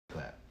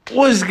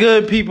What's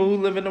good, people who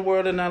live in the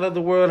world and not of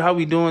the world? How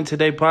we doing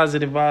today?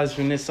 Positive vibes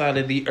from this side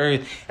of the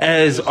earth.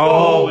 As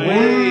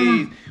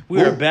always,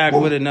 we are back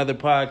with another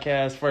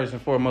podcast. First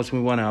and foremost, we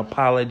want to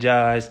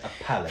apologize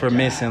for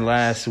missing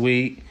last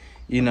week.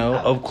 You know,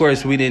 of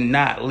course, we did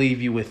not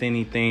leave you with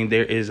anything.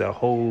 There is a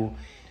whole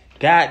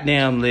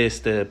goddamn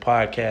list of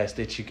podcasts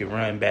that you can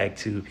run back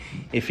to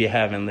if you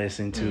haven't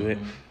listened to it.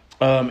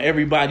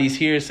 Everybody's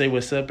here. Say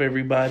what's up,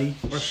 everybody.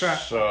 What's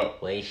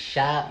up? What's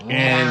up?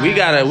 And we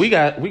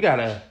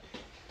gotta.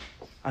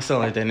 I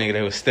sound like that nigga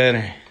that was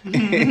stuttering. What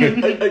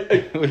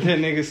that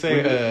nigga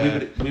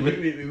say?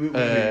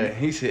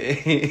 He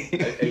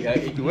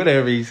said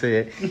whatever he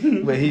said,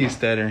 but he was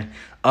stuttering.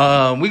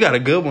 We got a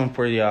good one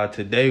for y'all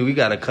today. We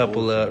got a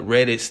couple of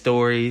Reddit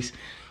stories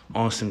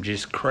on some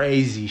just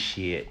crazy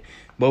shit.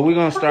 But we're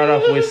gonna start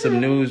off with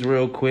some news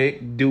real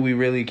quick. Do we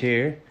really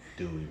care?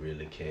 Do we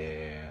really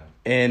care?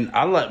 And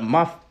I like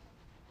my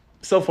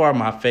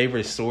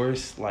favorite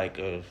source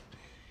of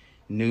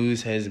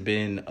news has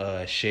been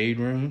Shade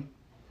Room.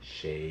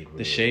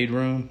 The Shade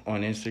Room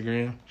on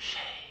Instagram.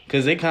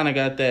 Because they kind of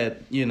got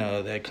that,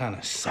 that kind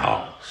of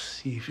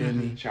sauce. You feel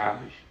me?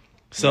 Childish.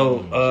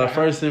 So,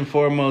 first and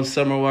foremost,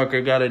 Summer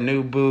Walker got a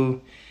new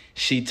boo.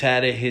 She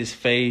tatted his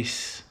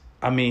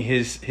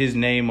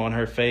name on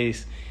her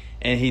face.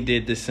 And he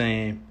did the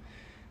same.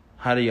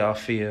 How do y'all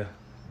feel?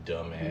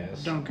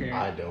 Dumbass. Don't care.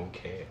 I don't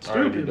care.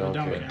 Stupid, don't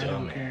but care. I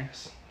don't care.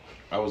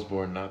 I was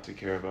born not to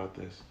care about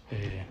this.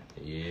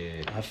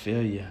 Yeah. I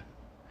feel ya.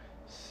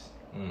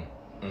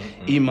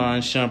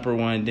 Iman Shumpert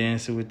won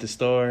Dancing with the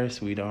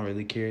Stars. We don't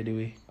really care, do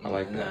we? I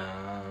like that.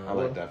 I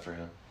like that for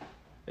him.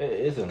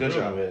 It's a good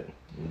job. Bit.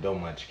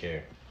 Don't much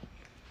care.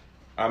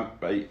 I'm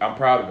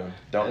proud of him.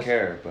 Don't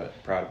care,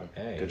 but proud of him.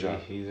 Hey, good job.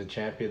 He's a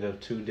champion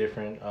of two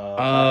different.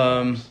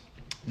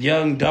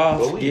 Young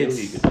Dolph Well, we knew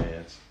he gets could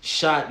dance.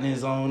 shot in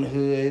his own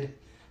hood.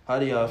 How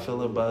do y'all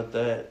feel about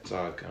that?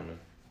 Saw it coming.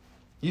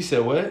 You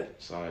said what?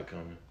 Saw it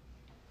coming.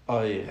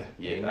 Oh yeah.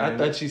 I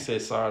thought you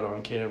said saw it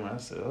on camera. I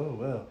said, oh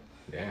well.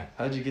 Yeah.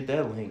 How'd you get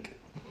that link?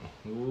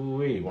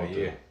 But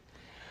yeah.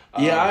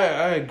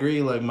 I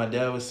agree. Like my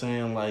dad was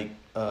saying,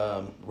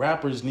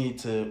 rappers need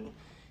to.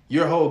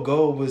 Your whole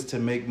goal was to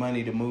make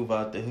money to move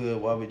out the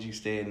hood. Why would you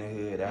stay in the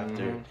hood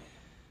after,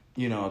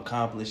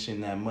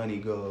 accomplishing that money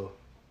goal?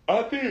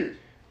 I think.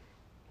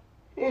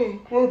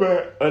 My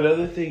bad.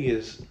 Another thing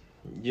is,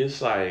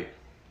 just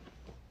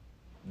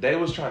they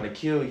was trying to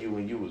kill you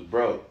when you was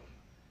broke.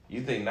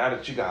 You think now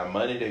that you got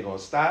money, they gonna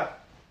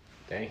stop?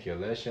 Thank you.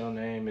 Unless your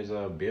name is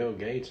Bill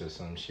Gates or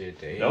some shit.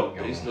 They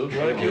still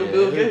trying to Kill kill Bill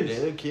Bill Gates.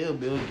 Gates. They'll kill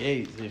Bill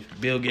Gates.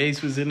 If Bill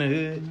Gates was in the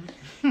hood,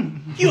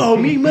 you owe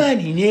me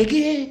money,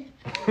 nigga.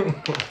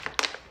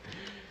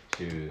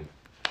 Shoot.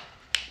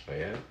 But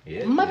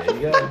yeah.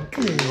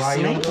 Motherfuckers. Why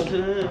you don't go to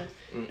the hood?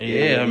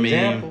 Yeah, I mean.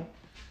 Example.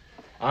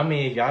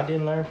 If y'all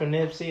didn't learn from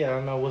Nipsey, I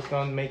don't know what's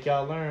gonna make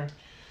y'all learn.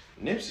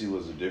 Nipsey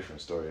was a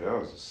different story. That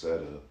was a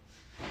setup.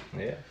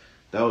 Yeah.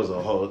 That was a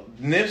whole.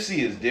 Nipsey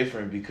is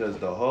different because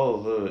the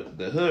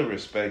hood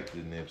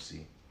respected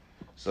Nipsey.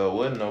 So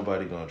wasn't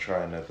nobody gonna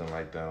try nothing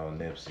like that on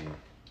Nipsey.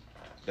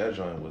 That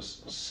joint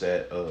was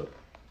set up.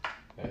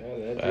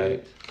 Yeah,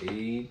 that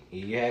dude,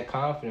 he had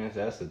confidence.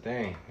 That's the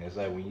thing. It's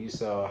like when you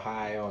so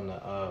high on the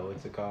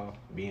what's it called,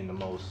 being the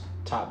most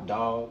top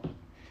dog.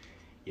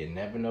 You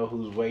never know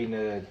who's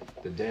waiting.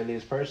 The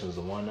deadliest person is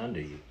the one under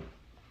you,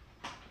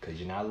 cause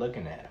you're not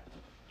looking at him.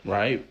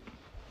 Right.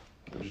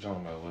 What you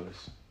talking about,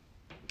 Willis?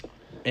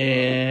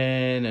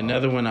 And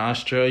another one,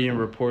 Australian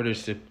reporter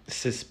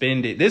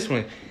suspended. This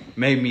one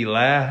made me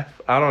laugh.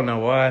 I don't know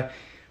why,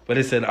 but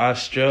it's an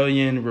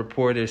Australian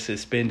reporter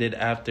suspended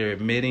after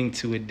admitting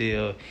to a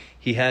deal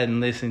he hadn't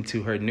listened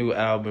to her new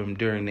album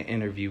during the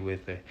interview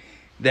with her.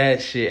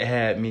 That shit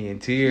had me in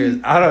tears.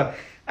 I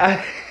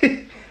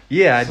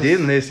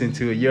didn't listen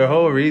to it. Your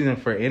whole reason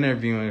for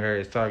interviewing her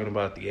is talking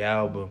about the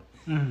album.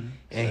 Mm-hmm.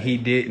 And he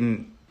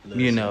didn't,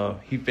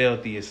 he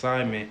failed the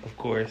assignment, of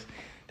course.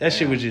 That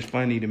shit was just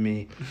funny to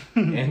me.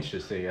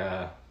 Interesting.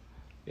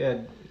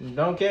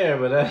 Don't care,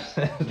 but that's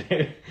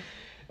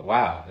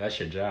wow, that's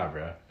your job,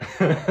 bro.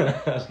 You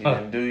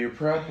didn't do your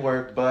prep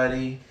work,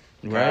 buddy.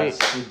 Right.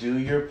 Got to do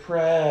your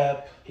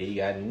prep. He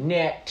got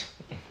net.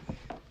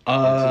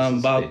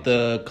 About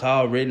the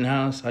Kyle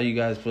Rittenhouse, how you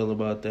guys feel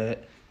about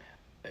that?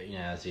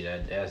 Yeah, see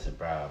that's the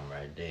problem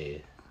right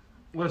there.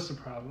 What's the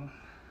problem?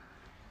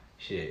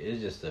 Shit,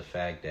 it's just the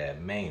fact that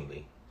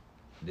mainly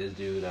this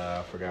dude,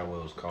 I forgot what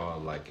it was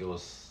called. It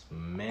was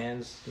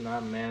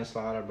not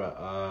manslaughter, but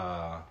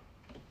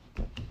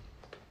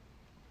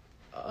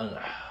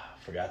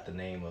forgot the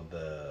name of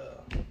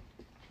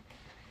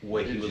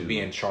what he was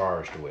being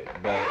charged with.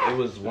 But it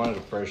was one of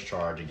the first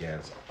charge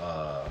against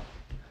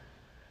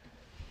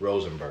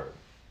Rosenberg,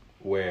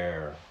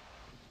 where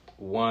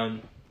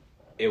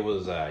it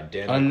was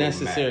identical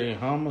unnecessary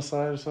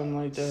homicide or something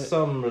like that.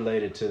 Something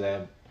related to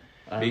that.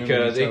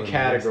 Because it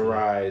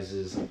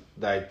categorizes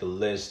the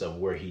list of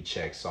where he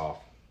checks off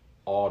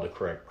all the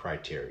correct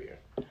criteria.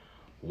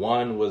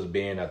 One was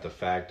being at the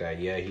fact that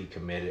he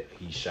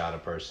shot a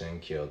person,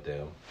 killed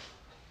them.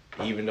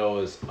 even though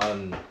it's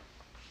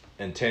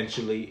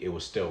unintentionally, it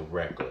was still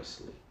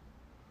recklessly.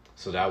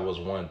 So that was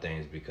one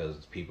thing,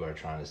 because people are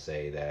trying to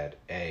say that,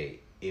 hey,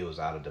 it was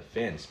out of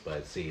defense.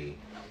 But see,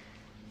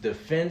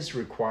 defense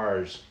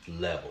requires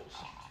levels.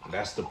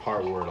 That's the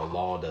part where the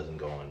law doesn't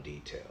go in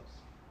details.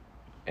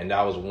 And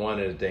that was one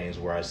of the things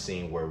where I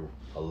seen where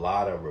a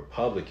lot of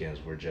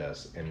Republicans were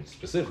just, and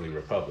specifically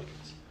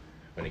Republicans,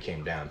 when it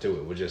came down to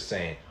it, were just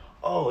saying,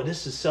 oh,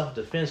 this is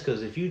self-defense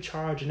because if you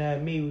charging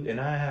at me and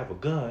I have a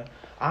gun,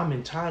 I'm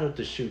entitled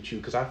to shoot you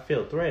because I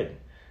feel threatened.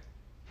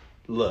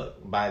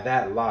 Look, by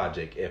that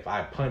logic, if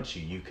I punch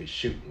you, you could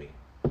shoot me.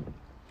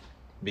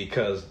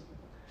 Because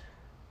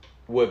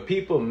what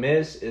people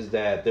miss is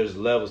that there's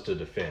levels to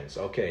defense.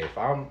 Okay,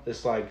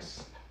 it's like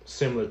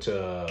similar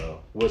to,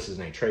 what's his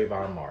name,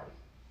 Trayvon Martin.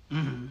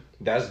 Mm-hmm.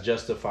 That's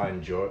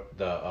justifying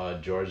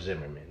George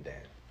Zimmerman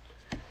then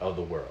of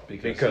the world.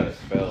 Because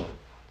he felt.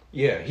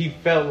 Yeah, he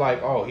felt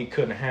like, oh, he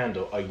couldn't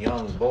handle a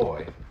young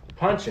boy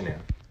punching him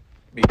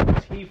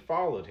because he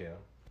followed him.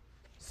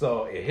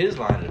 So in his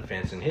line of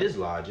defense and his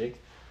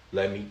logic,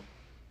 let me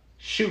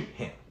shoot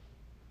him.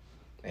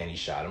 And he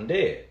shot him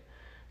dead.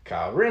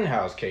 Kyle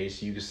Rittenhouse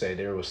case, you could say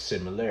there was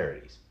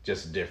similarities.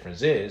 Just the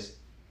difference is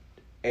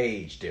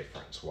age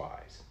difference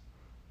wise.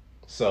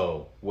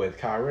 So with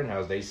Kyle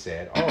Rittenhouse, they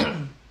said,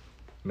 oh,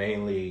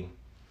 mainly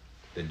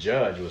the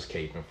judge was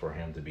caping for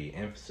him to be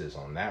emphasis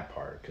on that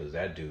part because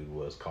that dude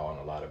was calling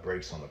a lot of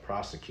breaks on the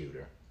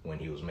prosecutor when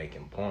he was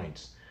making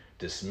points,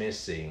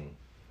 dismissing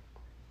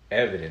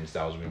evidence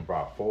that was being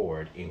brought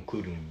forward,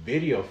 including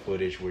video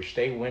footage, which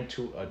they went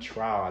to a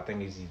trial, I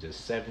think it's either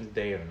 7th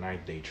day or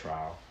 9th day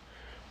trial,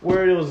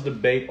 where there was a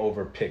debate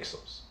over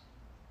pixels.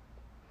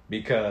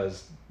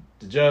 Because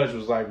the judge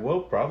was like,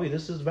 well, probably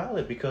this is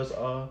valid because,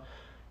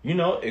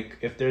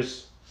 if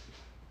there's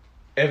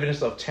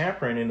evidence of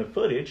tampering in the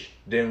footage,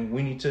 then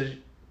we need to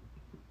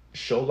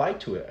show light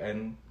to it.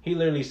 And he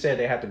literally said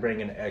they had to bring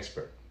in an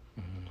expert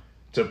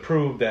to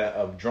prove that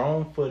a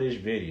drone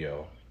footage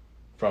video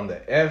from the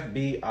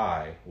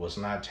FBI was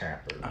not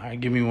tampered. All right,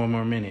 give me one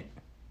more minute.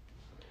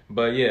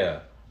 But yeah,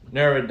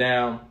 narrow it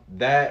down.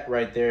 That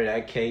right there,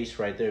 that case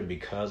right there,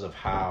 because of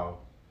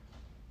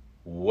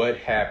what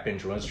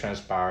happened, what's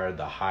transpired,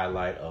 the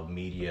highlight of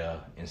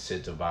media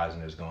incentivizing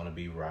there's going to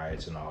be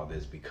riots and all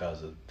this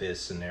because of this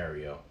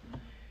scenario,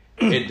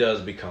 it does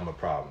become a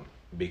problem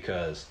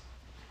because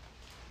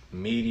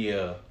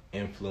media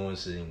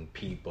influencing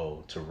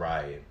people to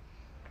riot,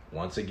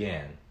 once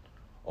again,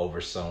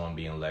 over someone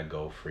being let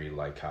go free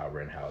like Kyle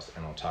Rittenhouse.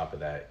 And on top of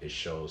that, it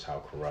shows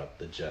how corrupt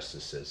the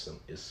justice system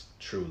is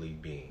truly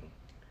being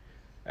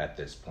at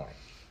this point.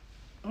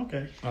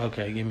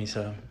 Okay, give me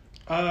some.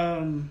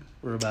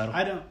 Rebuttal.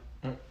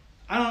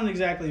 I don't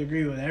exactly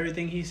agree with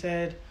everything he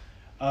said.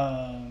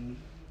 To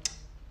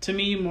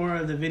me, more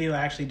of the video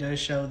actually does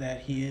show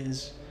that he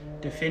is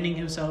defending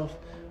himself.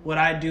 What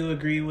I do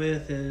agree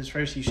with is,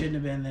 first, you shouldn't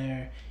have been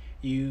there.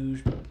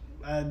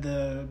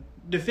 The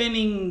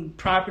defending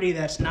property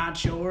that's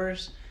not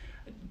yours,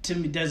 to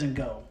me, doesn't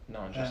go.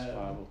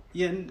 Non-justifiable.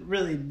 It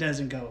really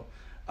doesn't go.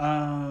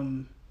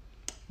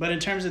 But in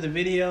terms of the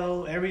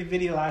video, every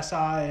video I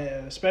saw,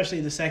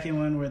 especially the second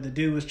one where the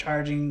dude was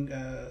charging,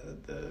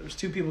 there was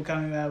 2 people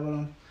coming out with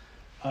him.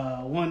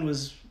 One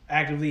was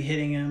actively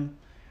hitting him,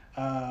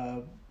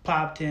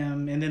 popped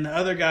him, and then the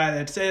other guy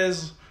that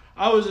says,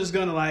 I was just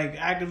going to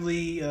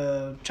actively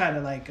try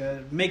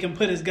to make him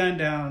put his gun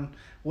down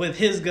with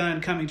his gun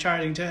coming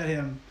charging to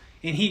him,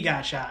 and he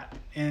got shot.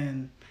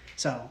 And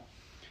so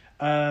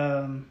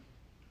the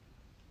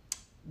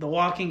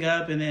walking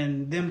up and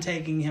then them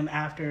taking him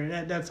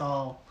after, that's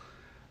all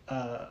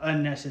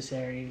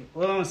unnecessary.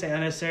 Well, I don't want to say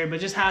unnecessary, but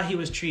just how he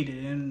was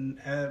treated. And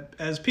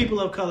as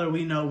people of color,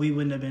 we know we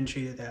wouldn't have been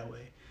treated that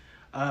way.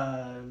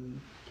 I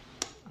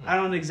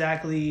don't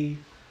exactly...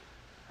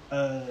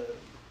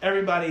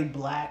 everybody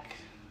black,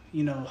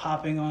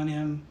 hopping on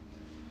him.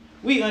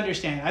 We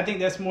understand. I think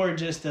that's more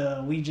just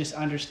we just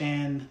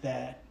understand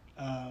that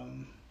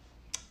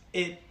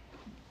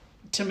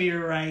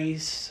Tamir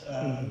Rice,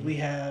 we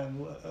have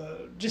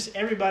just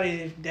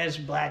everybody that's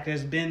black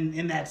that's been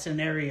in that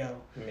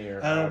scenario.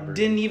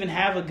 Didn't even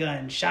have a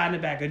gun, shot in the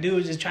back. A dude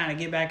was just trying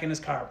to get back in his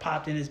car,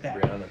 popped in his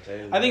back.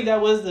 I think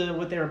that was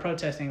what they were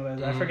protesting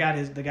was. I forgot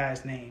the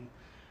guy's name.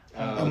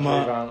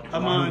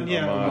 Amon,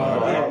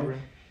 yeah.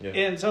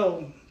 And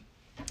so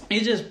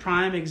it's just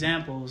prime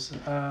examples.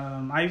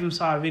 I even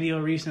saw a video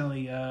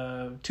recently.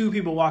 2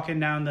 people walking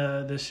down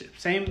the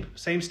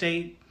same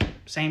state,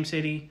 same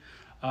city.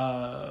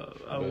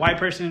 A white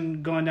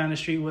person going down the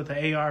street with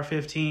an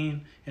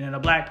AR-15, and then a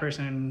black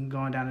person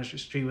going down the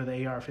street with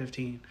an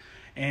AR-15.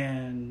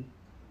 And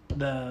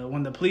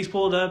when the police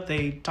pulled up,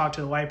 they talked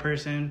to the white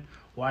person,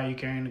 why are you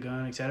carrying the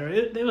gun,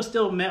 etc. They were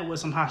still met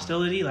with some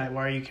hostility, like,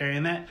 why are you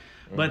carrying that?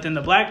 But then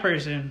the black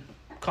person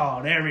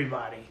called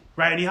everybody,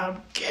 right? He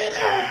hollering, get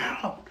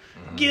out!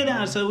 Get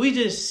out! So we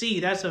just see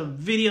that's a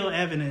video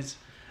evidence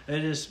that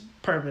is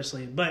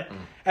purposely. But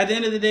at the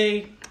end of the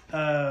day,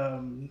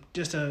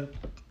 just to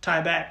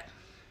tie back,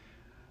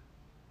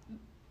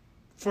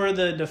 For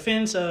the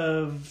defense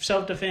of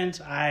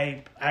self-defense,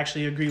 I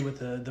actually agree with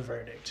the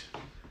verdict.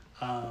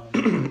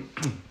 Even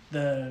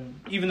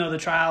though the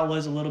trial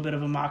was a little bit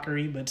of a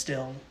mockery, but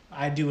still,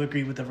 I do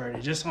agree with the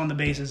verdict, just on the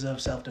basis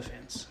of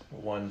self-defense.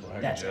 One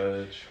black That's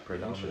judge,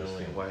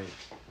 predominantly white.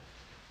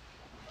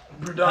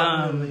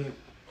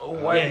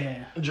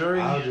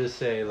 Jury. I'll just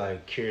say,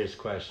 like, curious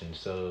question.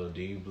 So,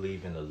 do you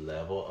believe in the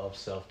level of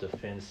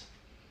self-defense?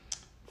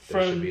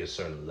 There should be a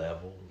certain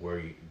level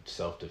where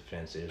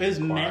self-defense is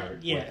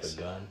required with a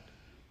gun?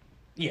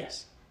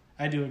 Yes,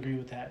 I do agree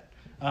with that.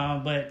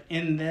 But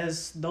in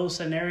those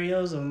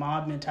scenarios of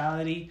mob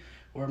mentality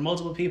where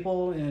multiple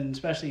people, and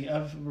especially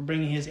of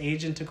bringing his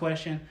age into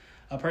question,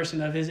 a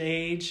person of his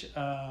age,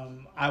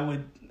 I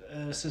would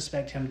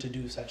suspect him to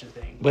do such a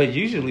thing. But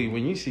usually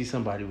when you see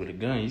somebody with a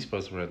gun, you're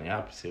supposed to run the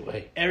opposite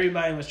way.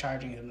 Everybody was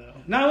charging him, though.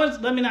 No,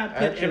 let me not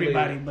put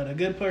everybody, but a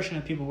good portion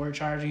of people were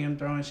charging him,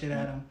 throwing shit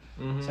at him.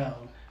 Mm-hmm. So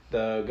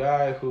the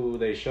guy who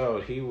they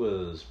showed, he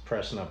was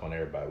pressing up on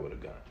everybody with a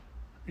gun.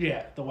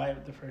 Yeah, the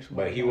first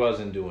one. But he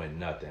wasn't doing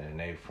nothing,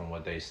 and from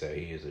what they say,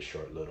 he is a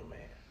short little man.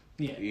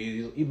 Yeah,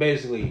 he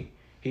basically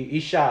he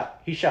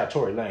shot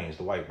Tory Lanez,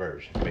 the white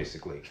version,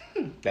 basically.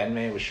 That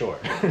man was short.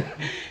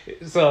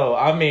 So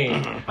I mean,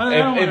 I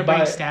don't want to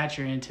bring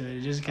stature into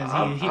it just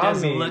because he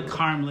doesn't look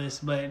harmless,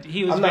 but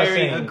he was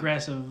very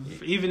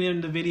aggressive, even in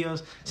the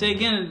videos. So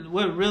again,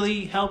 what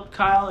really helped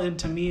Kyle, and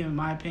to me, in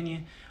my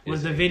opinion,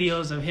 was the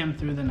videos of him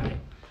through the night.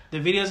 The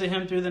videos of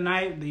him through the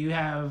night that you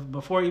have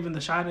before even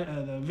the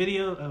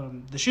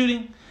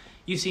shooting,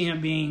 you see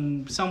him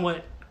being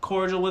somewhat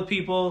cordial with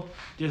people,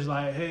 just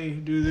like, hey,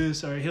 do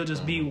this, or he'll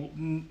just be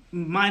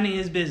minding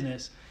his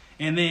business.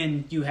 And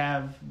then you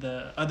have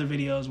the other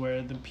videos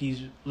where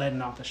he's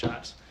letting off the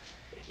shots.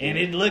 And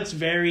it looks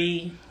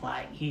very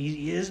like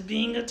he is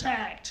being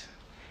attacked.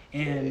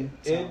 And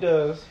it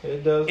does.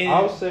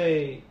 I'll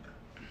say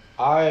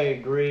I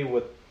agree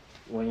with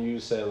when you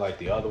said, like,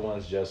 the other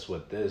ones, just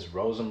with this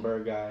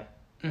Rosenberg guy,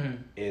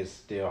 it's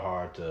still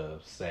hard to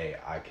say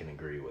I can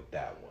agree with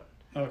that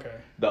one. Okay.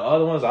 The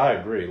other ones, I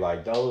agree.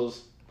 Like,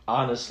 those,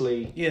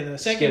 honestly... Yeah, the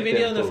second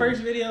video, the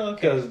first video,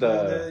 okay. Because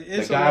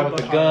the guy with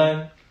the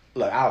gun,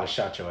 look, I would have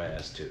shot your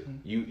ass, too.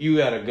 You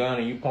had a gun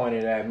and you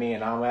pointed at me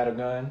and I'm at a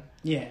gun.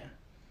 Yeah.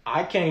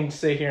 I can't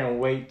sit here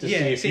and wait to see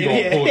if you're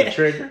going to pull the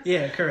trigger.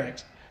 Yeah,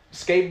 correct.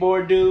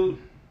 Skateboard dude,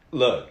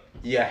 look,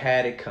 you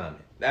had it coming.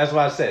 That's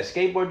why I said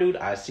skateboard dude.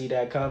 I see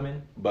that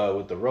coming, but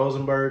with the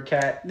Rosenberg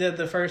cat,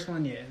 the first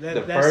one, yeah,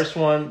 first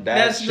one,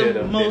 that's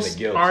the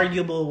most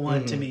arguable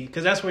one to me,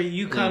 because that's where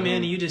you come in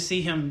and you just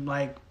see him,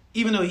 like,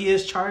 even though he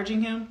is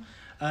charging him,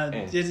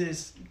 I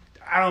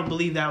don't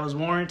believe that was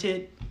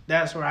warranted.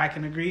 That's where I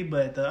can agree,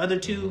 but the other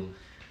two,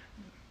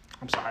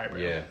 I'm sorry, bro.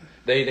 Yeah,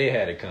 they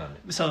had it coming.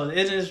 So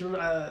it is.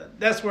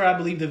 That's where I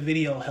believe the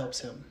video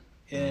helps him.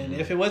 And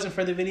if it wasn't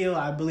for the video,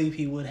 I believe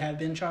he would have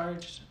been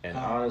charged. And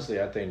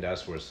honestly, I think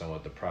that's where some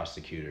of the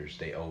prosecutors,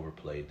 they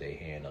overplayed their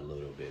hand a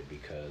little bit,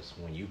 because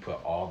when you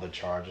put all the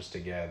charges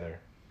together,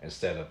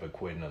 instead of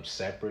acquitting them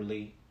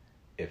separately,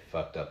 it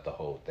fucked up the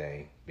whole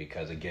thing,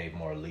 because it gave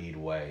more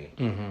leeway.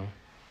 Mm-hmm.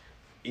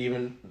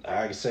 Even,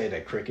 I could say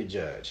that Cricket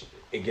Judge,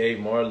 it gave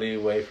more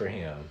leeway for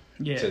him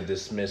to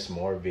dismiss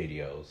more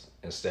videos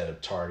instead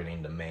of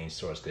targeting the main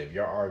source. Because if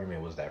your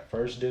argument was that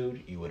first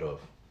dude, he would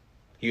have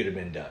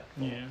been done.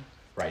 Yeah.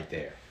 Right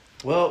there.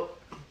 Well,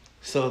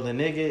 so the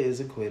nigga is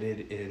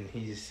acquitted and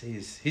he's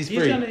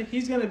free.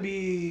 He's gonna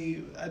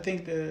be. I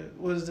think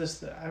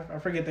I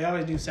forget. They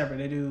always do separate.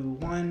 They do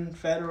one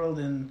federal,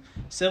 then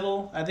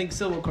civil. I think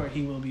civil court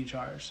he will be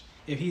charged.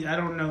 I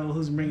don't know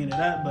who's bringing it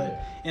up,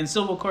 but in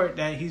civil court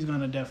that he's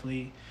gonna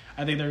definitely.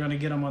 I think they're gonna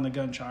get him on the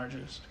gun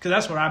charges, because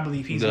that's where I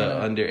believe he's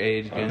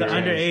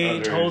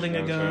underage holding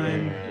a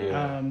gun.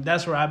 Yeah.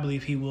 That's where I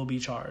believe he will be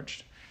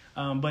charged.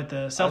 But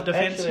the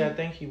self-defense... Actually, I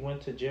think he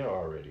went to jail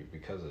already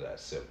because of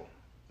that civil.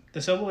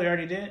 The civil he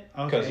already did?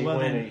 Because he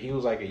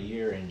was like a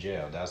year in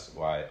jail. That's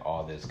why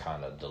all this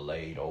kind of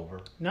delayed over.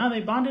 No, they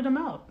bonded him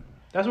out.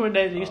 That's where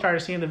you started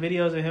seeing the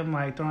videos of him,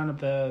 like, throwing up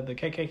the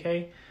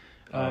KKK.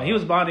 He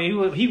was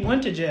bonded. He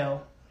went to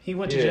jail.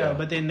 Jail,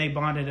 but then they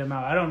bonded him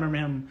out. I don't remember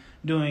him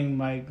doing,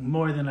 like,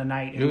 more than a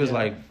night. It was jail.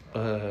 Like...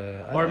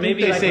 or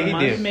maybe like a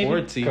month, he did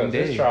 14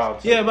 days.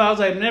 Yeah, but I was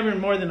like, never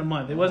more than a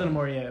month. It wasn't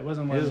more yet. It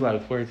wasn't more. It was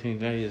like 14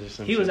 days or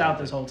something. He was out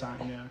this whole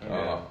time.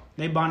 Yeah.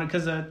 They bonded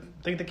because I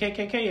think the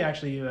KKK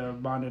actually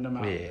bonded him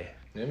out. Yeah.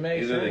 It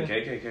makes sense. Either the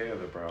KKK or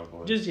the Proud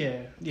Boys. Just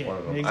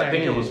exactly. I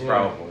think it was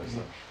Proud Boys.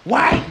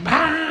 White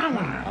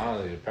power.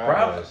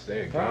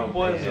 Honestly, Proud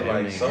Boys are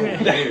like so weird.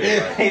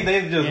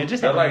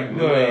 They're like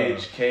new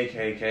age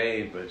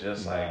KKK, but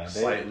just like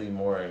slightly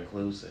more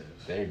inclusive.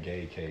 They're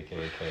gay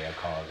KKK. I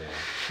call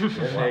them.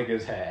 Them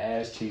niggas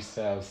had ass cheeks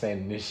out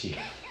saying this shit.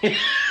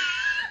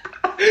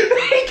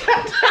 They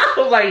got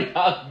down like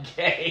y'all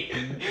gay.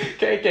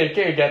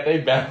 KKK got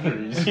their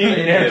boundaries. You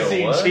ain't never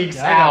seen cheeks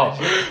out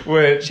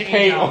with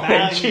paint on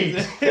their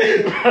cheeks.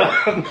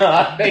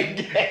 Nah, they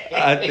gay.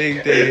 I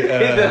think they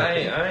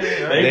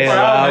they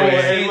proud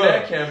boys.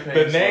 That campaign.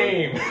 The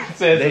name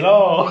says it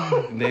all.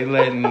 They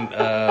letting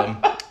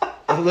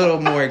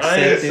little more I ain't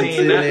acceptance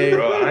seen in that, there.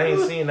 bro. I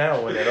ain't seen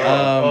that one at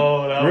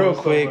all. Real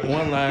quick,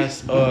 one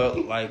last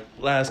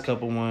last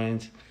couple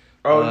ones.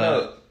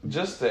 No,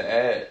 just to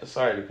add,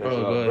 sorry to cut you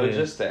off, but ahead.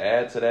 just to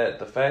add to that,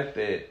 the fact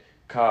that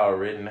Kyle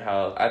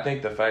Rittenhouse, I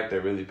think the fact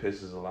that really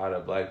pisses a lot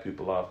of black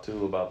people off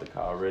too about the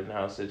Kyle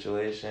Rittenhouse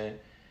situation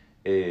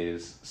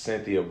is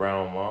Cynthia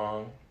Brown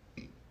Long.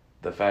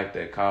 The fact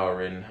that Kyle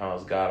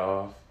Rittenhouse got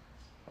off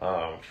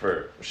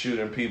for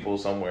shooting people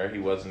somewhere he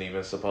wasn't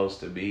even supposed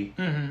to be,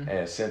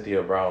 and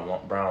Cynthia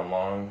Brown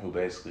Long, who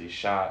basically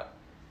shot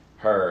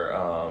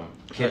her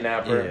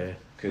kidnapper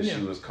because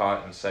she was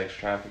caught in sex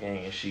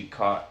trafficking, and she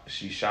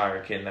shot her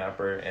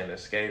kidnapper and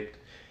escaped.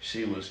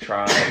 She was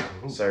tried,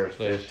 served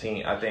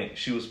 15. I think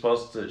she was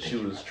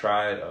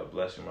tried. Oh,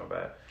 bless you, my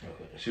bad.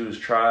 She was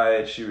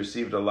tried. She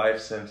received a life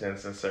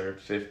sentence and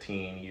served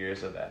 15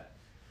 years of that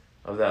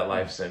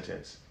life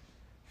sentence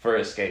for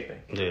escaping.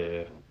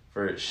 Yeah.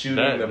 For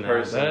shooting the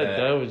person.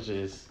 That was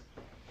just.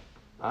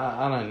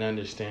 I don't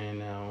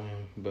understand that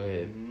one,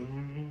 but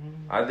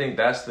I think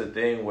that's the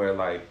thing where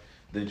like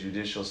the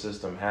judicial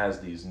system has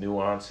these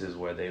nuances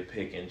where they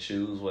pick and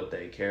choose what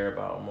they care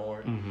about more,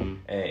 and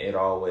it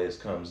always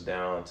comes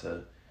down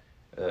to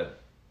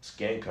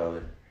skin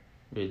color.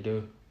 they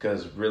do.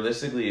 Because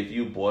realistically, if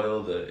you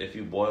boil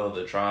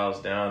the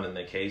trials down in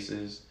the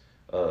cases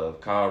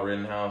of Kyle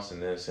Rittenhouse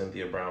and then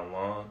Cynthia Brown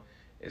Long,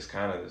 it's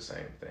kind of the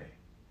same thing.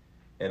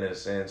 In a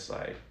sense,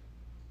 like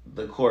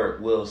the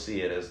court will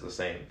see it as the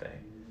same thing,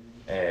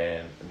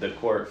 and the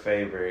court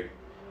favored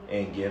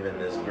in giving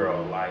this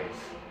girl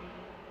life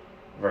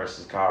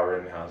versus Kyle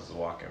Rittenhouse is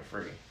walking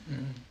free.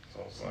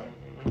 So it's like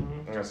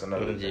that's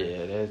another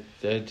thing. Yeah,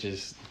 that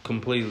just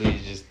completely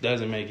just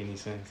doesn't make any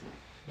sense.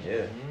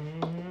 Yeah,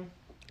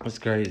 It's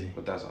crazy.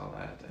 but that's all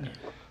I had to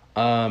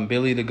add.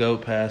 Billy the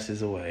Goat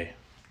passes away.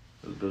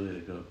 Who's Billy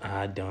the Goat?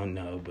 I don't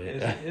know, but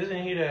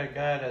Isn't he that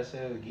guy that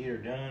says get her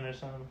done or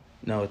something?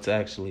 no, it's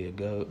actually a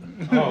goat.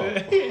 Oh.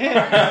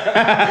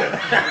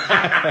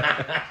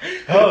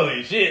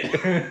 Holy shit.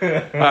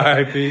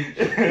 R.I.P.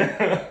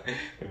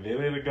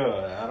 Billy the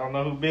Goat. I don't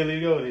know who Billy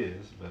the Goat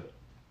is, but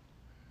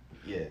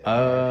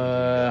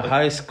yeah.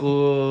 High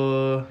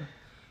school,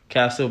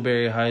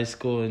 Castleberry High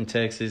School in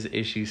Texas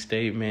issues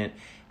statement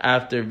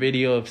after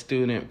video of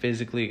student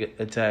physically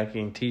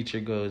attacking teacher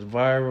goes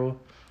viral.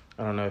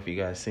 I don't know if you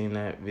guys seen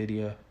that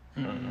video.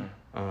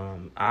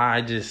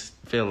 I just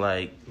feel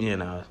like,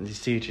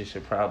 these teachers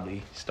should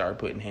probably start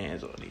putting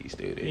hands on these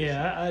students.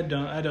 Yeah, I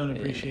don't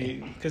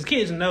appreciate because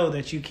kids know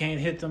that you can't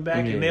hit them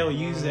back and they'll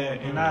use that,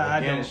 and I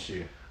don't.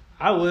 You.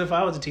 I would if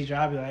I was a teacher.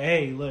 I'd be like,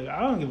 hey, look, I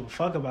don't give a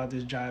fuck about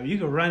this job. You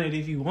can run it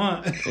if you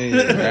want.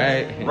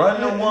 Right?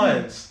 Run the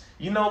ones.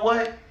 You know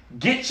what?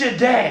 Get your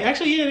dad.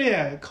 Actually,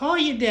 yeah. Call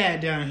your dad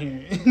down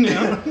here.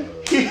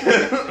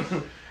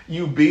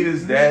 You beat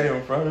his dad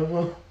in front of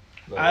him.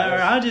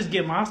 I'll just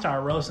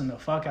start roasting the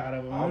fuck out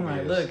of him. I'm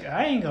like, look,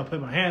 I ain't gonna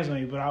put my hands on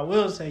you, but I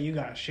will say you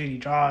got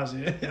shitty draws.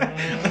 If ever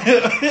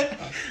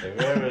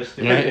a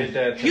student did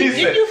that to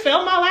You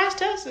failed my last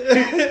test.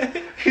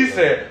 He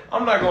said,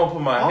 I'm not going to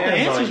put my All the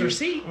hands on answers you.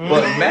 receipt.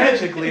 But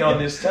magically on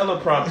this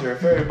teleprompter,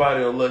 if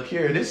everybody will look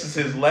here, this is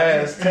his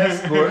last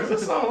test scores.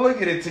 Let's all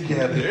look at it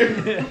together.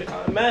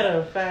 Matter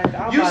of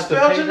fact, You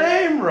spelled your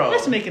name wrong.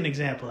 Let's make an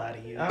example out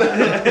of you.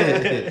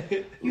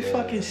 You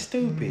fucking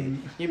stupid.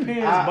 Your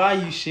parents buy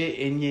you shit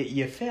and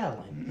you're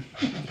failing.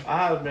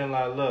 I've been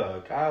like,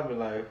 look,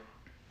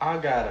 I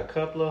got a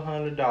couple of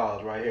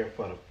 $100 right here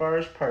for the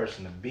first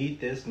person to beat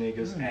this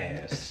nigga's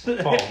ass for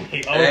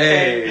me.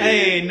 Okay.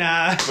 Hey,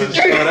 nah. But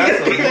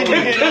that's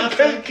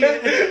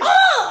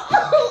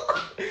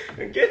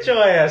Get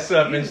your ass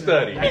up and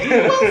study.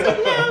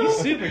 You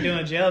super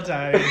doing jail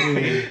time.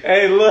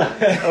 Hey, look.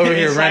 Over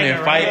here running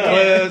fight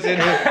clubs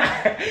and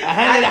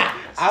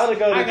I would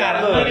go to I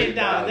got $100.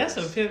 That's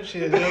some pimp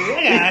shit. I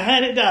got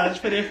 $100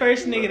 for the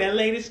first nigga that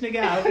laid this nigga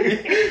out.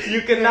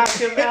 You can knock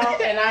him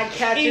out and I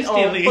catch it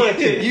on Instantly.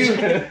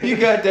 footage. you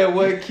got that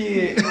one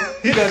kid.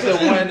 You got the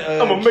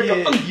one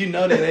kid you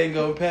know that ain't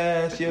gonna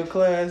pass your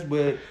class,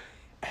 but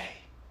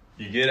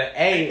You get an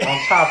A on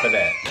top of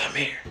that. come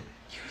here. You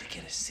gonna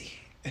get a C.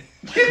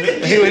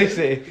 What he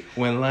say?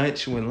 When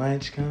lunch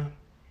come,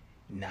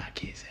 knock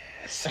his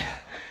ass.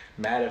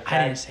 Matter of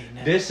I didn't fact, say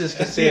nothing. this is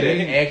considered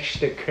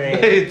extra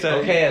credit.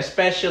 Okay, a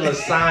special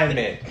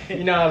assignment.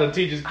 You know how the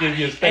teachers give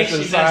you a special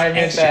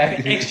assignment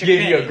that extra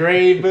give you a credit.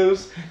 grade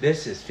boost?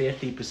 This is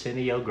 50% of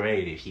your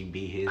grade if you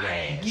beat his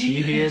ass.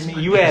 You hear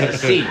me? You had a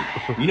C.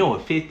 You know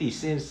what 50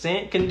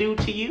 cent can do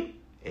to you?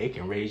 It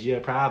can raise you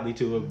up probably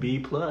to a B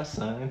plus,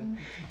 son.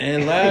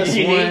 And last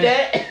You one, need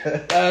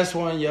that? last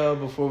one, y'all.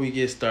 Before we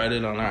get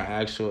started on our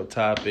actual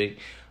topic,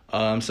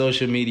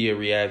 social media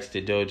reacts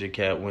to Doja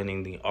Cat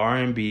winning the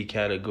R&B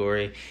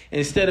category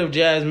instead of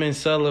Jasmine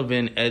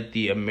Sullivan at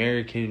the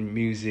American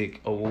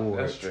Music Awards.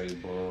 That's straight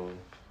bull.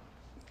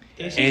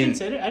 Is she And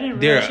considered? I didn't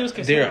realize she was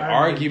considered. Their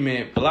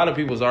argument, a lot of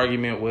people's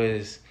argument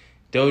was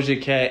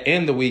Doja Cat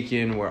and The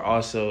Weeknd were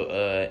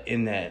also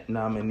in that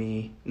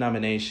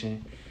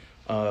nomination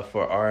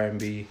for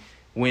R&B.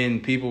 when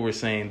people were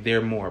saying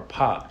they're more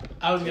pop.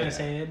 I was gonna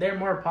say they're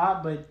more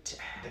pop, but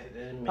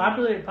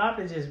popular pop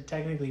is just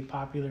technically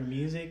popular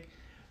music,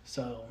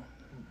 so.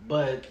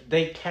 But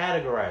they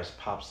categorize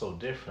pop so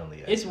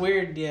differently. It's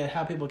weird,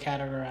 how people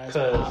categorize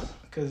pop.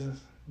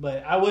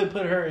 But I would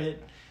put her in.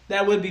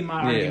 That would be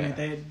my argument.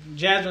 That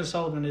Jasmine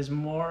Sullivan is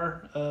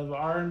more of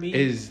R&B.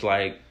 Is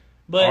like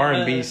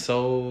R&B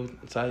soul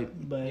type.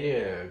 But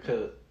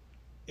because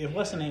if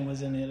what's the name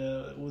was in it,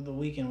 The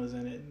Weeknd was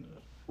in it.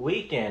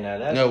 Weeknd,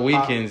 that's no,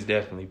 Weeknd's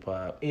definitely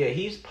pop. Yeah,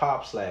 he's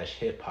pop /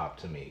 hip hop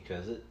to me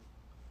because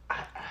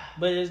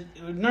But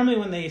normally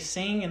when they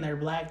sing and they're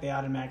black, they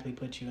automatically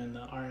put you in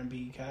the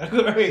R&B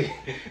category.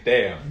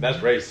 Damn, that's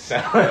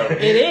racist.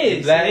 It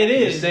is. Black, it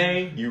is. You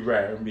sing, you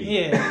R&B.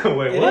 Yeah.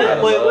 Wait,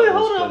 what? Wait,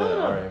 hold on.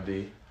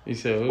 R&B. You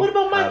said who? What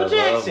about Michael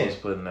Jackson? Was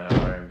put in that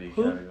R&B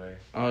category.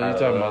 Oh, you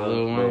talking about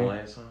Lil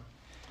Wayne? Song?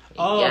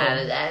 Oh,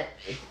 that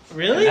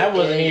really? That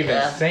wasn't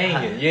even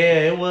singing.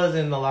 Yeah, it was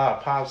in a lot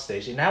of pop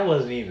stations. That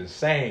wasn't even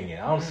singing.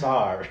 I'm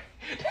sorry.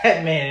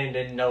 That man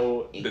didn't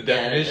know the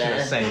definition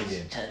of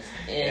singing.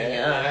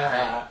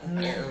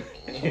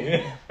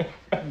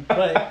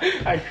 But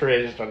I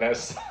cringed on that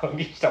song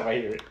each time I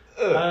hear it.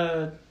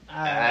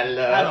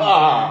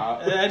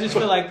 I just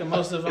feel like the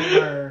most of them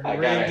are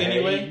rigged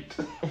anyway.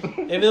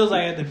 If it was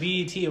like at the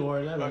BET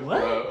Awards, I'd be like,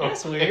 what?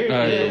 That's weird.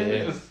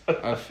 Yeah.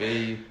 I feel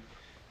you.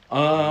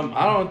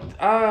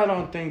 I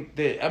don't think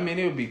that. I mean,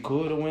 it would be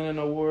cool to win an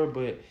award,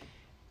 but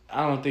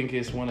I don't think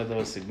it's one of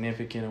those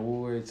significant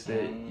awards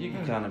that you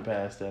can kind of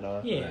pass that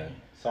off. Yeah.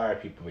 Sorry,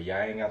 people, but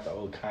y'all ain't got the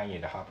old Kanye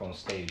to hop on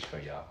stage for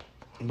y'all.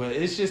 But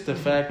it's just the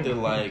fact that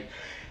like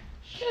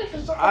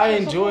I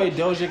enjoyed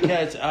Doja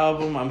Cat's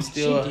album. I'm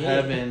still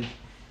having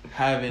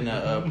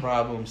a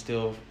problem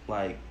still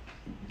like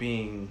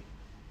giving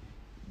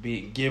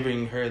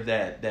her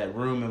that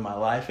room in my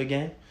life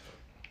again.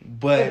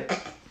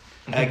 But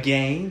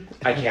again,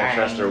 I can't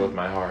trust her with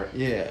my heart.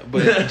 Yeah,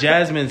 but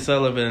Jasmine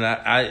Sullivan,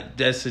 I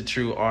that's a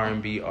true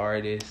R&B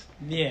artist.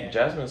 Yeah,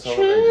 Jasmine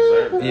Sullivan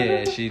deserved it.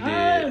 Yeah, she did.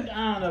 I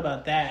don't know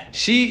about that.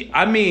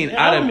 I mean,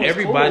 out of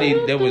everybody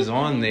cool. that was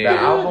on there, the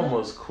album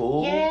was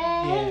cool.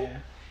 Yeah,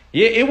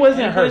 it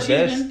wasn't her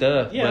best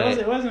stuff. Yeah, but,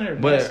 it wasn't her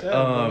best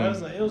stuff.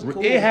 But it was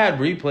cool. It had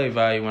replay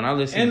value when I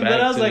listened back to it.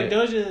 But I was like,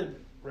 Doja,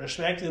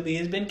 respectively,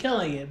 has been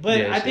killing it.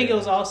 But I think it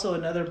was also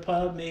another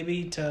pub,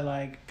 maybe, to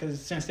like,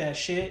 because since that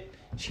shit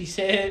she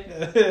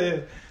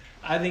said,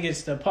 I think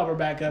it's to pump her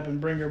back up and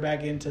bring her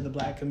back into the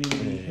black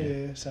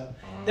community. Yeah. So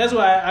that's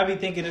why I be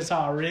thinking it's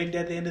all rigged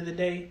at the end of the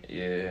day.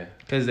 Yeah,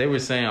 because they were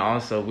saying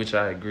also, which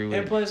I agree with,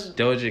 and plus,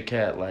 Doja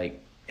Cat,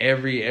 like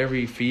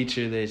every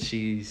feature that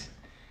she's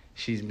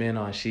been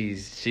on,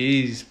 she's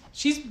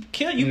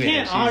killed. You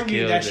can't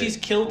argue that she's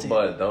killed it.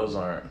 But those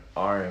aren't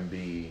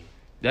R&B.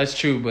 That's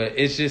true, but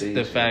it's just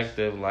features. the fact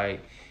of like.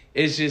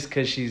 It's just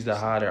because she's the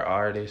hotter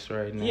artist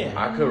right now. Yeah.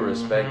 I could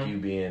respect you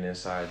being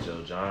inside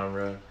your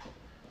genre.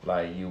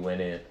 Like, you went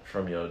in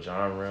from your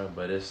genre.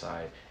 But it's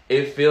like,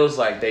 it feels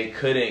like they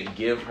couldn't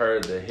give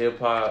her the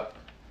hip-hop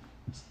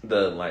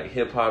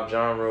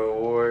genre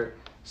award.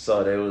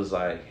 So they was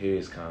like,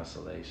 here's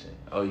consolation.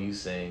 Oh, you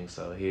sing,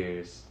 so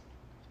here's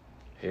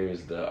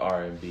the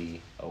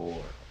R&B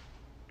award.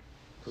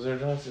 Because their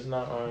dance is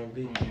not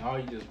R&B. All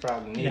you just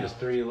probably need is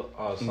 3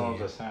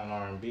 songs that sound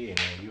R&B, and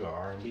then you an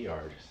R&B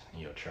artist in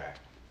your track.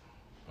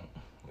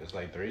 It's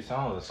like 3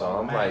 songs. So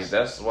I'm like,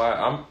 that's why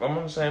I'm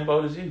on the same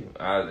boat as you.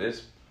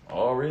 It's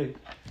all rigged.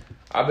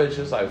 I bet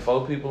you it's like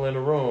 4 people in the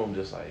room,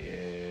 just like,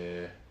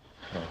 yeah.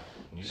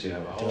 You should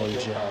have a whole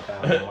hip-hop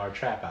album or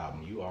trap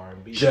album. You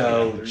R&B.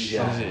 Jasmine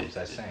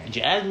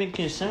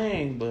can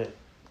sing, but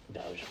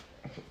Doja.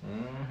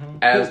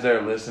 As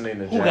they're listening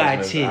to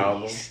Jasmine's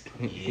album.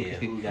 Yeah,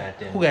 who got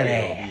them? Who got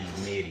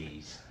ass?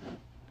 Middies.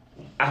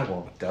 I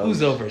want those.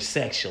 Who's over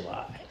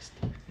sexualized?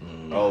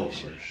 Oh,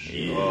 for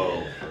sure.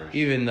 Oh, for sure.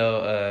 Even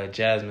though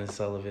Jasmine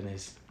Sullivan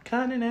is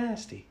kind of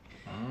nasty.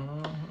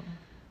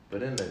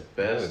 But in the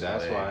best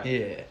that's way. why.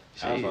 Yeah.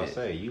 I was gonna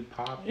say, you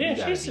pop.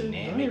 Yeah, you she's. Don't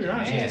get me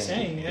wrong, she's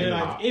saying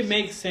it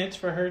makes sense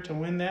for her to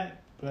win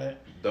that, but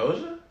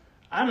Doja?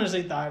 I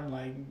honestly thought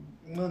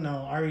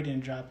no, Ari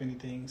didn't drop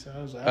anything, so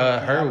I was like,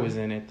 her was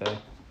in it though.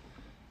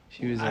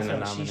 She was in the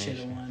nomination. She should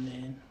have won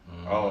then.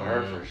 Oh,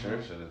 her for sure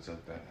should have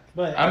took that.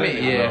 But I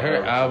mean, yeah,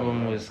 her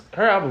album was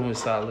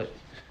solid.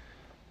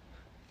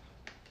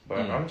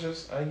 But I'm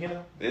just,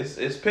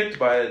 it's picked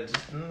by a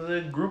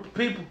group of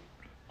people.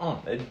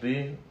 They'd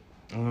be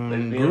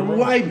group of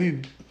white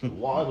people.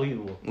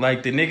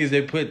 Like the niggas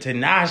that put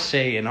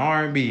Tinashe and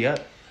R&B up.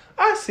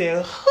 I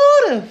said,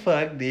 who the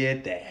fuck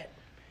did that?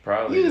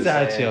 Probably you was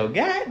out your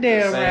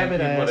goddamn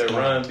rabbit ass. People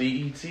that run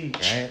BET.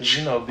 Right?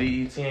 Cause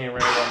BET ain't ran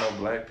by no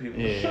black people.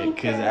 Yeah,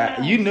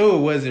 because you knew it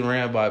wasn't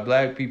ran by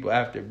black people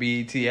after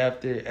BET,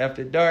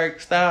 after dark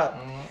stopped.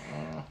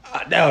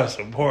 That was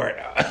some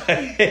porno.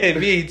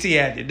 BET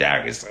after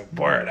dark is some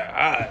porno.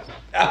 I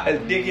was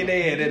digging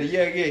in at a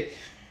young age.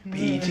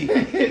 BET.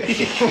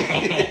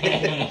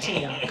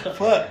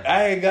 Fuck,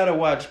 I ain't gotta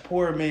watch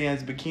Poor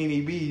Man's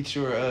Bikini Beach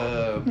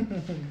or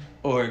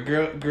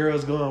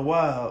Girls Going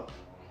Wild.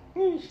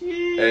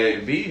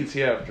 Hey, BET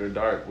After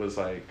Dark was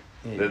like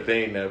the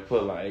thing that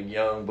put like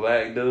young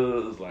black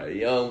dudes, like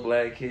young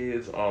black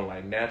kids on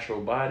like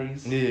natural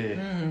bodies.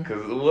 Yeah.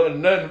 Cause it wasn't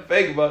nothing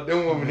fake about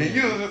them women. And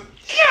you was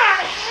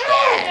just,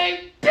 God,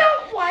 they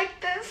built like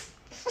this.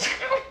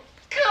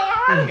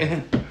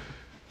 God.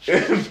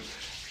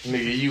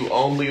 Nigga, you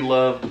only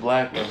loved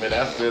black women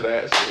after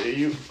that shit.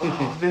 You,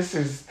 this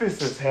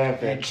is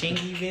heaven. That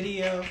Chingy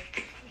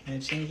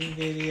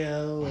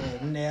video,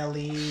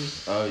 Nelly.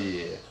 Oh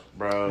yeah,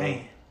 bro.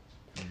 Man.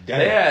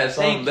 They had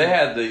some. They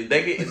had they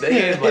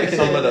gave like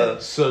some of the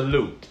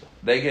salute.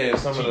 They gave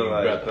some of the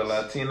like the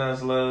brothers.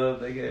 Latinas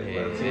love. They gave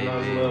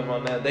Latinos love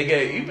on that. They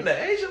gave even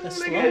the Asian women.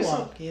 They gave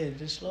some. Yeah,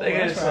 just slow They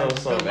gave some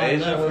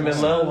Asian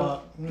women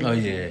love. Oh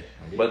yeah.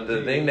 But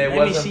the thing they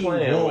wasn't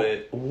playing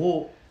with.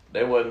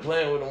 They wasn't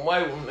playing with them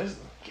white women. They said,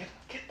 get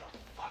the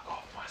fuck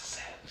off my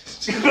set.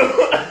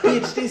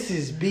 Bitch, this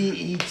is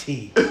BET.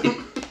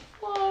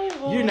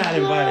 You're not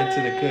invited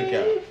to the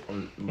cookout.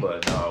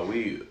 But no,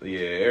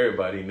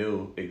 everybody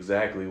knew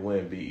exactly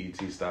when BET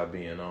stopped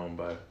being owned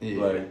by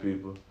black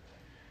people.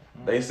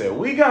 They said,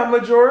 we got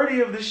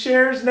majority of the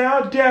shares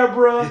now,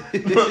 Deborah.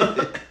 You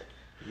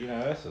know,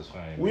 that's just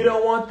funny. We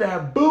don't want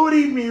that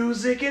booty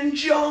music and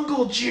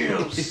jungle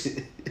juice.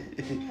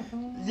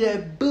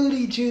 That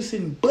booty juice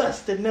and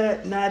bust a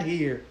nut, not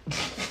here.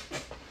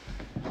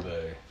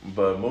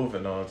 But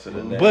moving on to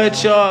the next.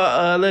 But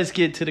y'all, let's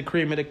get to the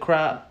cream of the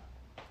crop.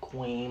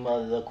 Queen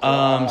of the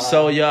crop.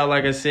 So y'all,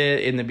 like I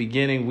said in the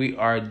beginning, we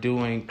are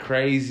doing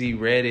crazy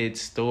Reddit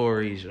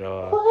stories,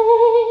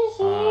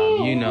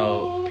 y'all. You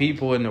know,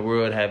 people in the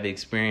world have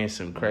experienced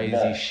some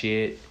crazy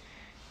shit,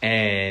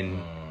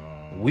 and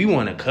we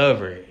want to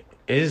cover it.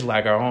 It's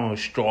like our own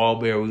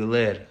strawberry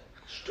letter.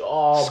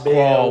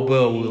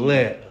 Squawberry.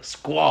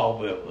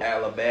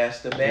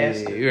 Alabaster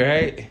bastard. Yeah,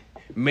 right?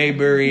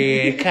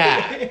 Mayberry and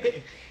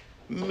Kai.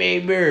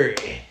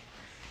 Mayberry.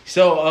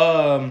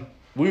 So,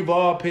 we've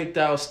all picked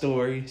out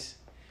stories.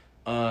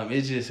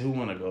 It's just who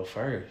want to go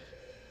first.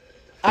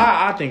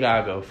 I think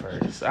I'll go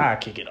first. I'll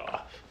kick it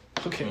off.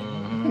 Okay.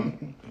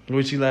 Mm-hmm.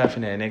 What you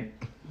laughing at, Nick?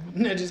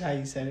 No, just how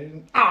you said it.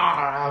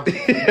 Yeah,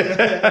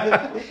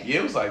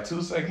 it was like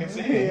 2 seconds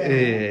in.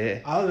 Yeah.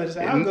 I was going to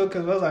say, I'll go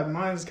because I was like,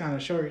 mine's kind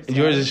of short. So.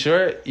 Yours is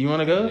short? You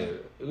want to go?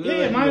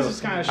 Yeah, mine's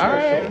just kind of short.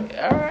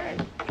 All right.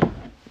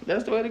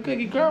 That's the way the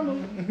cookie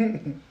crumbles.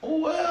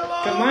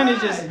 Because mine is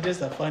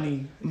just a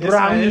funny...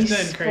 Brownies it's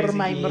nothing crazy. for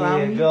my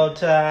brownie. Go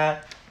Ty.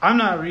 I'm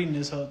not reading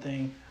this whole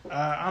thing.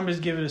 I'm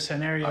just giving a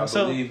scenario. I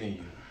believe in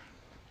you.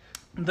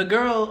 The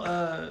girl,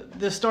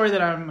 the story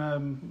that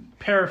I'm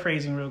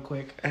paraphrasing real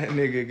quick. That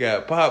nigga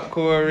got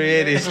popcorn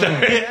ready.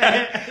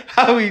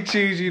 How we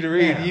choose you to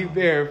read? You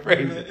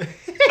paraphrase it.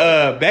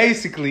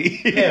 Basically.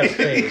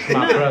 Paraphrase,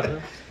 my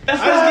brother. I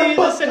just give you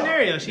the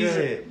scenario.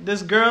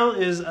 This girl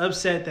is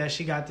upset that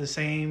she got the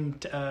same.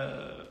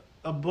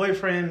 A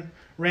boyfriend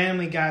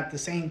randomly got the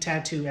same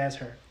tattoo as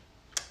her,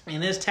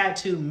 and this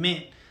tattoo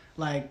meant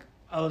like.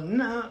 Oh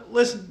no!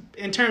 Listen,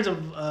 in terms of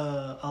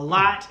a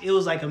lot, it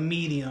was like a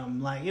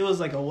medium, like it was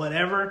like a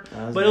whatever.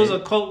 But it was a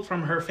quote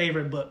from her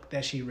favorite book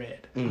that she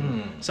read.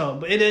 Mm-hmm. So,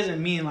 but it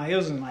doesn't mean like it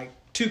wasn't like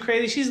too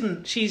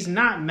crazy. She's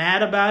not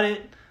mad about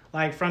it,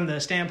 like from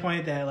the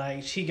standpoint that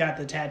like she got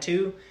the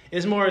tattoo.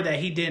 It's more that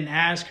he didn't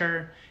ask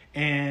her,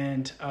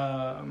 and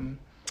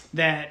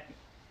that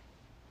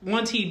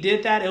once he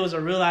did that, it was a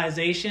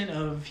realization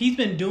of he's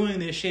been doing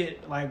this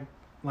shit like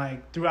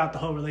throughout the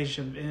whole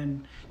relationship.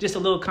 And just a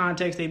little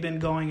context, they've been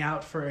going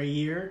out for a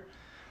year.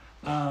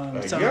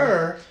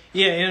 Yeah,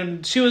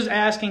 and she was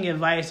asking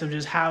advice of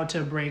just how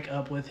to break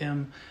up with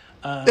him.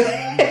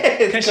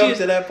 It's come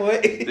to that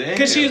point.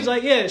 Because she was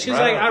like,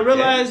 I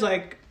realized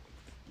like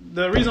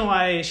the reason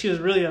why she was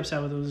really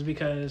upset with him was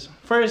because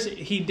first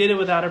he did it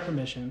without her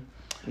permission.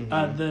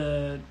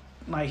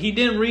 Mm-hmm. He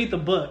didn't read the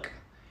book.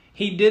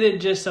 He did it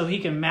just so he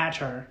can match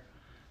her.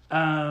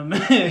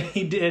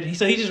 He did.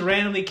 So he just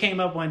randomly came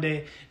up one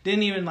day.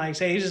 Didn't even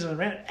say. He just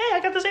ran. Hey, I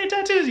got the same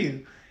tattoo as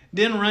you.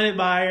 Didn't run it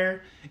by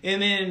her.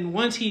 And then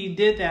once he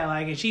did that,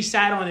 and she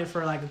sat on it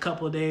for a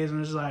couple of days and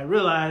was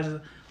realized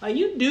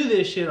you do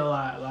this shit a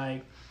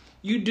lot.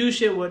 You do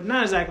shit with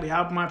not exactly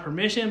out my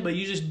permission, but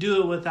you just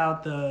do it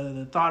without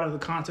the thought of the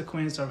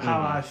consequence of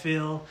how I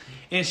feel.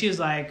 And she's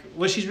like,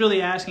 what she's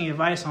really asking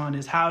advice on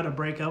is how to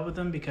break up with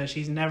him because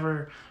she's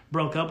never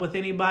broke up with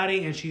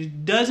anybody, and she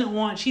doesn't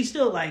want. She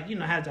still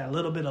has that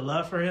little bit of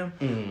love for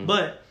him,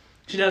 but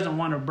she doesn't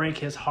want to break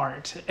his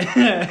heart,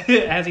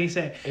 as he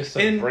said. It's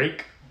a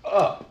break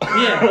up.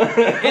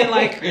 Yeah,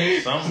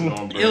 and something's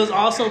gonna break. It was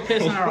also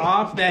pissing her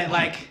off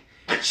that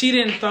she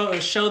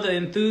didn't show the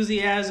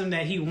enthusiasm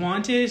that he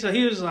wanted, so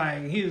he was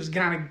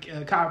kind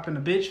of copping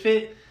a bitch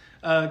fit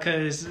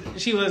because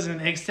she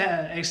wasn't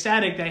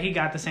ecstatic that he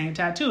got the same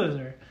tattoo as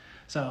her.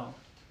 So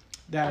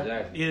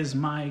that is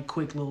my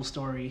quick little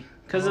story.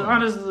 Because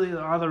honestly,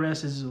 all the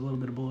rest is a little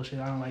bit of bullshit.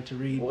 I don't like to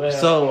read. Well,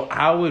 so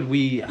how would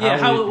we...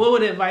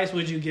 what advice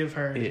would you give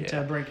her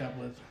to break up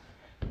with?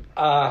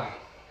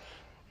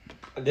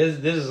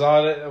 This is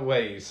all that...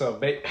 Wait, so...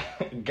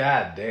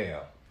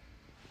 goddamn.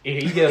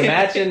 He get a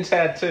matching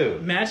tattoo.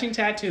 Matching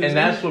tattoos. And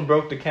that's what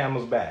broke the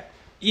camel's back.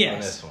 Yes. On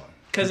this one.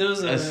 Because it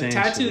was a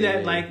tattoo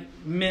that like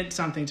meant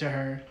something to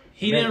her.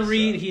 He didn't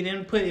read. He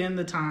didn't put in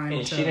the time.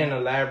 And she didn't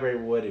elaborate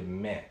what it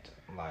meant.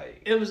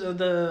 Like it was It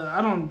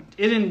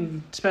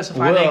didn't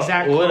specify the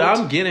exact. What quote.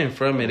 I'm getting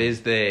from it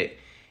is that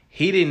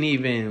he didn't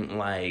even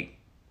like.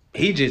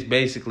 He just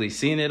basically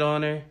seen it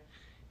on her,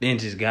 then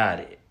just got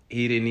it.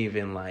 He didn't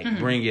even like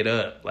bring it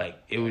up. Like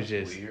it was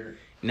just weird.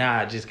 Nah,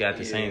 I just got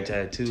the same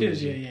tattoo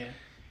as you. Yeah.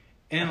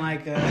 And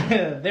like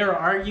they were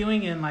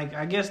arguing, and like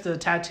I guess the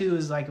tattoo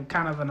is like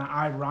kind of an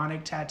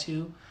ironic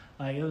tattoo.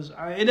 Like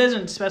it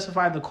doesn't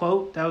specify the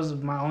quote. That was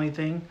my only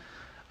thing.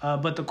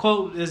 But the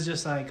quote is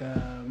just like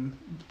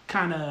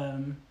kind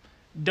of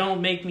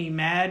 "don't make me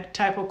mad"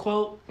 type of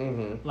quote.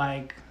 Mm-hmm.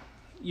 Like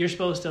you're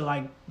supposed to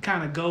like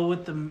kind of go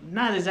with the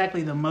not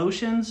exactly the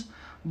motions,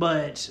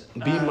 but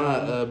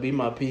be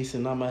my peace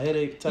and not my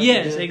headache. Type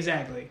yes,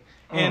 exactly.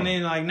 And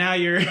then like now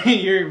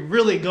you're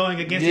really going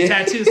against the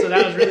tattoo, so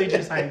that was really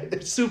just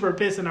like super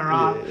pissing her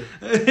off.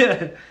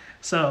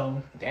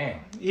 So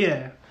damn.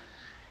 Yeah.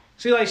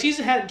 See, like she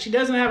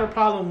doesn't have a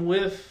problem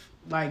with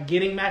like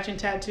getting matching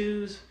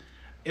tattoos.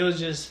 It was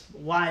just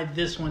why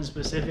this one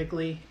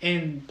specifically,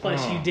 and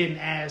plus you didn't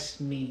ask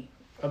me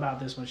about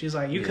this one. She's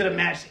like, you could have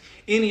matched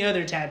any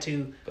other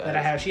tattoo that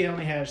I have. She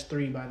only has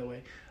 3, by the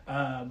way.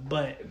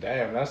 But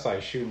damn, that's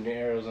like shooting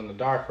arrows in the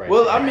dark, right?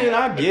 Well, there. I mean,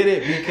 I get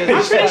it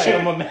because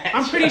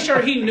I'm pretty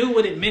sure he knew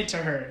what it meant to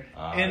her,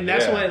 and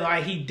that's why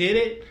like he did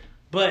it.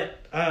 But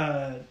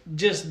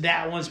just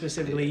that one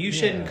specifically, you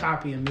shouldn't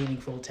copy a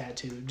meaningful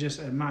tattoo. Just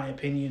in my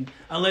opinion,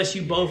 unless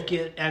you both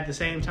get at the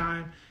same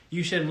time,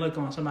 you shouldn't look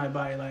on somebody's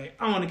body like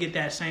I want to get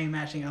that same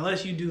matching.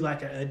 Unless you do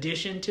like an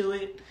addition to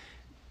it.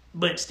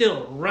 But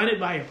still, run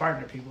it by your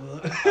partner, people.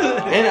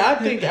 And I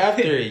think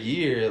after a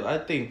year, I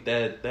think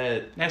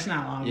that's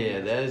not long. Yeah,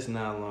 enough. that is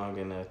not long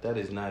enough. That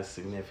is not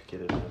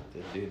significant enough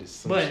to do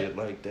some shit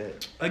like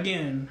that.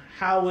 Again,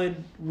 how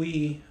would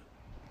we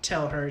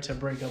tell her to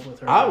break up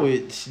with her? I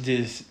would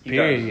just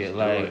period.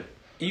 Like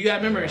you got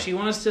to remember, she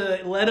wants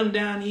to let him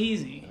down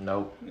easy.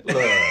 Nope.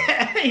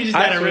 You just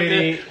gotta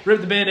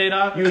rip the Band-Aid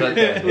off.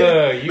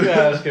 Look, you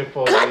asking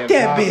for cut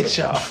that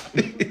bitch off.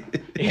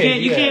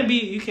 You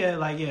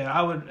can't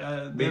I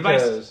would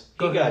because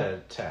he got a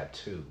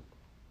tattoo.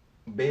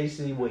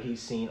 Basically what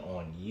he's seen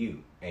on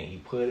you and he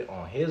put it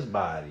on his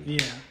body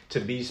to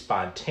be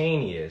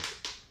spontaneous,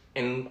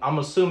 and I'm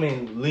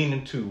assuming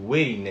leaning to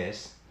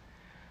wittiness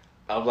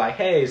of like,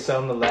 hey,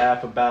 something to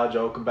laugh about,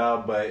 joke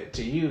about, but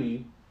to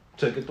you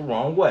took it the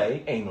wrong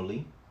way,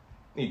 anally.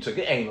 You took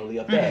it anally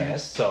up the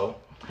ass. So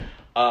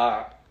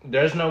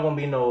there's not gonna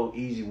be no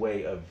easy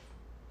way of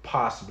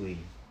possibly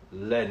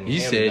letting you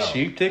him said know.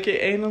 she took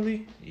it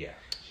anally? Yeah.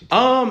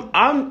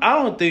 I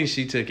don't think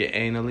she took it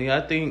anally.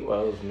 I think it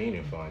was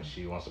meaningful and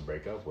she wants to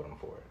break up with him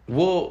for it.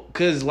 Well,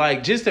 cause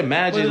like just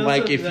imagine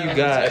like if you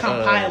got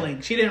compiling.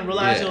 She didn't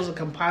realize it was a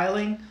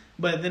compiling,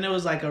 but then it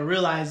was like a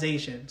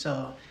realization.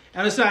 So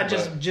and it's not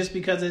just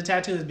because of the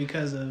tattoo, it's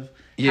because of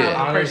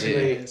how the person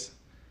is.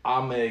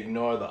 I'm gonna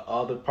ignore the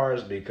other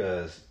parts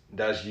because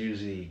that's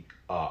usually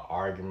an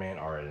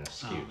argument or an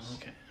excuse. Oh,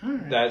 okay. All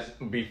right. That's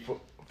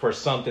for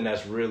something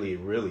that's really,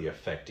 really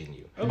affecting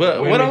you.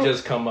 But women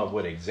just come up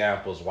with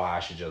examples why I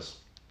should just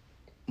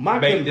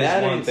make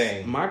this one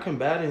thing. My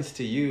combatants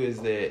to you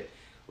is that,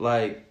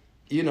 like,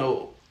 you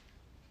know,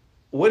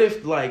 what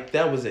if like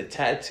that was a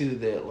tattoo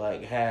that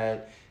like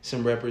had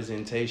some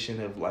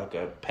representation of like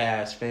a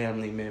past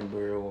family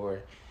member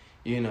or,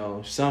 you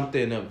know,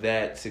 something of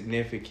that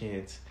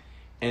significance,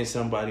 and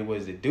somebody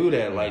was to do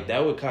that, like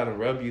that would kind of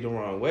rub you the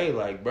wrong way.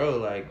 Like, bro,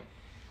 like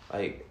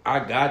I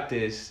got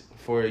this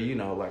for, you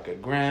know, like a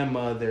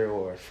grandmother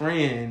or a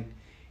friend,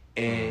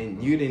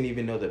 and you didn't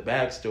even know the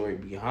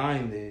backstory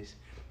behind this.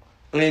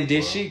 And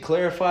did she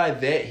clarify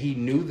that he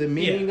knew the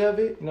meaning of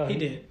it? No, he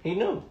did. He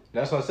knew.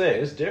 That's what I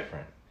said. It's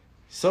different.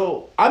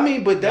 So, I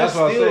mean, but that's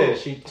what still... I said.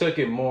 She took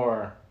it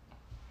more...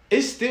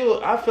 It's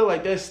still... I feel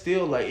like that's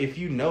still, like, if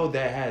you know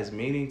that has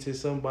meaning to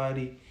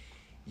somebody,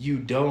 you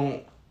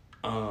don't...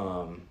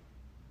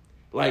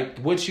 like,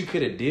 what you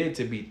could have did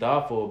to be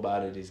thoughtful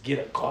about it is get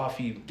it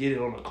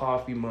on a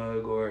coffee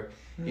mug, or,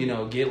 you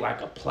know, get,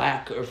 like, a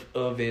plaque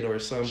of it or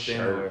something.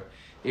 Sure.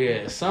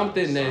 Or,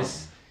 something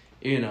that's...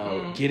 You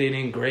know, get it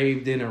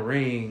engraved in a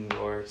ring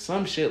or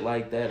some shit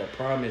like that, a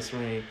promise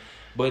ring.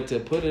 But to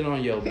put it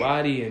on your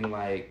body and,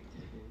 like,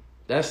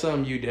 that's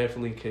something you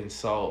definitely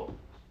consult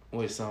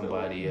with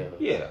somebody else.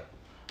 Yeah.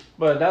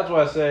 But that's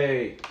why I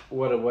say,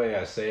 what a way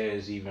I say it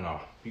is even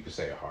you could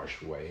say a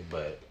harsh way,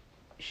 but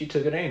she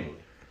took it anally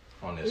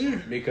on this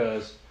one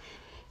because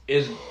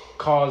it's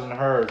causing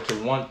her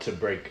to want to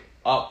break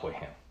up with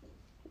him.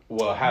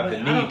 Well, have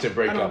the need to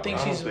break up. I don't think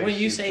she's, when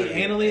you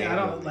say anally, I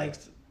don't like...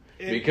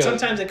 Because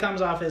sometimes it comes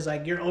off as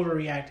like you're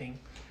overreacting.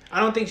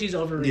 I don't think she's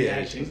overreacting.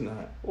 Yeah, she's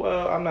not.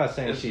 Well, I'm not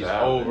saying she's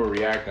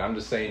overreacting. I'm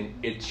just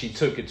saying she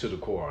took it to the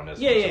core on this.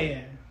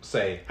 Yeah.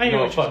 Say,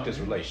 fuck this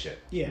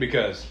relationship. Yeah.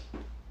 Because,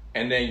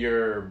 and then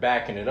you're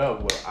backing it up.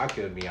 Well, I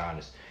could be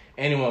honest.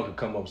 anyone could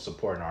come up with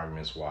supporting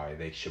arguments why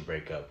they should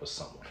break up with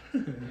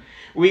someone.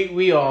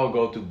 we all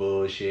go through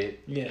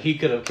bullshit. Yeah. He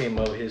could have came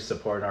up with his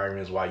supporting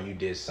arguments why you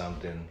did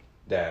something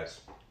that's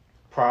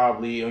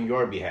probably on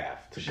your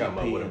behalf to come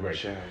up with a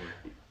breakup.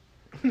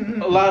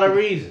 A lot of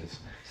reasons.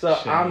 So,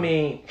 I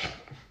mean,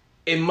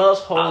 it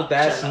must hold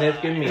that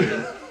significant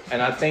meaning.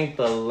 And I think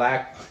the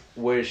lack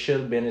where it should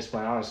have been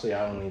explained, honestly,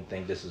 I don't even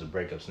think this is a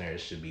breakup scenario. It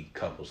should be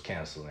couples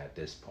canceling at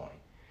this point.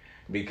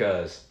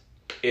 Because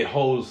it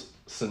holds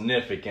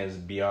significance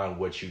beyond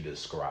what you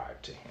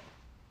described to him.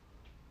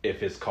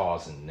 If it's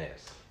causing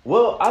this.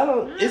 Well,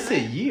 it's a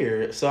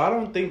year, so I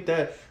don't think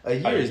that a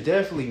year is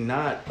definitely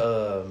not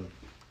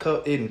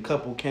in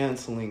couple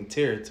canceling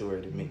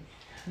territory to me.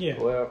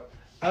 Yeah. Well,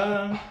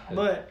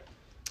 but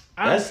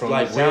that's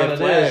like red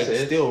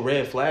flag, still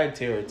red flag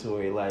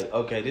territory. Like,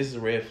 okay, this is a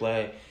red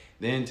flag.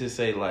 Then to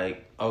say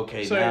like,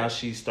 okay, so now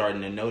she's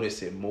starting to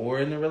notice it more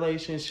in the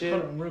relationship.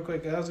 Hold on, real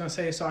quick. I was gonna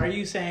say, so are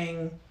you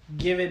saying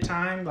give it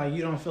time? Like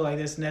you don't feel like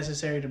it's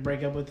necessary to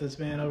break up with this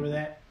man over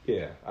that?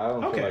 Yeah, I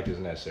don't feel like it's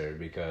necessary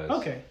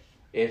because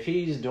if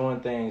he's doing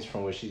things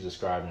from what she's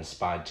describing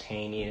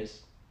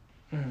spontaneous,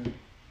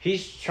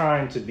 he's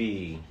trying to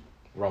be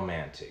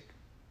romantic.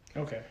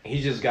 Okay.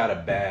 He just got a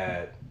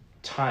bad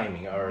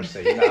timing, or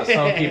say,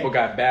 some people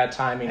got bad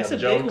timing of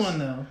jokes. That's a big one,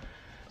 though.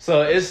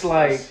 So it's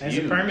like...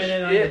 It's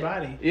permanent on your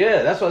body.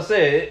 Yeah, that's what I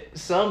said.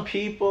 Some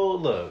people,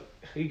 look,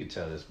 you can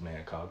tell this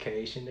man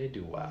Caucasian, they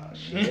do wild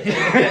shit.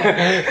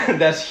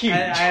 That's huge.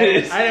 I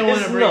didn't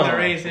want to bring the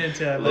race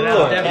into it, but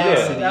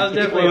that was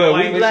definitely a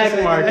white thing. We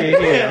black market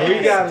here.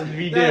 We got to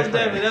be different.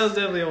 That was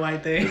definitely a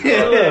white thing.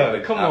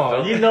 Look, come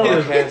on. You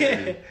know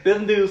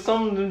them dudes,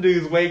 some of them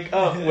dudes wake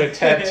up with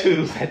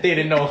tattoos that they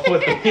didn't know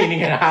what the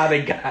meaning and how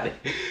they got it.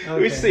 Okay.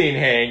 We've seen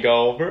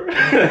Hangover.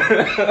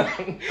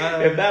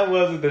 If that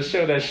wasn't the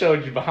show that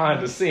showed you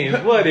behind the scenes,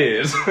 what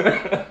is?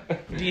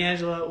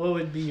 D'Angelo, what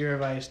would be your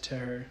advice to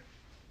her?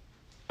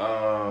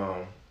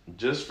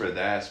 Just for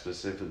that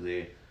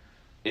specifically,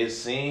 it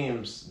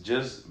seems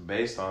just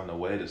based on the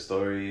way the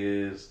story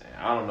is, and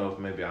I don't know if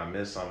maybe I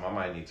missed something. I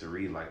might need to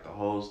read like the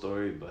whole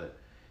story, but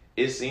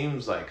it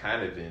seems like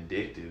kind of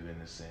vindictive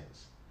in a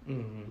sense.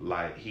 Mm-hmm.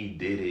 Like he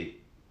did it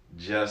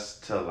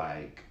just to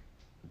like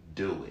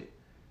do it,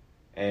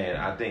 and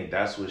I think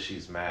that's what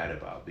she's mad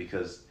about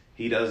because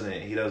he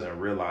doesn't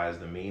realize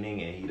the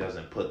meaning and he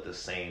doesn't put the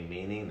same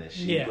meaning that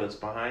she puts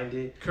behind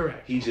it.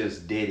 Correct. He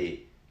just did it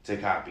to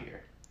copy her.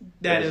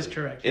 That is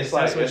correct. It's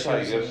like if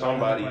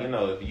somebody,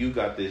 if you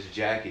got this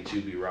jacket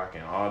you be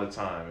rocking all the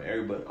time,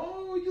 everybody,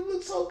 oh, you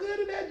look so good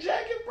in that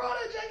jacket, bro,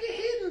 that jacket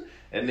hidden.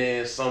 And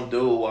then some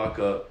dude walk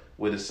up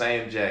with the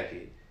same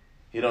jacket.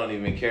 He don't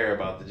even care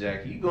about the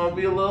jacket. You gonna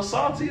be a little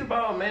salty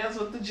about man's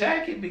with the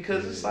jacket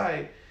because it's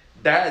like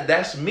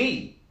that's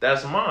me.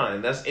 That's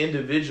mine. That's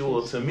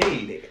individual to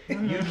me.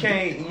 You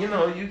can't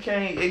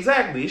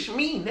exactly. It's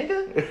me,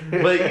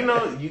 nigga.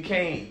 But you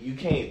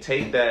can't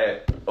take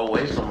that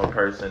away from a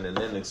person and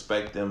then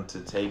expect them to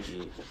take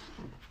it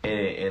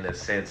in a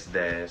sense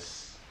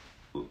that's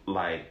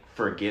like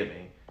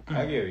forgiving.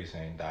 I get what you're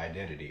saying. The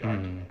identity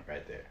argument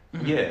right there.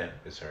 Yeah,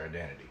 it's her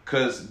identity.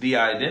 Because the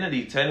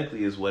identity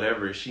technically is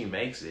whatever she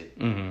makes it.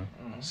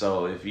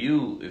 So if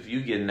you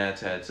getting that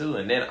tattoo,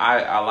 and then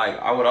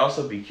I would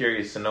also be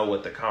curious to know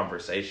what the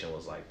conversation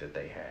was like that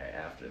they had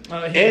after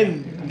that.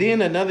 And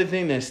then another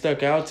thing that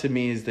stuck out to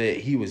me is that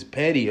he was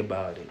petty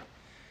about it,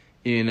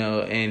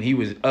 and he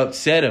was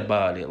upset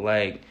about it.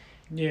 Like,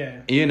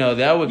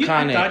 that would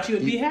kind of. I thought you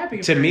would be happy.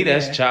 To me,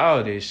 that's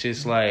childish.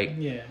 It's like,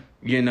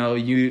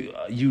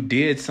 you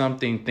did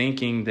something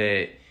thinking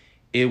that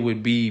it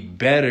would be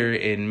better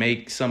and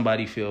make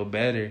somebody feel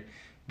better,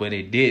 but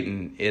it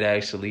didn't. It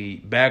actually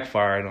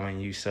backfired on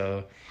you.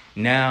 So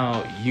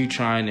now you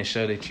trying to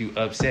show that you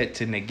upset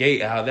to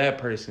negate how that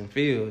person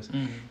feels.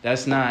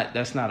 That's not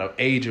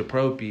age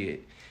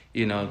appropriate.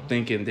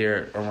 Thinking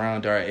they're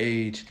around our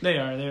age. They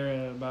are.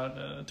 They're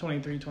about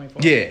 23,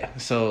 24. Yeah.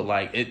 So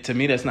like to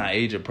me, that's not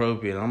age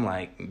appropriate. I'm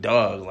like,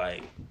 dog,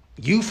 like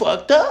you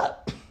fucked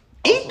up.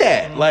 Eat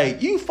that.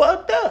 Like you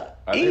fucked up.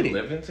 Are they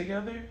living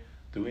together?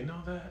 Do we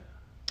know that?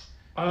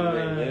 Do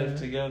they live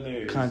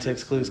together?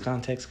 Context clues.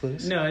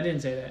 No, I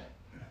didn't say that.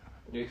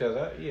 Because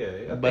that's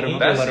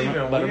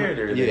even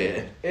weirder.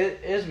 Yeah,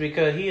 it's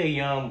because he a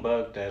young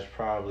buck. That's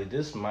probably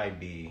this might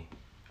be.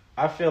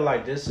 I feel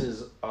like this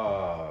is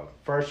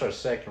first or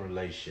second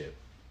relationship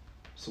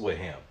with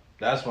him.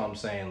 That's what I'm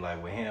saying.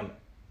 Like with him,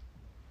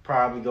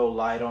 probably go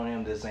light on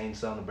him. This ain't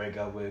something to break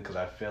up with because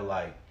I feel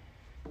like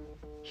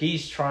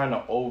he's trying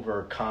to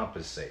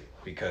overcompensate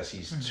because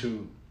he's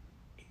too.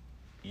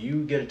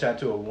 You get a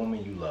tattoo of a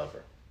woman, you love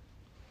her.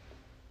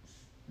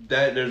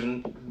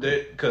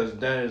 Because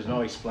there's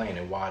no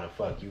explaining why the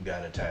fuck you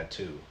got a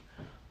tattoo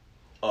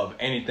of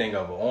anything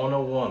on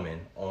a woman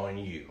on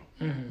you.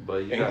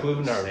 But you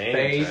including her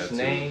face, tattoo.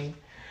 Name.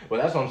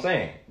 Well, that's what I'm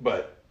saying.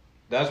 But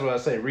that's what I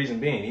say. Reason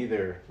being,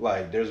 either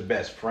like there's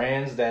best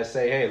friends that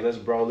say, "Hey, let's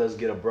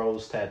get a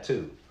bro's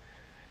tattoo."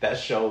 That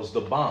shows the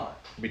bond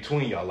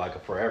between y'all, like a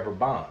forever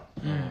bond.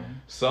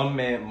 Some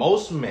men,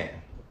 most men,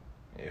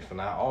 if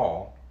not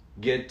all,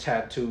 get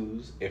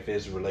tattoos if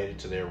it's related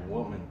to their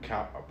woman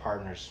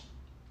partners,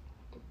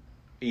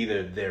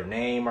 either their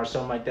name or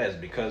something like that, is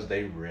because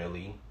they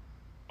really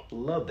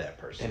love that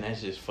person. And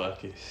that's just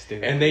fucking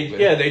stupid. And they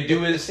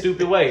do it a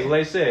stupid way.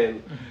 Like I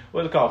said,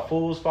 what's it called?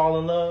 Fools fall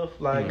in love.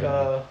 Like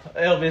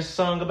Elvis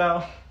sung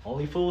about,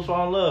 only fools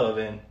fall in love,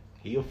 and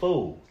he a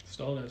fool.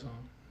 Stole that song.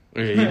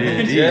 Yeah, he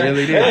did. He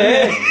really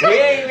did. We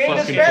ain't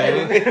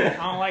discredited. I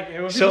don't like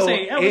it. When people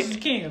say Elvis is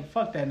king,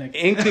 fuck that nigga.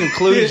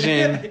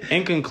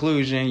 In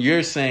conclusion,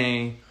 you're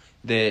saying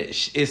that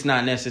it's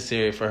not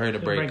necessary for her to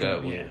break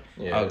up with.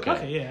 Yeah.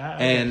 Okay. Yeah.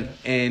 And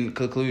in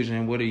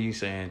conclusion, what are you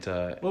saying,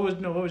 Todd? What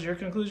was your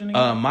conclusion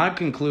again? My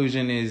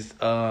conclusion is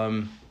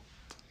what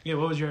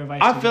was your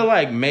advice? I feel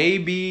like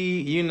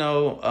maybe,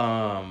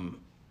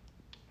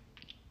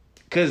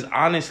 because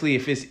honestly,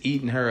 if it's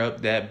eating her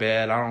up that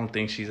bad, I don't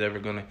think she's ever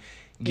gonna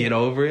get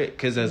over it.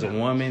 Because as a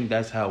woman,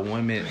 that's how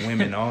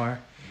women are.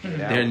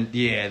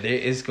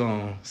 It's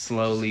gonna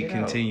slowly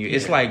continue.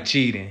 It's like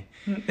cheating.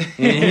 And,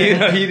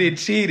 you didn't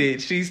cheat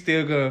it. She's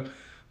still gonna.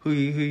 Who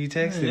you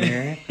texting,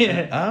 man?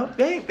 Oh,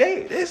 babe,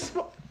 this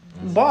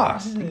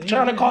boss. I'm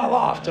trying to call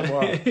off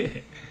tomorrow.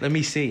 Let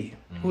me see.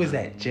 Who is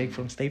that? Jake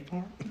from State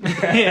Farm?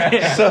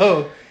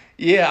 So,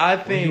 I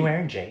think. What are you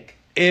wearing, Jake?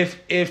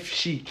 If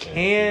she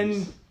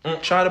can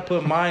try to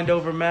put mind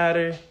over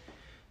matter,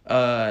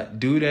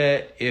 do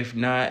that. If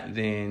not,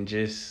 then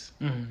just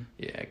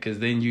because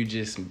then you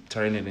just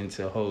turn it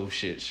into a whole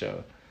shit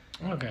show.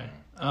 Okay.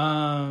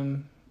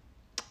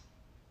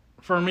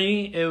 For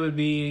me, it would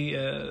be.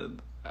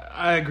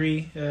 I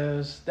agree.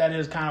 That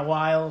is kind of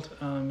wild.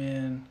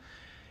 And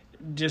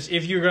just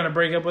if you're gonna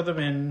break up with them,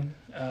 and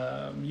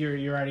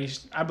you're already.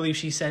 I believe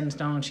she's set in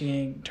stone. She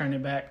ain't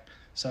turning back.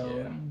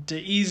 So the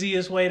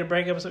easiest way to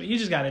break up with something, you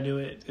just got to do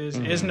it.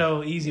 It's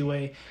no easy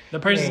way. The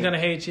person's gonna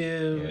hate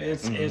you.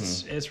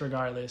 It's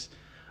regardless.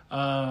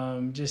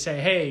 Just say,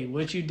 hey,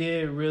 what you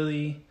did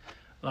really,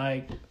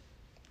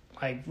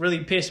 really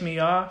pissed me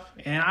off.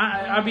 And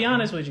I'll be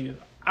honest with you.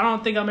 I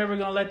don't think I'm ever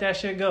gonna let that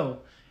shit go.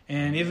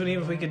 And even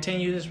if we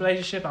continue this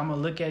relationship, I'm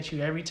gonna look at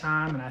you every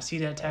time, and I see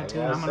that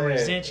tattoo, and I'm gonna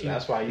resent you.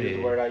 That's why I use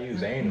the word I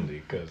use,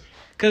 anally, because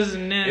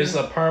then it's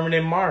a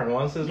permanent mark.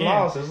 Once it's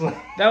lost, it's like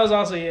that was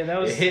also it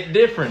hit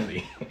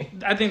differently.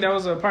 I think that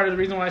was a part of the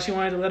reason why she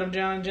wanted to let him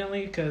down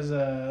gently, because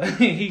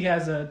he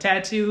has a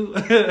tattoo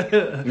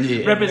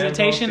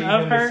representation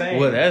of her.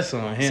 Well, that's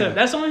on him. So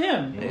that's on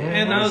him.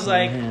 And I was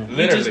like,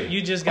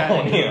 you just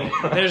got him.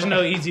 There's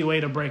no easy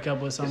way to break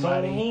up with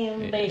somebody.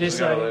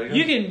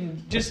 You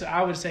can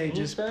I would say,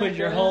 just put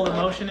your whole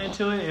emotion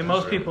into it, and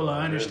most people will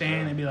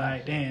understand and be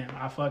like, damn,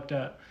 I fucked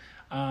up.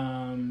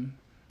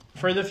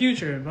 For the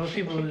future, most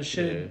people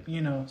should,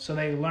 so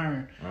they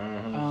learn.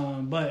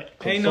 But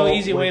ain't no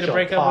easy way to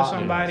break up with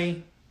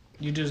somebody.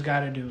 You just got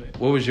to do it.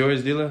 What was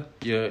yours, Dilla?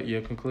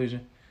 Your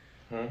conclusion?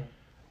 What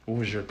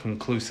was your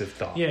conclusive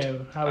thought? Yeah,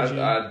 how would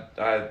you?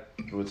 I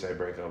would say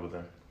break up with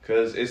him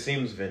because it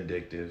seems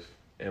vindictive,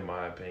 in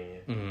my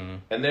opinion. Mm-hmm.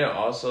 And then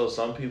also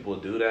some people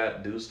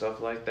do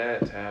stuff like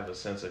that to have a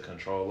sense of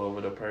control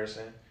over the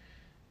person,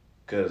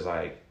 because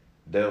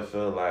they'll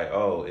feel like,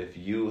 oh, if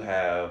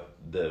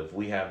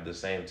we have the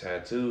same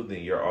tattoo,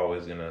 then you're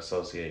always gonna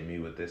associate me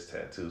with this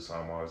tattoo, so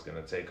I'm always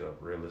gonna take up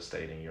real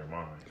estate in your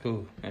mind.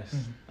 Ooh, I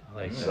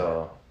like that.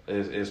 So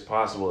it's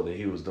possible that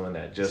he was doing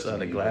that just to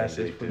the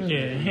glasses.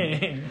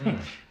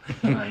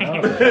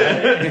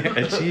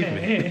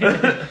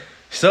 Achievement.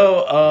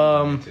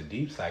 So it's a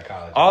deep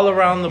psychology. All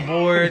around the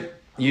board,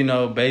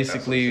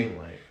 basically,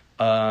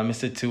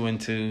 it's a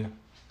 2-2.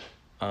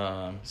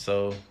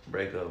 So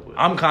break up with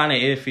I'm kind of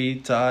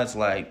iffy. Todd's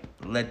like,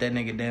 let that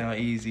nigga down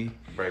easy.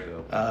 Break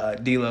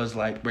up. D-Lo's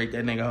like, break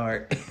that nigga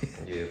heart.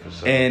 Yeah, for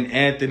sure. And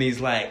Anthony's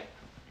like,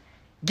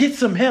 get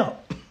some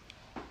help.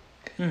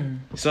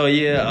 So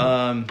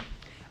I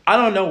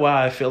don't know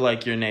why I feel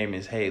like your name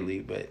is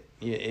Haley, but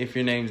if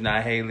your name's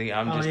not Haley,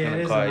 I'm just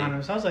gonna call you. I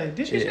was like,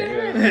 did you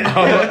say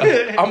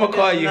that? I'm gonna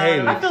call you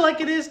Haley. I feel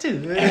like it is too.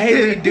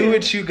 Haley, do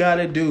what you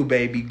gotta do,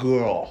 baby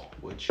girl.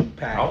 What you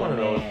pack? I want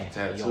to know what the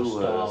tattoo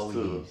was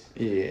too.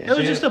 Yeah, it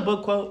was just a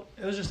book quote.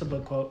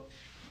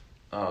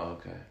 Oh,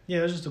 okay. Yeah,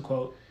 it was just a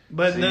quote.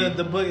 But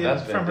the book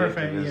is from her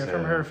favorite.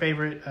 From her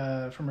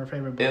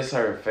favorite book. It's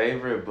her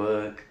favorite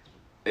book.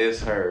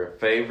 It's her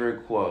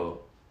favorite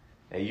quote.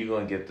 And you're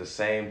going to get the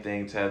same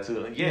thing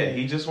tattooed. Yeah,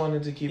 he just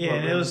wanted to keep her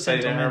it was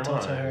sentimental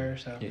to mind. her.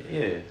 So.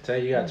 Yeah. Tell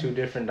you got two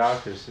different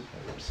doctors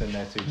sitting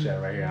next to each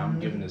other right here. I'm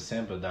giving a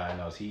simple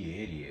diagnosis. He an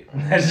idiot.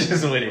 That's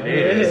just what it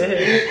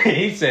is.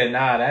 He said,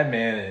 nah, that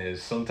man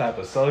is some type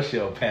of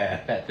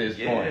sociopath at this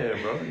point.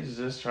 Yeah, bro. He's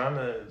just trying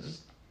to...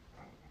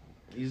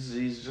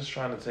 He's just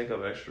trying to take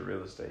up extra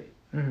real estate.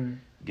 Mm-hmm.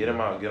 Get him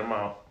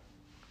out.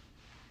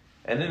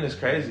 And then it's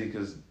crazy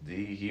because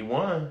he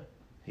won.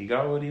 He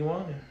got what he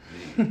wanted.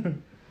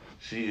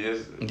 She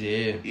is...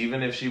 Yeah.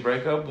 Even if she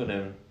break up with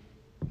him,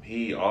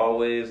 he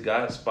always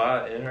got a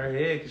spot in her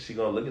head because she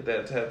going to look at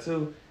that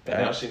tattoo.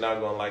 And now she not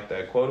going to like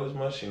that quote as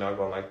much. She not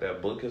going to like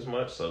that book as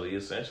much. So he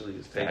essentially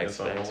is taking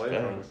something away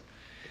from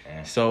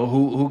her. So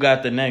who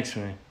got the next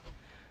one?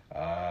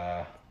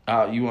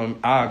 You want?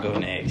 I'll go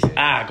next.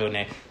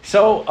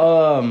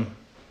 So,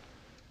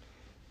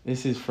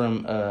 this is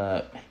from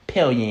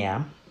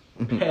Pellyam.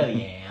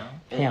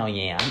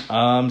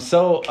 Pellyam.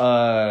 So,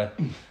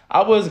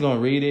 I was gonna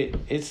read it.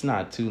 It's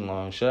not too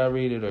long. Should I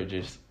read it or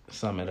just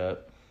sum it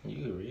up? You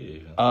can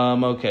read it.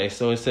 Okay.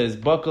 So it says,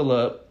 "Buckle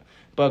up,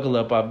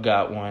 I've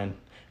got one."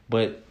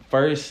 But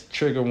first,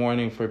 trigger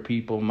warning for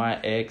people. My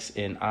ex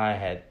and I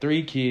had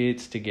 3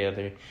 kids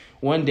together.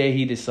 One day,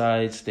 he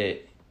decides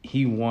that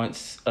he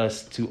wants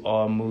us to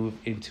all move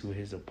into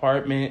his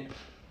apartment,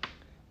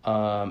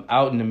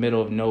 out in the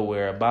middle of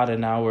nowhere, about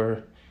an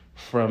hour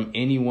from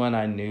anyone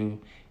I knew.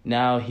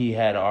 Now he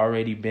had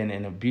already been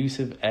an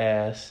abusive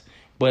ass,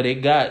 but it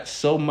got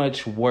so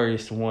much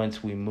worse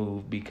once we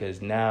moved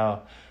because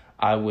now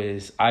I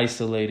was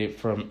isolated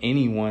from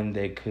anyone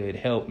that could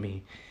help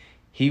me.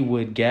 He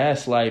would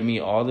gaslight me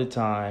all the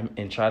time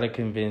and try to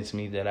convince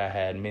me that I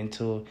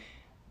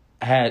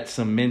had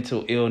some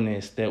mental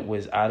illness that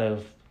was out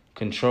of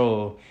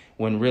control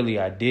when really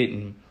I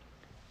didn't.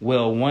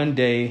 Well, one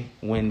day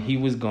when he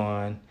was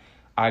gone,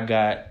 I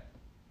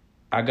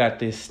got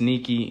this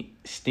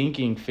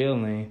stinking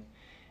feeling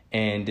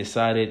and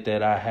decided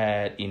that I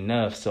had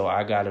enough, so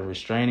I got a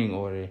restraining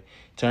order.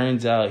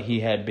 Turns out he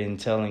had been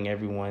telling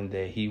everyone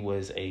that he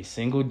was a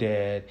single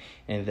dad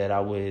and that I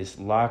was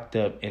locked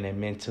up in a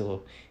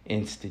mental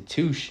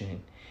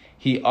institution.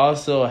 He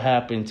also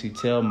happened to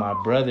tell my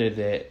brother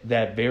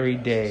that very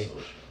day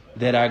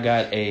that I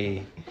got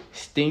a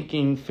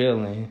stinking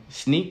feeling,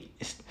 sneaking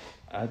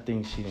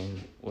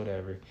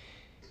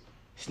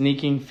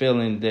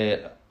feeling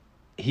that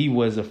he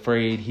was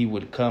afraid he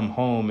would come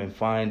home and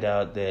find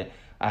out that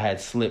I had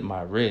slipped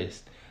my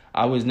wrist.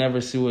 I was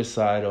never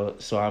suicidal,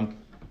 so I'm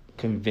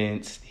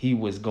convinced he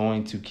was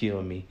going to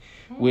kill me,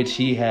 which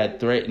he had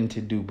threatened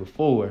to do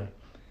before.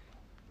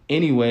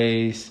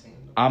 Anyways,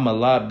 I'm a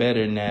lot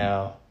better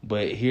now,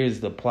 but here's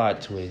the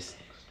plot twist.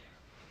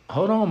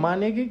 Hold on, my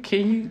nigga.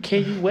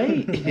 Can you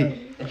wait?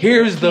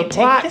 Here's the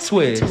plot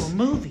twist. Into a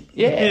movie.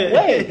 Yeah,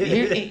 wait.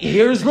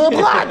 Here's the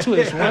plot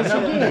twist. Once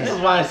again. This is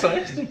why it's so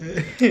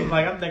interesting.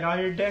 Like, I'm thinking I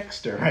hear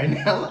Dexter right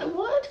now. Like,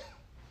 what?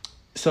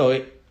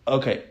 So,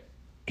 okay.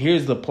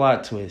 Here's the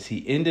plot twist.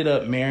 He ended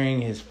up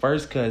marrying his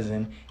first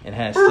cousin and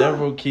has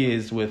several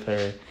kids with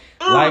her.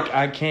 Like,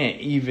 I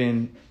can't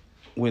even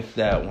with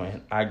that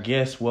one. I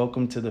guess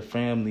welcome to the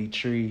family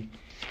tree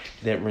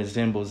that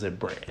resembles a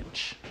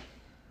branch.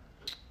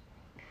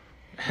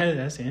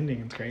 That's the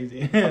ending. It's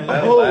crazy. That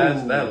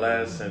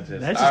last sentence.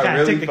 That just I kinda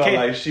really took the felt cake.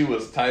 like she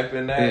was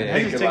typing that. Yeah.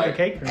 I just took the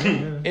cake from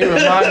him. It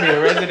reminded me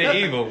of Resident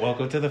Evil.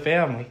 Welcome to the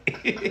family.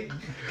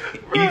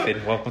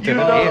 Ethan, welcome to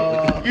the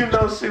family. You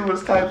know she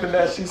was typing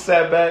that. She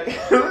sat back.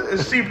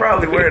 She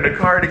probably wearing a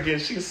cardigan.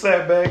 She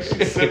sat back.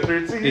 She sipped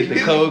her tea. Did the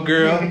code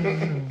girl?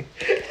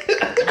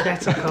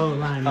 That's a cold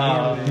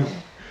line.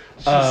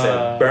 She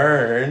said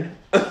burn.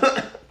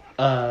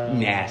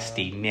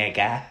 Nasty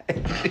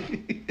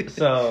nigga.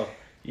 So,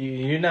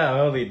 you're not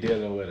only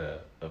dealing with a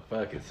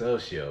fucking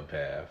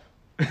sociopath,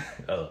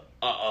 a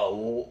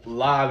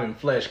live and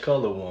flesh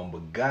color one,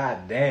 but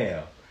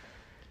goddamn,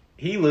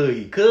 he little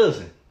your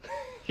cousin.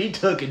 He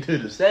took it to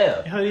the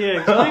south. Oh yeah,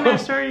 explain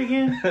that story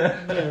again.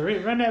 Yeah,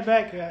 run that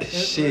back.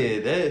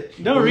 Shit,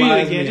 that Don't read it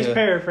reminds again. me Just of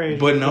paraphrase.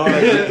 Bernard,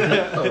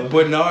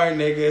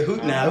 nigga.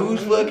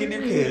 Who's fucking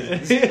your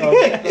cousins? So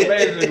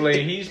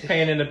basically, he's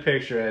painting a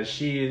picture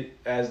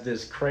as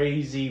this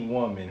crazy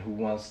woman who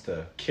wants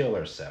to kill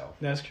herself.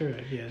 That's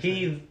correct. Yes.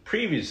 He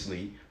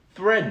previously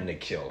threatened to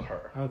kill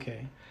her.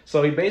 Okay.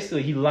 So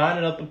he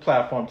lining up the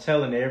platform,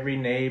 telling every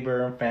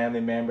neighbor and family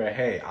member,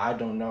 "Hey, I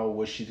don't know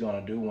what she's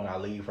gonna do when I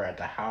leave her at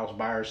the house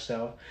by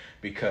herself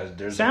because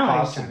there's Sound a like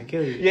he's possible." trying to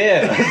kill you.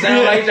 Yeah,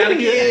 sound like he's trying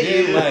to kill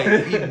you.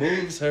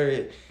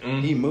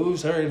 Like he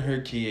moves her and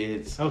her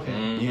kids.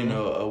 Okay. You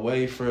know,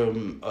 away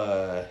from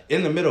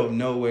in the middle of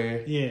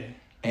nowhere. Yeah.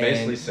 And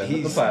Basically setting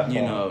up the he's, platform.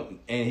 you know,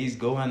 and he's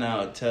going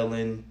out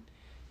telling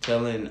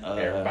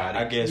Everybody.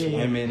 I guess Yeah.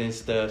 women and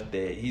stuff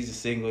that he's a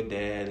single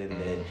dad and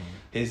that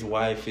his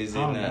wife is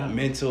in a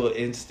mental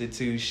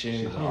institution.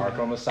 She's an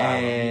Arkham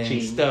Asylum. And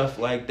Cheating. stuff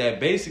like that.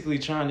 Basically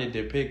trying to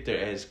depict her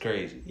as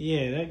crazy.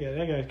 Yeah,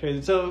 that guy's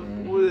crazy. So,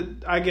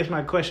 I guess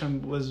my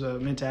question was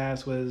meant to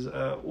ask was,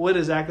 what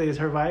exactly is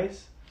her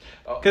vice?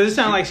 Because it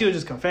sounded like she was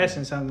just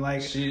confessing something.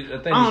 Like, I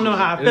don't know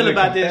how I feel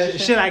about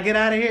this. Should I get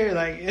out of here?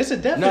 Like, it's a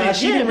definite. No,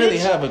 she didn't really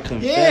have a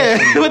confession.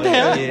 Yeah, what the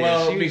hell? Yeah,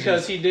 Well, she was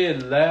because just- he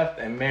did left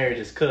and married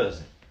his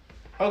cousin.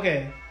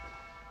 Okay.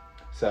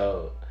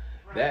 So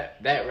that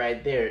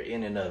right there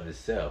in and of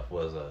itself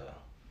was a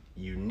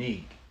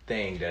unique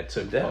thing that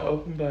took That place.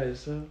 open by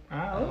itself.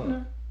 I don't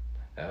know.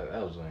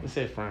 That was one. It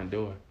said front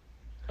door.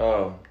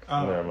 Oh,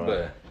 Oh. never mind.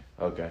 But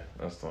Okay,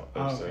 that's the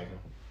Okay.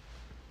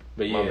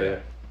 but My yeah,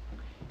 bad.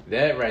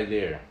 that right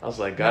there. I was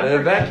like, gotta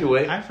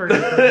evacuate. I forgot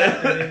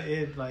that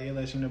it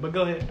lets you know. But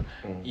go ahead.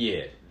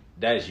 Yeah,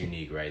 that is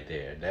unique right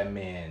there. That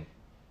man,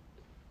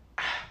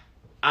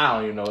 I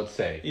don't even know what to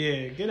say.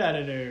 Yeah, get out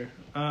of there.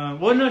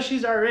 Well, no,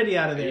 she's already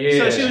out of there.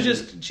 Yeah. So she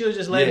was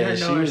just letting her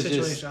she know her was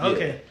situation. just- yeah.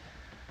 Okay.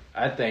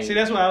 I think. See,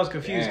 that's why I was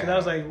confused because I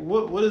was like,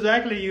 "What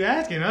exactly are you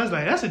asking?" I was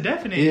like, "That's a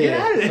definite.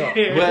 Yeah.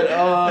 Get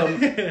out of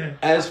there."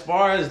 But as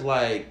far as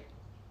like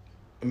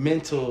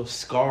mental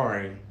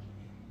scarring,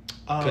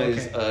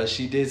 because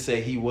she did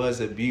say he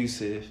was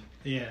abusive.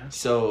 Yeah.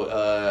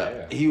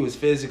 So he was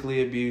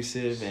physically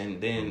abusive,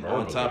 and then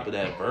on top of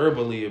that,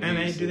 verbally abusive.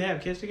 And do they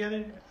have kids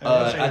together?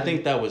 I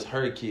think that was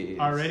her kids.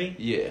 Already?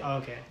 Yeah.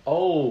 Okay.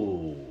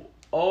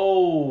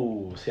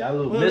 Oh, see, I missed that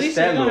little part. At least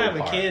they don't have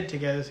a kid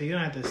together, so you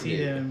don't have to see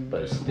them.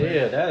 But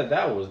still,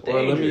 that was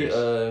dangerous.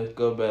 Well, let me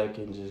go back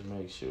and just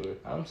make sure.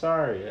 I'm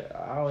sorry,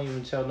 I don't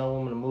even tell no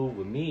woman to move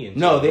with me.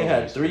 No, they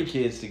had 3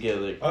 kids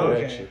together.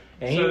 Correction.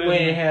 Okay. And he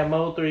went and had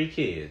more 3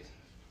 kids.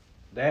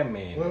 That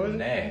man was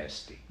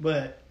nasty.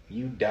 But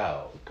you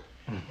dog.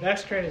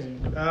 That's crazy.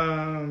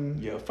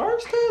 Your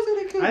first cousin,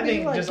 it could I be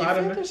think like just your 5th or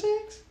automatic.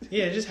 6th.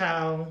 Yeah, just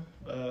how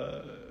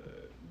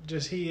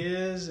just he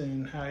is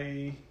and how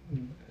he.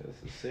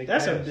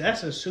 That's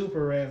a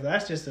super red.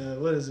 That's just a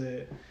what is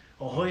it?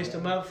 A hoist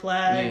him up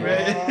flag,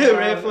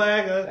 red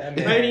flag.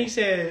 Lady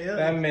said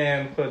that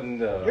man putting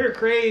the. You're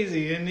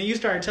crazy, and then you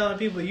start telling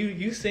people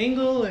you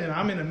single and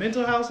I'm in a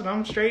mental house and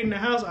I'm straight in the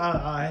house.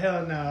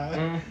 Hell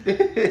nah.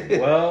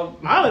 Well,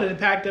 I would have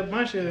packed up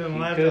my shit and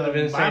left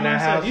by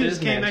myself. You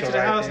just came back to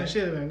the house and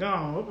shit have been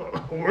gone.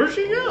 Where'd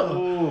she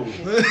go?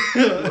 Where'd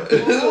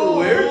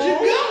you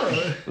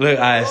go? Look,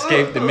 I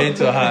escaped the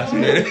mental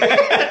hospital.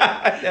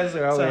 That's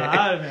where I went.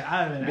 I'd have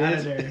been out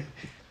of there.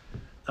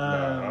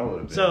 I would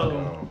have been.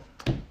 So.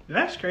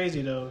 That's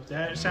crazy though.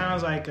 That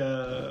sounds like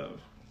if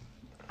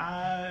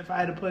I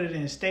had to put it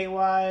in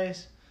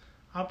state-wise,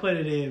 I'll put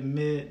it in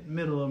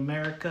middle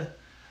America.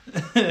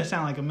 That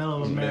sounds like a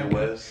middle of America.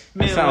 Midwest.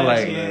 Sound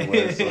like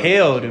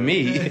hell to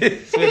me.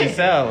 That's what it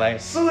sound like.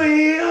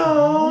 Sweet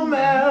home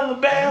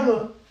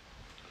Alabama.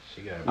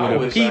 She got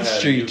with a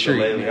Peachtree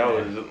tree.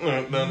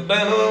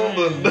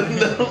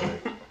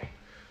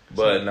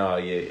 But no,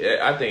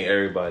 I think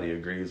everybody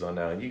agrees on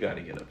that. You got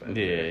to get up.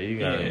 You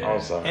got to. I'm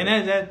sorry.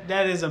 And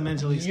that is a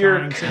mentally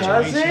scarring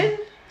situation.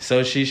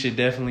 So she should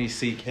definitely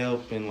seek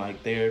help in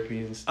like therapy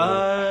and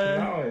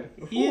stuff.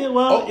 Yeah,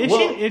 well,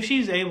 if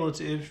she's able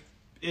to,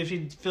 if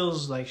she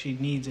feels like she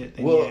needs it,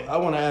 then I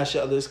want to ask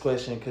y'all this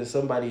question because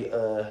somebody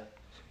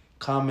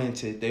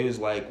commented. They was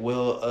like,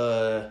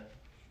 "Well,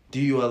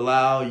 do you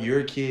allow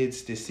your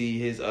kids to see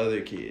his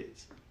other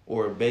kids,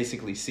 or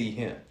basically see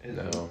him?"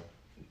 No.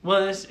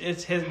 Well,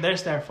 it's his.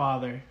 There's their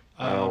father.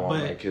 I don't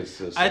want my kids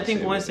to. I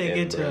think once they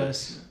get to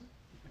us.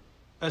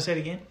 Say it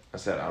again. I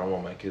said I don't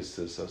want my kids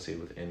to associate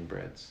with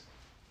inbreds.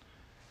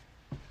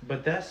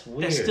 But that's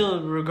weird. That's still,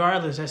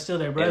 regardless, that's still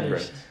their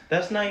brothers. Inbreds.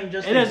 That's not even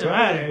just. It doesn't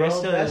matter. Bro. It's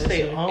still, that's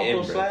their uncle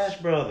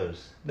inbreds. /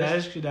 brothers.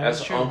 That's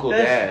true. Uncle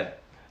Dad.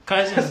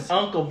 Cousins.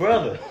 Uncle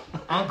brother.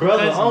 Uncle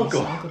brother cousins.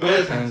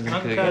 uncle.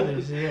 Uncle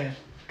cousins. Yeah.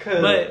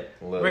 But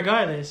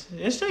regardless,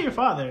 it's still your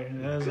father.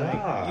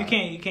 Like,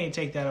 you can't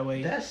take that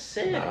away. That's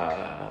sick.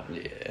 Yeah.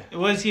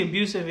 Was he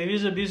abusive? If he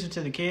was abusive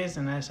to the kids,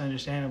 then that's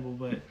understandable.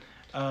 But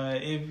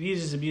if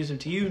he's just abusive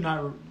to you,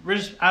 not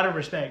out of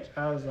respect,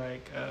 I was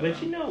like.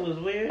 But you know, it was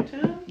weird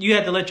too. You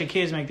have to let your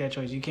kids make that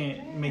choice. You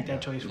can't make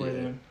that choice for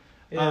them,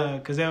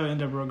 because they'll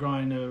end up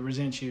growing to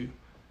resent you.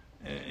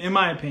 In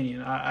my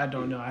opinion, I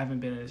don't know. I haven't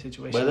been in a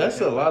situation. But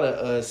that's a lot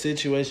of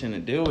situation to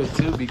deal with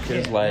too,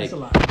 because that's a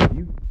lot.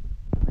 You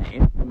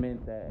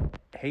implement that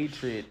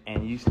hatred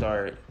and you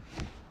start,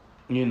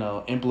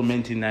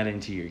 implementing that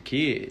into your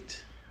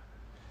kids.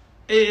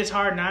 It's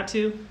hard not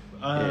to.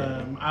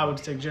 I would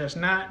suggest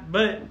not,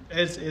 but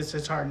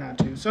it's hard not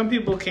to. Some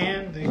people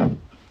can. They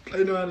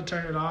know how to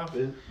turn it off,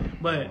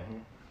 but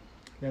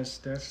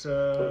that's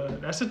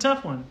a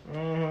tough one.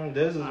 Mm-hmm.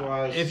 This is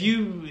why.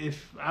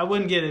 If I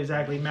wouldn't get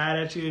exactly mad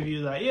at you if you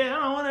was like, I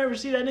don't want to ever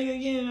see that nigga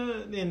again,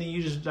 and then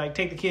you just like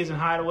take the kids and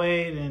hide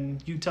away,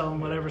 and you tell them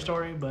whatever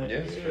story. But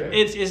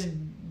it's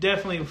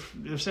definitely,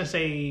 since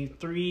say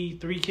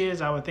three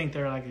kids, I would think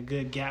they're like a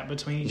good gap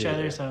between each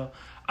other. So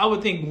I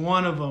would think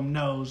one of them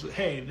knows,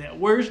 hey,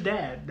 where's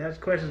dad?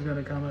 That question's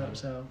gonna come up.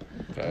 So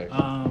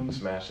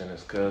smashing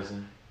his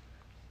cousin,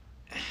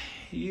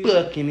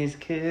 fucking his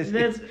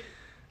cousin.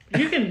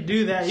 You can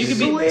do that. You can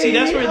be. See,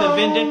 that's where the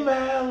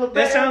vindictive.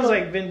 That sounds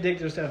like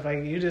vindictive stuff.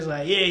 Like you just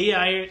like,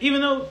 even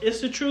though it's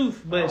the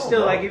truth, but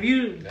still, like if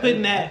you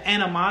putting that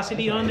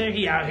animosity on there,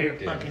 he out here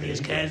fucking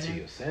his cousin.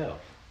 Yourself.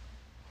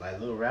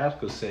 Like Lil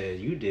Rascal said,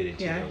 you did it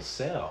to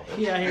yourself.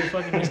 He out here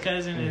fucking his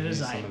cousin, and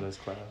it's like,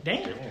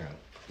 damn.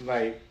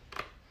 Like,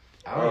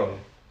 I don't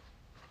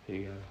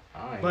think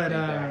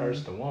that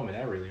hurts the woman.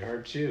 That really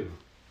hurts you.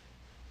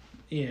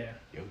 Yeah.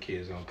 Your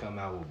kid's gonna come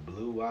out with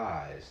blue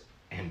eyes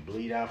and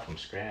bleed out from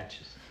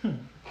scratches.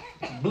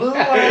 Blue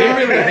eyes. He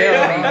really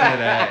held on to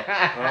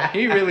that.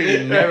 He really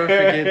did never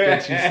forget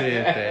that you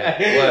said that.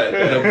 What?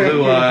 The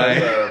blue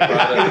eyes.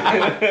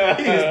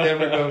 He's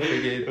never gonna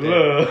forget that.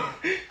 Look,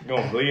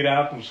 gonna bleed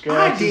out from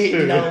scratches. I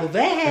didn't know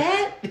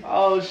that.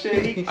 Oh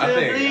shit, he could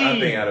bleed. I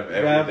think out of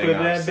everything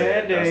I've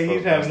said,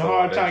 he's having a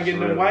hard time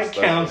getting the white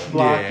counts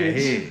blocked.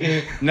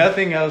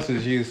 Nothing else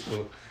is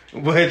useful.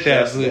 But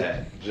that's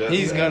Just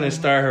he's that. gonna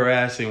start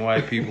harassing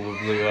white people with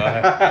blue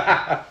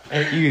eyes.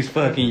 You was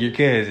fucking your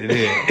cousin.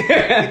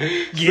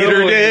 Get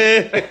her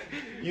there.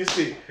 You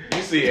see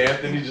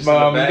Anthony just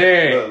Mom in and the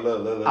Dad. back.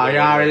 Look, Are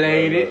y'all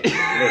related?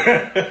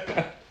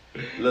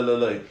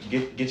 Look.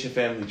 Get your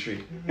family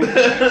tree.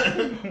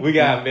 We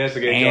got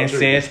investigate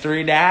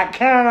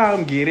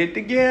Ancestry.com. Get it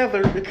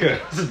together.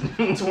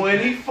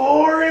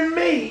 24 and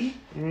me.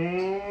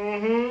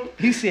 Mm-hmm.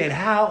 He said,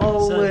 "How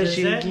old So was does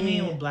she that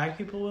mean again?" black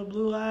people with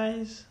blue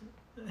eyes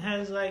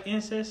has like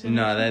incest? in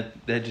No,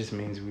 it? that just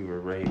means we were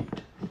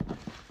raped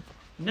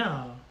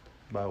No,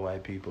 by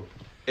white people.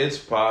 It's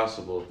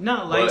possible.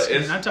 not light But skin.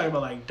 it's- I'm talking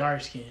about like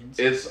dark skins.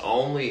 It's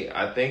only,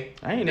 I think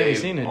I ain't never they've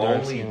seen a dark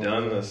only skin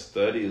done one. the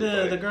studies.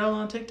 The like, girl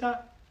on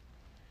TikTok.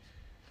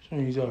 What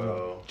are you talking about?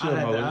 well, She talking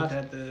about-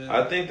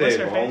 I think what's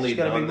they've her face? only She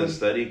got a done big the booty.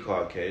 study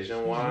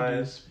Caucasian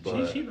wise,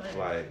 but she like-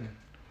 like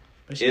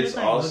But she it's looks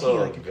like also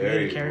low-key, like a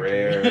very creative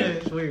rare. character.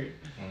 It's weird.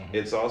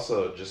 it's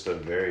also just a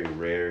very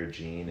rare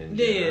gene in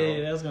Yeah,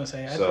 general. I was gonna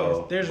say. I So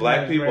think there's black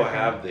rare- people rare-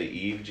 have the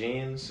Eve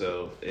gene,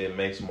 so it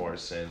makes more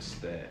sense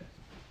that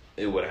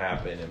it would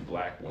happen in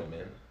black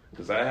women.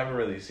 Because I haven't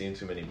really seen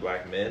too many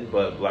black men,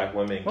 but black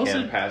women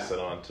Mostly- can pass it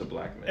on to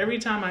black men. Every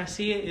time I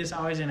see it, it's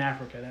always in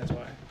Africa. That's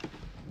why.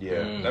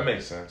 Yeah, that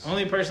makes sense.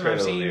 Only person Cradle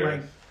I've seen Lear.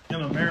 like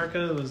in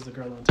America was the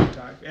girl on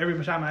TikTok.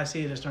 Every time I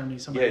see it, it's turning me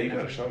somebody. Yeah, you in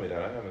gotta Africa. show me that.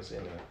 I haven't seen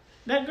that.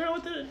 That girl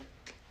with the.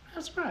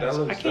 I'm surprised. That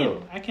looks I can't.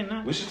 dope. I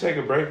cannot. We should take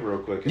a break real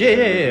quick.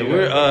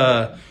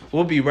 Yeah.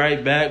 We'll be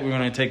right back. We're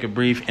gonna take a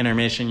brief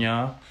intermission,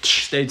 y'all.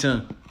 Stay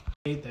tuned.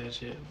 I hate that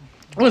shit.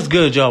 What's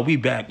good, y'all? We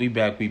back.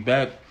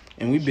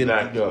 And we've been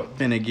Snacked up.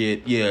 finna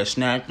get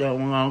snacked up.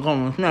 We're gonna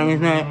come snack.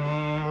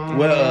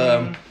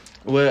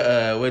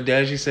 What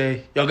Dashy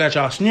say? Y'all got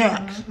y'all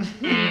snacks?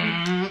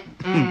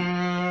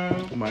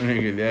 My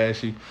nigga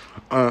Dashy.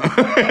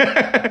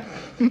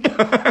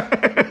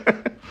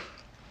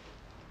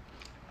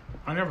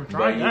 I never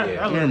tried that. yeah.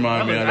 That You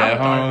remind me of that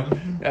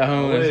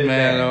homeless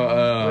man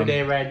on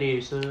They right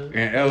there, son.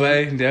 in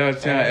LA,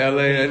 downtown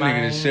LA. That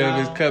nigga just shoved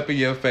his cup in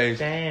your face.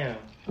 Damn.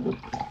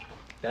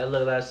 That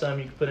look like something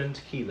you could put in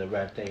tequila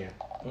right there.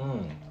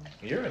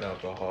 You're an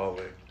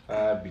alcoholic.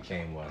 I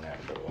became one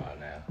after a while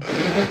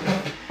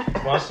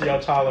now. Once your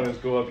tolerance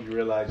go up, you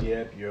realize,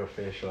 yep, you're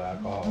official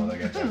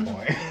alcoholic at that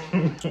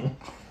point.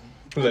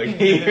 Look,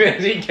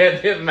 he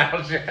kept his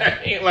mouth shut.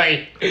 He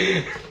like,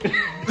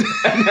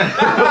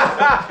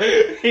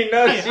 he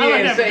knows she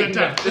ain't saying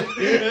nothing.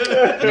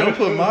 Don't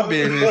put my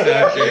business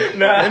out there.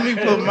 Let me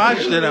put my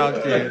shit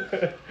out there.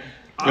 If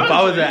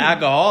I was an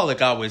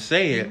alcoholic, I would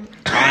say it.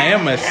 I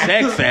am a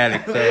sex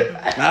addict, though.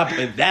 I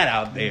put that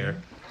out there.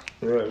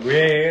 Right,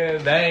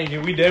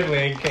 we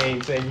definitely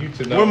can't send you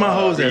to no. Where my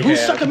hoes at? Who's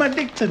rehab. sucking my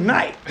dick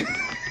tonight?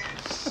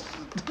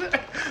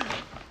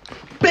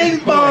 Bing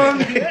bong.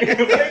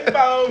 Bing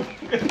bong.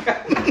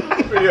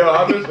 Yo,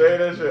 I've been saying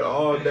that shit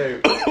all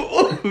day.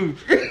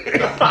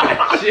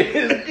 Shit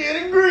is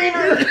getting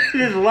greener.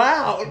 It's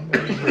loud.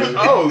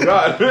 Oh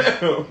god.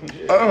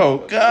 Oh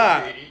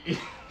God.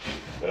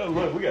 Oh,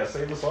 look, we gotta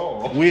save the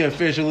song. We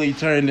officially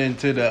turned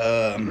into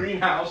the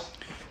Greenhouse.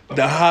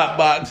 hot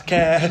box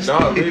cast.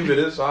 No, leave it.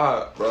 It's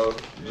hot, bro.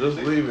 Just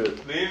leave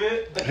it. Leave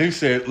it. Who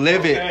said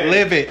live Okay. it,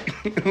 live it,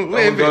 I'm gonna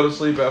live go it? to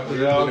sleep after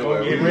this Y'all anyway.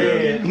 gonna get We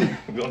good. red.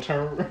 You gonna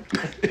turn.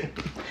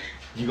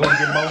 You gonna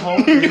get more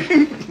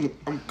hungry.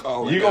 I'm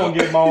calling. You gonna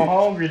get more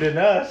hungry than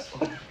us.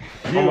 You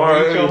I'm gonna eat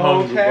already your whole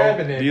hungry, bro.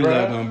 cabinet, D-Lo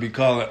bro. gonna be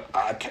calling.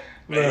 I can't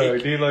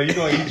Look, D-Lo, you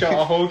gonna eat your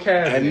whole a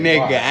cabinet.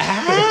 nigga.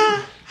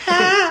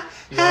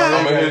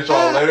 I'm gonna hit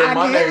y'all later.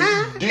 My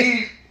name's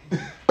D.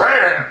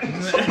 Bam.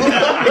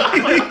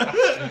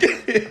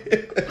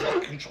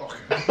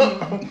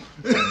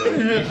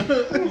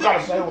 You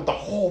gotta say with the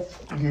whole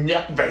fucking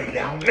neck vein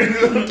down.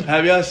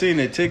 Have y'all seen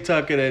the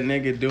TikTok of that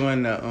nigga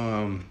doing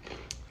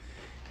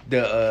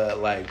the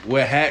like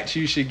what hat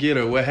you should get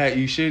or what hat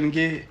you shouldn't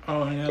get?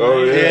 Oh, yeah.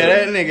 Oh, Yeah, yeah.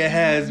 that nigga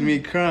has me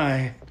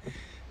crying.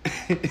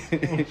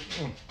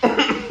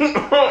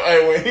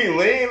 Hey, when he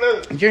lean,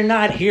 You're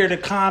not here to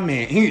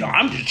comment.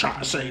 I'm just trying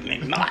to say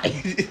nigga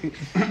nice.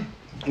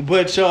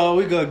 But y'all,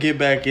 we gonna get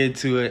back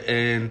into it.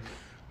 And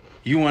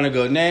you want to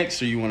go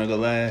next or you want to go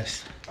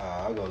last?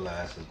 I'll go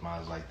last as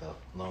mine's like the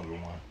longer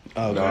one.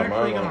 Oh, Nah, God.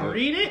 Are you mine gonna won't.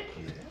 read it?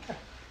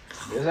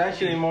 It's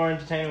actually more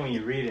entertaining when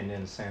you read it and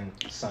then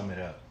sum it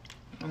up.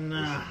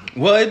 Nah.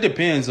 Well, it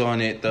depends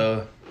on it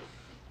though.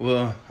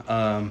 Well,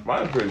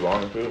 mine's pretty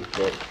long too.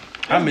 But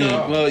I mean,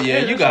 well,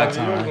 yeah, you got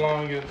time.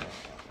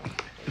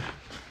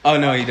 Oh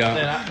no, you don't.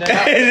 No,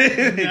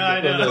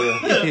 I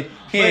don't.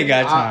 He ain't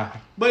got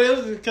time. But it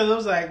was because it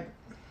was like,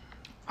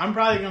 I'm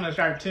probably gonna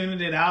start tuning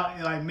it out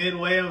like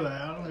midway. I was like,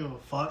 I don't give a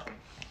fuck.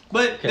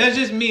 But that's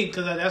just me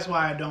because that's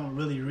why I don't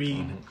really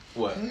read.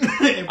 What? And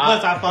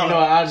plus, I fall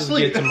I'll just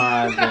asleep. get to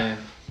mine then.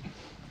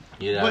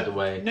 Get out the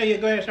way. No, yeah,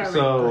 go ahead. Start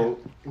So,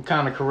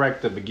 kind of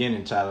correct the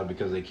beginning title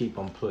because they keep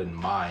on putting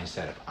my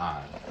instead of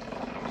on.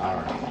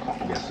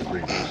 I guess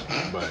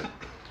abbreviation. But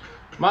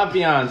my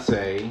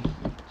fiance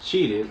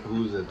cheated,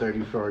 who's a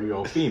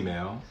 34-year-old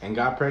female, and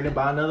got pregnant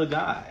by another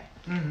guy.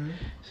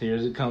 So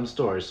here's it comes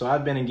story. So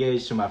I've been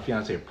engaged to my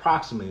fiance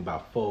approximately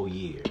about 4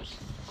 years.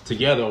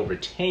 Together over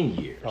 10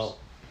 years. Oh.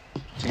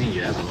 10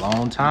 years, that's a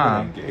long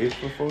time. Engaged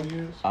for 4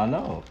 years? I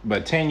know,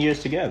 but 10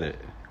 years together.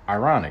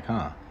 Ironic,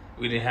 huh?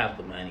 We didn't have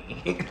the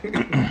money.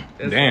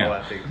 That's Damn. all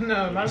I think.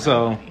 No,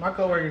 my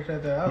coworker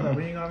said that. I was like,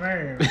 we ain't gonna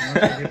marry her. Once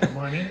you get the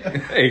money.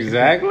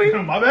 Exactly.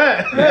 My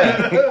bad.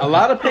 A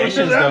lot of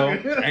patience, though.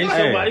 Ain't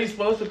somebody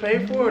supposed to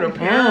pay for it? A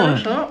parent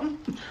or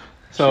something?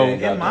 So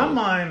in my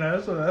mind,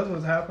 that's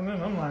what's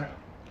happening. I'm like,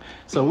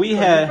 so we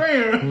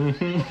had.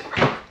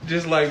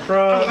 Just like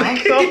prom.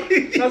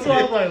 That's why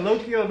I was like, low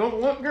key, I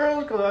don't want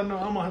girls because I know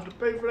I'm gonna have to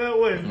pay for that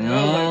wedding.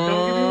 I was like,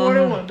 don't give me more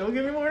than one. Don't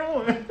give me more than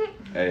one.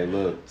 Hey,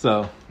 look.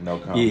 So no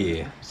comment.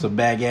 Yeah. So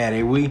back at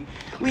it, we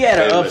had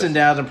our ups and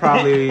downs, and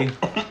probably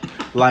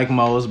like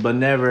most, but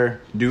never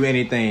do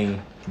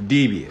anything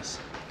devious.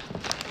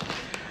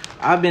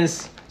 I've been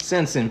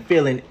sensing,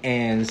 feeling,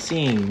 and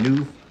seeing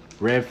new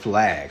red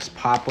flags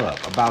pop up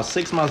about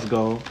 6 months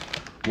ago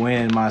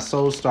when my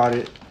soul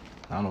started.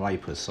 I don't know why you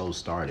put soul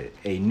started.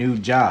 A new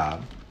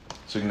job.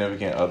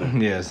 Significant other.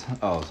 Yes.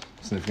 Oh,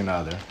 significant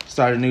other.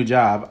 Started a new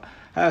job.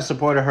 I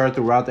supported her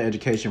throughout the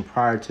education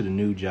prior to the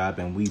new job,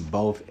 and we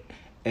both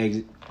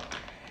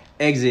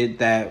exit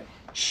that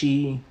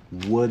she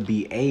would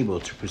be able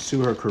to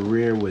pursue her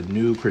career with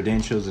new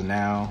credentials, and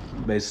now,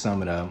 basically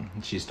sum it up,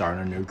 she's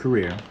starting a new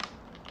career.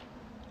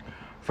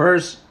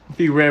 First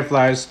few red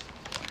flags,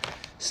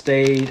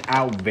 stayed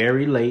out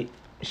very late.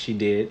 She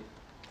did.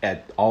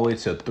 At all the way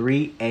till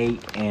 3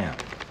 a.m.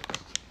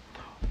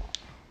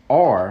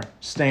 Or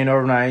staying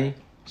overnight,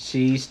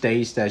 she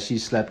states that she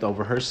slept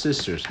over her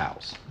sister's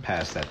house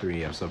past that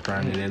 3 a.m. So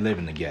apparently they're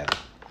living together.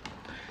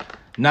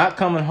 Not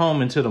coming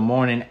home until the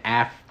morning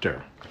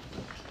after.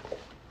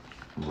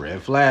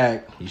 Red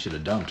flag. You should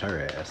have dumped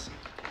her ass.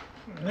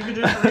 Look at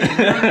this.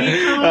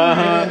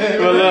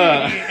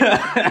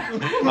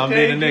 Well, I'm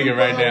being a nigga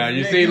right now.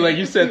 You see, like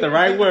you said the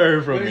right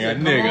word for me, a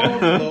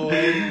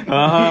nigga.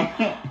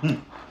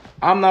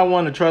 I'm not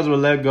one to trust or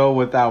let go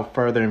without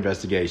further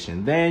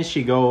investigation. Then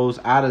she goes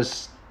out of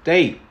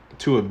state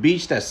to a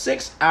beach that's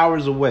 6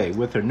 hours away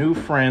with her new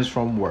friends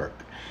from work.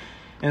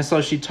 And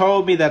so she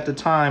told me that the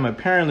time,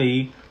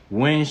 apparently,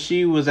 when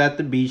she was at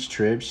the beach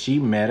trip, she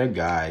met a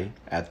guy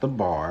at the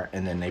bar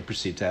and then they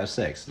proceed to have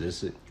sex.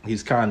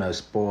 He's kind of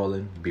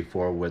spoiling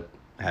before what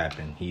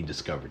happened. He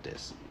discovered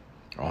this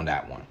on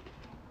that one.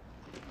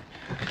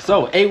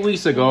 So 8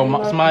 weeks ago,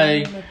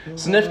 my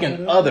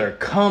significant other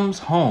comes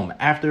home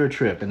after a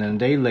trip, and then a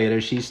day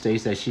later, she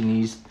states that she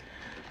needs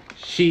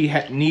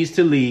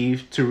to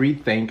leave to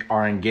rethink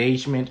our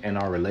engagement and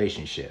our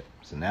relationship.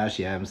 So now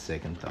she having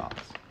second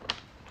thoughts,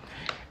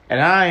 and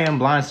I am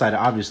blindsided,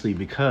 obviously,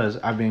 because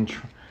I've been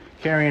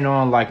carrying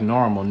on like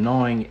normal,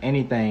 knowing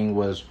anything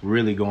was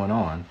really going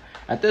on.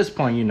 At this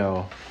point, you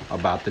know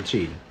about the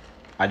cheating.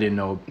 I didn't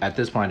know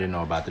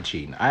about the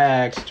cheating. I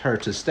asked her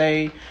to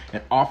stay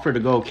and offered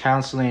to go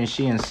counseling, and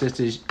she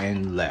insisted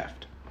and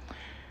left.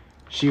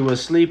 She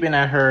was sleeping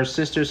at her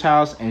sister's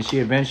house, and she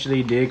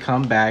eventually did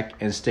come back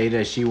and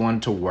stated that she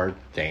wanted to work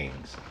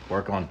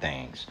on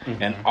things,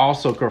 and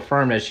also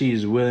confirmed that she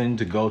is willing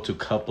to go to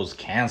couples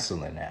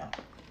counseling now.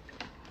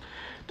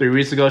 3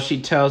 weeks ago, she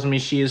tells me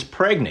she is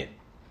pregnant.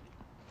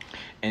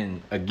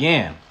 And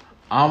again,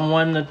 I'm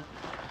one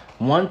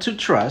to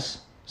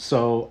trust.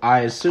 So I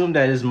assume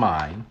that is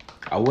mine.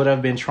 I would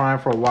have been trying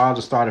for a while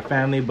to start a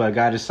family, but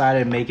got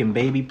decided making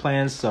baby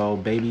plans, so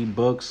baby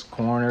books,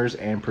 corners,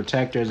 and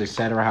protectors,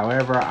 etc.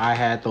 However, I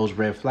had those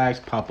red flags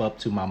pop up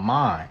to my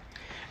mind,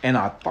 and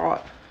I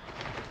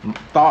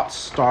thoughts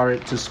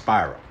started to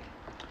spiral.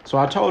 So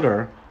I told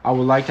her I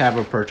would like to have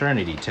a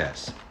paternity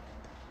test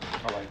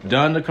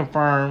done to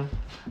confirm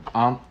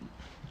that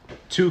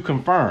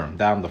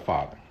I'm the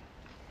father.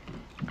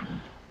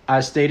 I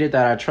stated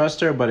that I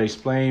trust her, but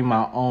explained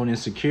my own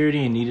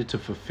insecurity and needed to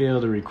fulfill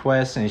the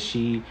request, and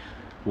she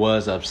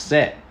was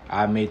upset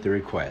I made the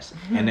request.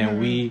 And then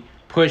we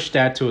pushed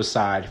that to a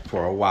side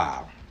for a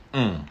while.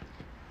 I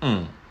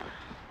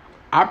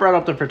brought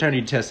up the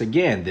paternity test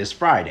again this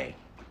Friday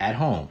at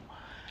home.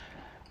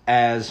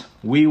 As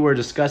we were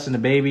discussing the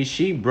baby,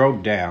 she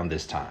broke down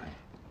this time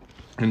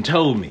and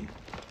told me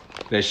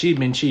that she'd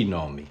been cheating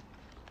on me,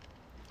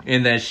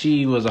 and that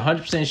she was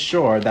 100%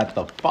 sure that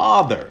the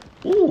father,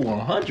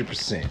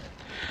 100%,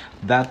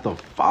 that the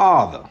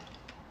father,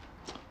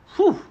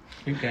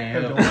 you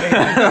can't help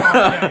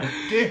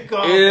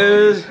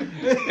is,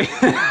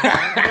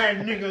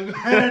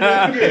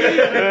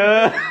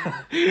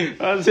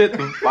 I said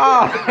the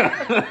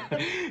father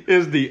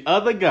is the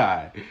other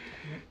guy.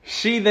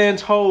 She then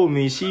told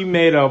me she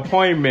made an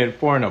appointment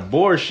for an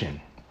abortion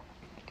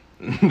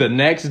the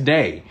next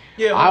day.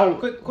 Yeah,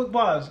 quick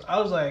pause. I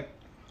was like,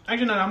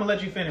 actually, no, I'm gonna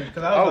let you finish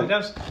because I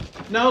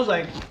was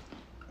like,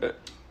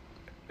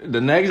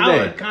 the next day.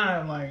 I was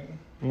kind of like,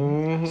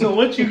 so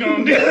what you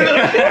gonna do?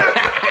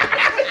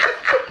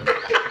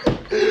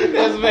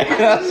 This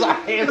man,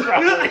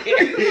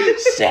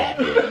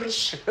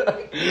 savage.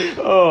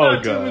 Oh,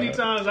 not God. too many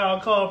times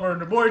I'll call for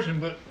an abortion,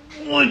 but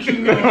what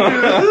you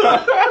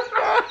gonna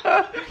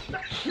do?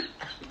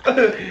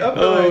 feel like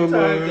times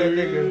that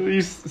nigga.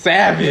 You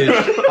savage.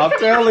 I'm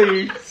telling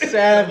you,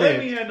 savage. Let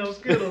me have no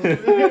Skittles.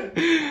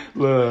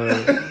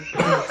 Look.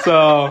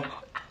 So,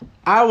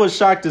 I was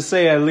shocked to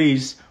say at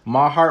least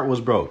my heart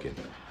was broken.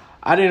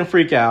 I didn't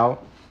freak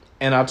out,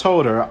 and I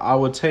told her I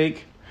would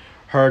take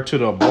her to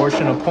the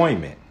abortion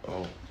appointment.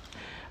 Oh.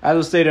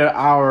 As it stated,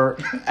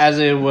 as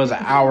it was an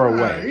hour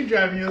away. You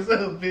driving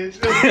yourself, bitch.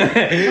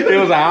 It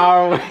was an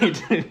hour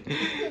away.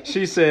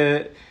 She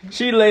said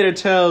she later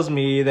tells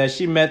me that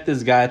she met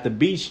this guy at the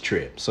beach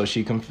trip. So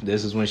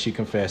this is when she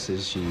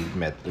confesses she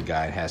met the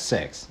guy and had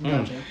sex.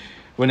 Gotcha.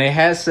 When they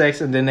had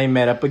sex and then they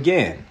met up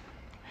again.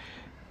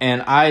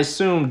 And I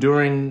assume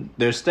during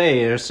their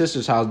stay at her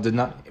sister's house,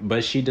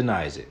 but she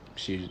denies it.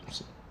 He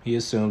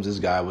assumes this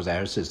guy was at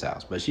her sister's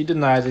house, but she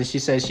denies it. She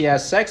says she had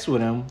sex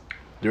with him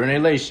during a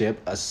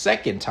relationship a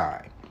second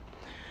time.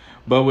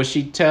 But what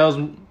she tells,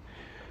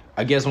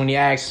 I guess when he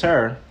asked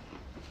her,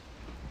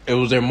 it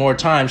was there more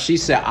times. She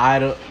said, I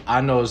don't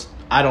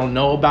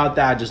know about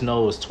that. I just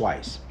know it was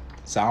twice.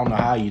 So I don't know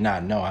how you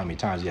not know how many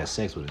times you had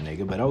sex with a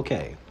nigga, but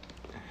okay.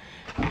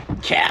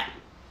 Cap.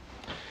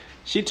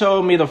 She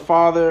told me the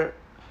father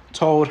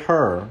told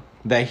her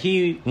that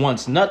he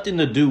wants nothing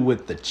to do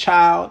with the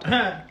child.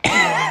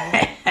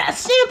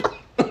 Simple.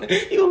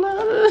 You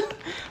love it.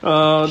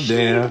 Oh,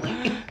 damn.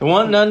 It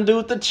want nothing to do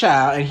with the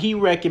child, and he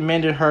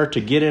recommended her to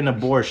get an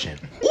abortion.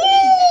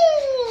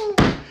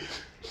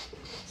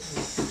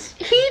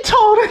 He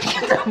told her to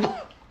get the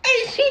abortion.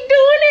 Ain't she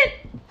doing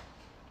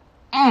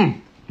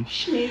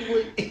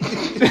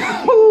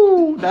it?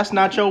 Ooh, that's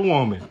not your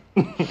woman.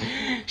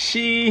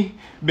 She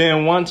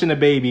been wanting a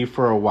baby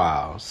for a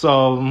while,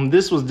 so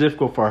this was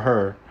difficult for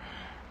her,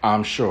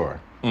 I'm sure.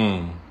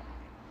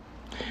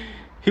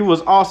 He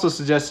was also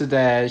suggested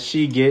that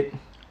she get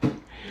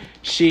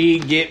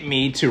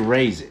me to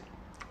raise it.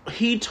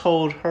 He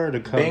told her to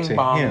come Bing to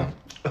bong.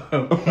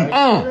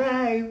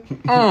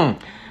 him.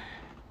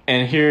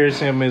 And here's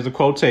him as the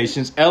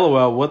quotations.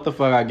 LOL, what the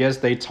fuck? I guess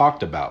they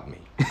talked about me.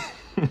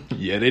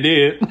 Yeah, they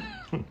did.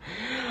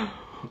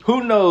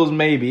 Who knows,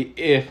 maybe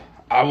if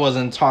I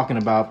wasn't talking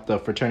about the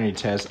fraternity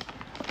test,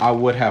 I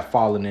would have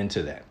fallen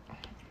into that.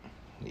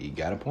 You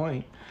got a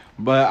point.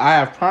 But I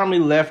have promptly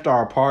left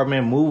our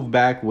apartment, moved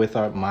back with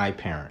my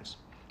parents.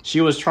 She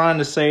was trying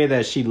to say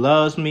that she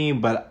loves me,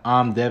 but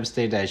I'm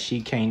devastated that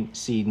she can't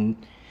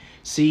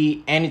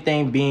see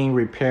anything being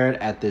repaired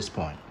at this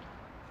point.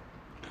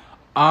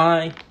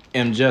 I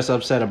am just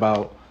upset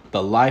about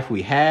the life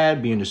we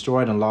had being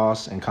destroyed and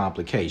lost and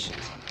complications,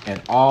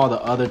 and all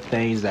the other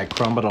things that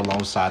crumbled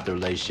alongside the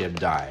relationship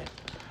dying.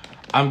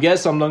 I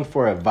guess I'm looking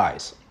for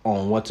advice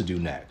on what to do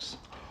next,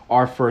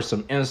 or for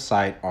some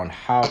insight on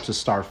how to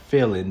start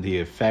feeling the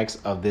effects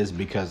of this,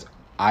 because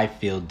I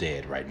feel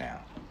dead right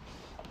now.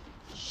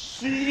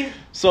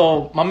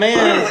 So my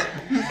man,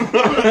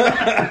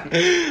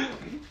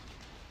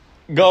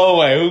 go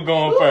away. Who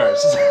going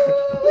first?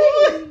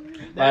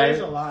 That is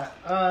a lot.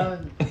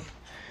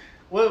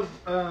 What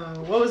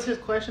was his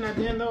question at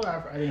the end though?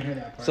 I didn't hear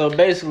that part. So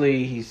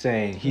basically, he's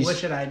saying what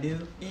should I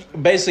do?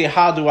 Basically,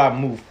 how do I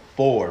move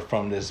forward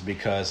from this,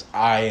 because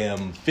I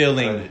am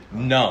feeling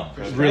numb,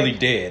 really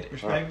dead.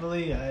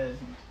 Respectfully, Or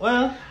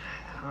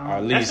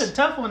at that's least a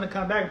tough one to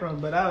come back from.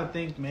 But I would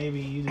think maybe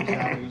you just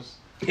always.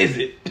 is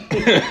it?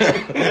 That's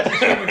a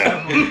super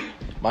tough one.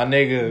 My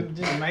nigga.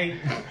 Just might.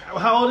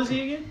 How old is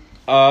he again?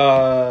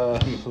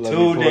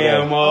 Too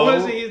damn old. What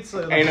is he? It's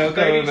Ain't no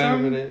coming back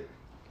with it.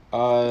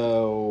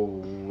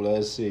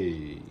 Let's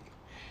see.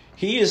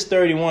 He is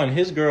 31.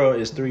 His girl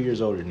is 3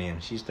 years older than him.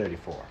 She's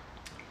 34.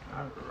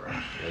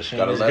 She ain't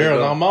Gotta his let it girl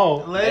go. no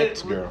more. Let it-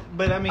 Ex-girl.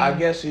 But I mean, I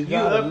guess you you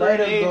gotta up let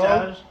in it age.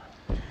 go.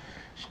 I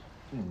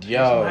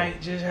Yo.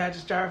 might just have to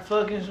start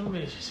fucking some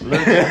bitches.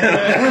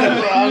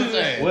 That's what I'm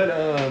saying. What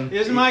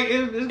It's gonna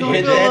feel a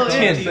Hit little that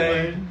empty.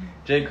 10. But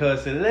J. Cole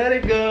said, "Let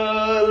it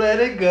go, let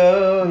it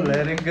go,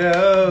 let it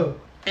go."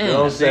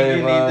 Don't I say think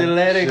you need to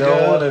let it she go.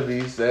 don't want to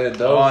be said.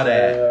 Don't All say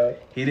that.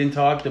 He done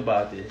talked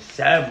about this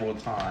several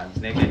times,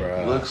 nigga.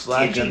 Bruh. Looks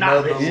like Did you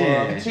not another listen?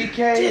 one.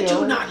 TK. did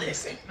you not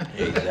listen?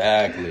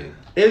 Exactly.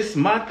 It's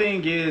my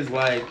thing is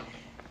like,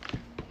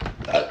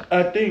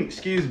 I think.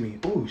 Excuse me.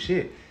 Oh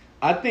shit.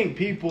 I think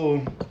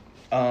people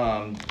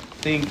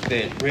think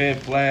that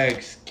red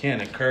flags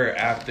can occur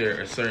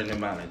after a certain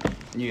amount of,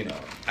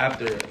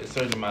 after a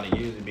certain amount of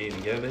years of being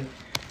together.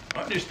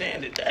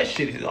 Understand that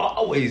shit is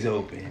always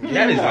open.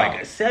 That is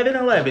like a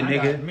 7-Eleven, I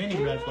got nigga. many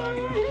red flags.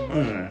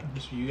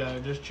 So you gotta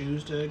just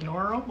choose to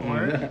ignore them,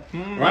 or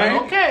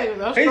Right? okay,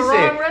 that's He the said,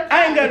 wrong red flag.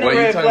 I ain't got no Wait, you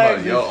red talking about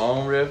flags. your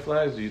own red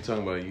flags, or you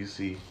talking about you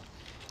see?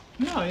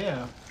 No,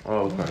 yeah.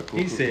 Oh, okay, cool.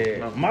 He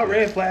said, my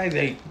red flags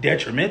ain't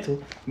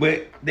detrimental,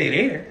 but they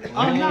there.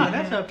 Oh no,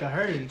 that's up to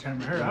her to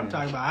determine her. I'm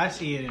talking about I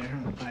see it in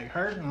her, like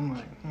her, and I'm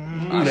like,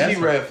 I That's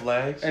see a- red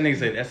flags, And nigga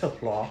said, that's a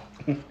flaw.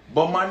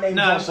 but my name's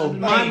no, also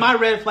my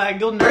red flag.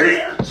 You'll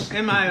notice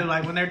in my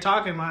like when they're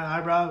talking, my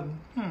eyebrow.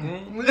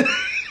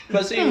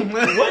 But see,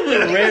 what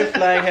the red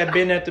flag had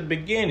been at the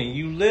beginning?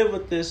 You live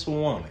with this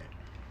woman,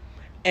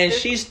 and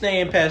she's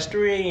staying past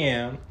 3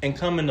 a.m. and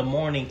come in the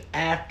morning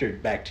after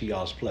back to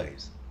y'all's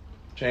place.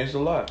 Change the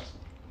locks.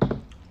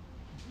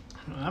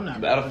 I'm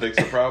not. That'll fix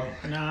the problem.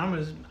 Nah,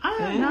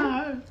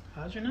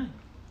 how's your name?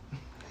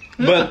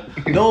 But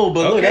look,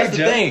 Okay, that's the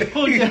Jeff.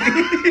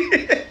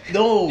 thing.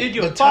 No, Did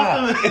you but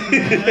fuck Top,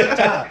 him?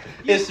 Top,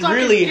 it's sucking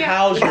really dick.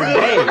 how's your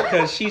day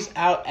because she's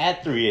out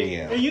at 3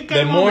 a.m. You The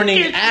came on morning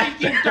kitchen,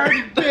 after. you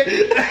dirty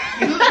bitch.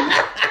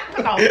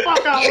 Get the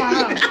fuck out my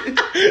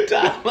house.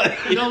 Top, like,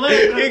 You know,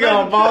 let he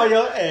gonna ball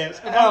your ass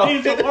I out.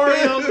 need some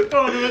Oreos.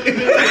 Throw them in the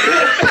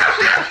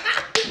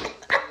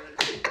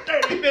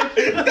dirty bitch.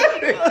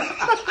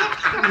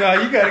 No,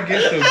 you gotta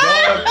get some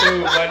dog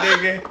food, my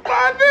nigga.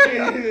 My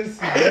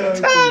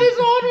nigga. Todd is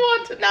on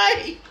one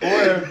tonight.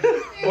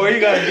 Or you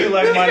gotta do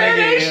like my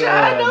nigga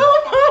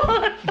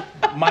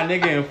in my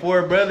nigga in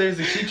Four Brothers,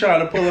 and she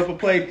trying to pull up a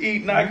plate,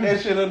 eat, knock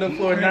that shit on the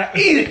floor, not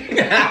eat it.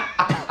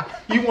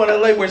 You want to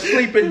lay where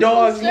sleeping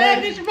dogs lay?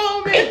 Savage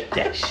moment.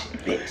 That shit,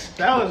 bitch.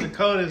 That was the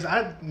coldest.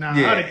 I'd Yeah.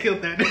 have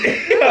killed that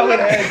nigga. I would've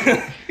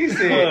had- He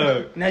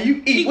said, "Now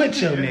you eat with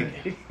your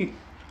nigga."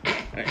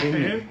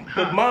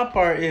 But my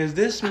part is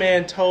this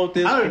man told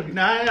this. I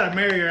gotta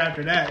marry her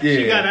after that. Yeah.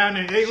 She got down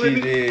there and ate with She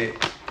me. did.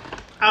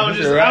 I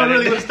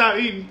really would have stopped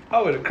eating.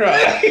 I would have cried.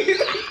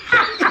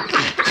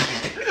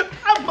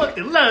 I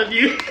fucking love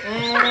you.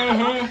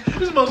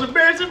 This is the most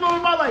embarrassing moment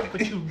of my life,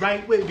 but you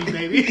right with me,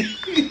 baby.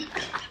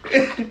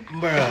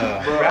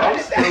 Bruh. Bro, I'm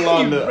still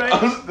on the. Right.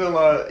 I'm still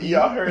on.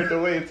 Y'all heard the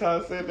way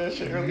Todd said that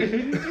shit earlier.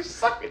 You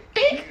suck a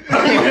dick.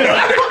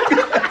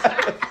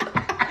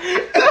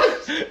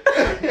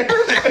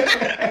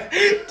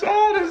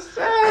 Todd is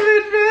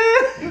savage,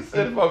 man. He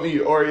said if I'm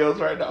eating Oreos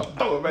right now, I'm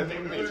throwing my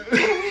nigga.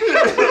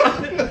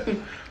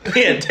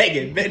 Yeah, take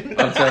it, man.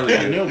 I'm telling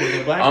you,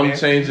 I'm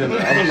changing. The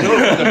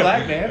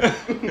black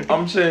man.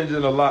 I'm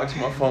changing the locks.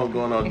 My phone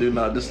going on Do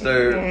Not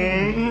Disturb.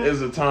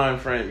 There's a time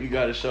frame. You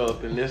got to show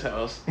up in this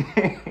house.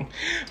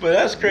 But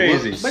that's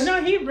crazy. But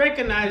no, he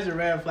recognized the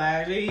red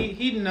flags.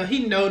 He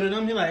noted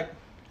them. He like,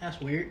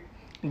 that's weird.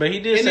 But he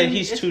did And say then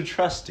he's it's- too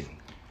trusting.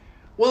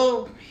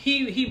 Well,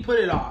 he put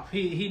it off.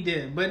 He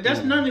did, but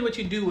that's normally what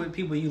you do with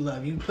people you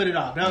love. You put it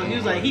off. No, he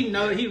was like he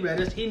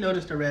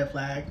noticed the red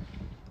flag.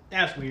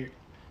 That's weird.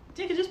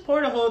 Nigga, just pour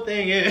the whole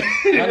thing in.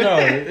 I know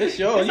it's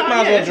yours. It's You all-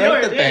 might yeah, as well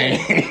it's drink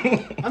the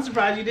yours, thing. I'm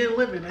surprised you didn't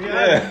live it. Nigga.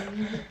 Yeah.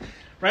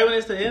 Right when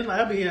it's the end, like,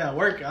 I'll be at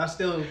work. I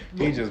still.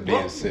 He just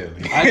being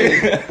silly.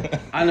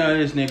 I know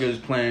this nigga is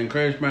playing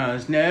Chris Brown.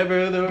 It's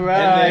never the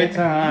right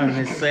time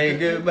to say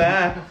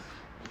goodbye.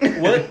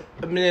 What?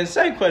 I mean, the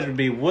second question would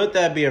be: would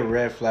that be a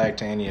red flag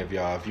to any of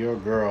y'all if your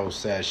girl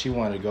said she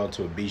wanted to go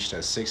to a beach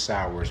that's 6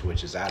 hours,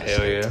 which is out of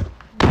state?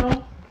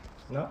 No.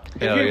 No.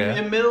 If Hell you're yeah.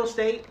 in middle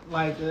state,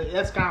 like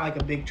that's kind of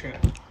like a big trip.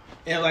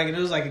 And like it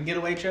was like a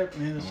getaway trip.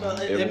 And so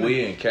If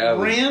we in Cali,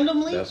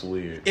 randomly, that's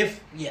weird.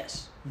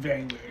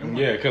 very weird. I'm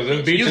Yeah, like, because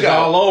there's bitch, beaches got-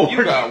 all over.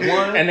 you got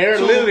one, and they're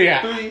two, literally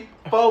at, 3,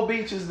 4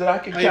 beaches that I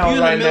can like, if count you're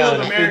in right the middle now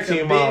of in a America,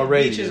 15-mile big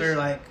radius. beaches are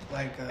like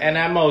and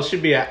at most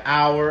should be an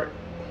hour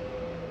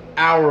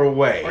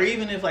away. or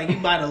even if like you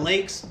buy the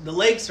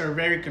lakes are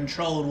very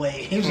controlled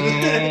waves.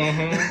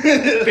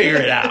 Figure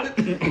it out.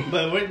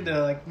 But when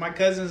like my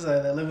cousins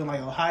that live in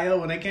like Ohio,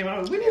 when they came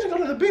out, we need to go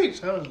to the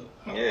beach. I was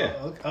like,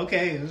 Yeah.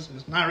 Okay, it's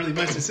not really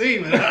much to see,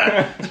 but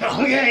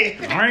okay.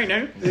 All right,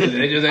 now.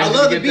 They just I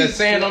love the get that beach.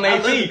 sand on I their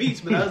love the feet.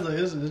 beach, but I was like,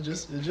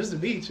 it's just a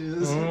beach.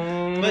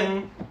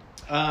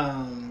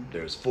 But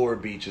There's 4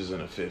 beaches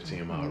in a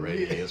 15-mile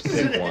radius.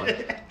 Pick one.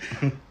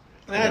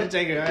 I had to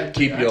take her.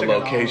 Keep your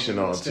location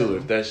on too.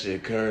 If that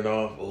shit turned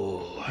off,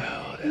 oh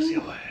wow, that's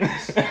your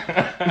ass.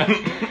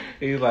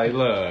 He's like,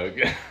 look,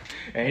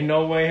 ain't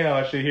no way hell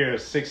I should hear a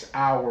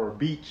 6-hour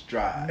beach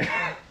drive.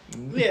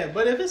 Yeah,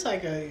 but if it's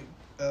like a,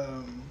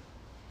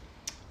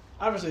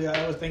 obviously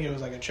I was thinking it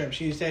was like a trip.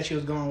 She said she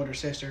was going with her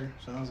sister,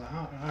 so I was like,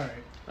 oh, all right.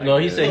 No,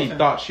 he said he Okay.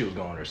 thought she was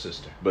going with her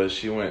sister. But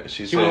she said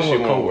she went went with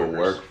with coworkers.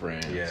 work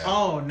friends. Yeah.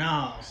 Oh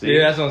no. See?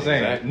 Yeah, that's what I'm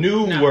saying. Exactly.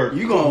 New No. work.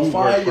 You gonna new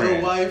find work your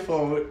friends. wife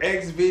on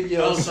X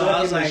video Oh, so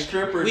I was sucking like, a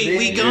stripper we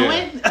dick?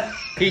 going?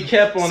 He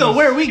kept on. So the-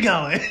 where are we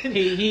going?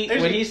 He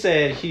when he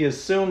said he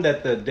assumed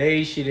that the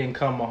day she didn't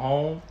come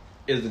home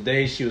is the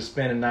day she was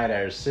spending the night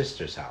at her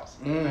sister's house.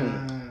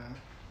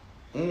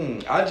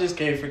 I just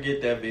can't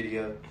forget that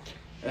video.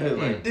 I was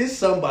like, this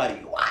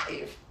somebody's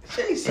wife.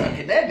 She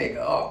sucking that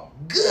nigga off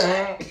good.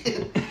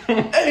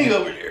 Hang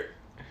over there.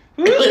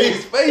 Put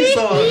his face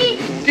on.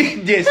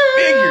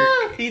 Disfigured.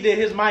 He did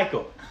his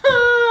Michael.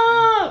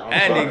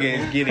 That nigga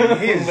is getting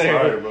his.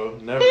 Sorry, bro.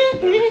 Never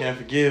can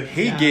forgive.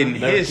 He getting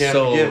Never his can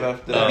soul forgive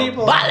after that.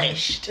 People-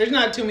 abolished. There's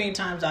not too many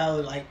times I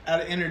would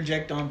I'd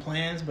interject on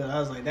plans, but I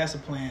was like, that's a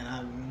plan.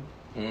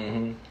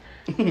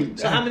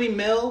 So how many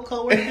male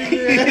coworkers?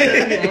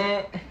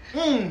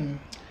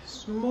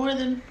 It's more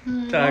than.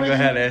 Ty gonna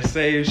have that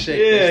same shake.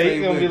 Yeah, that he's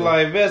same gonna be wiggle.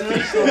 like,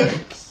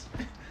 Bestie.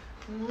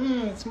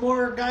 It's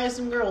more guys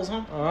than girls,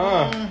 huh?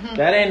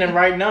 That ain't the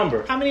right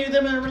number. How many of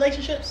them in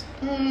relationships?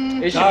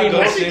 It should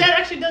That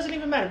actually doesn't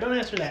even matter. Don't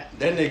answer that.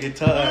 That nigga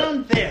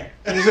tired. There.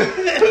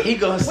 He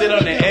gonna sit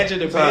on the edge of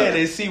the bed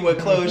and see what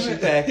clothes you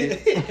packing.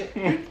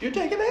 You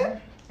taking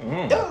that?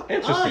 Oh,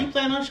 you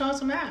plan on showing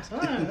some ass? Oh,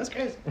 that's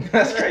crazy.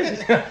 That's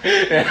crazy.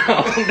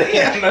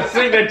 Damn, the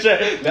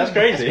signature. That's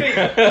crazy.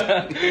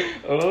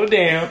 Oh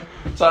damn.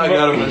 Ty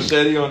got a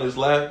machete on his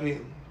lap.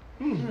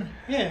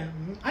 Yeah,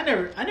 I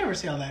never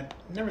saw that.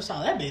 Never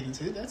saw that bathing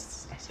suit.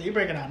 So you're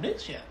breaking out new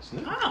shit.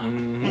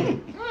 Oh.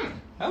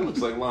 That looks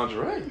like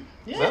lingerie.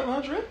 Yeah. Is that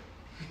lingerie?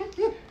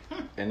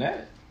 And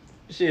that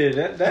shit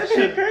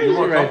crazy. You're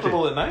more right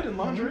comfortable at night in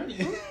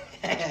lingerie?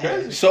 That's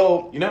crazy.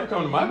 So You never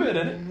come to my bed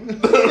in it.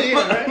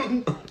 Yeah,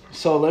 right?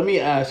 So let me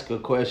ask a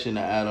question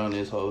to add on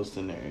this whole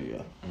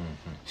scenario.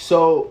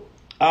 So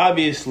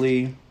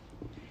obviously,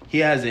 he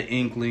has an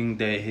inkling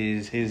that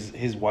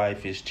his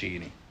wife is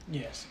cheating.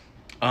 Yes.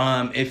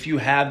 If you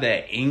have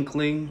that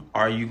inkling,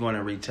 are you going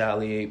to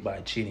retaliate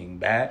by cheating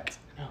back?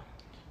 No.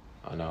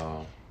 I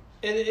know.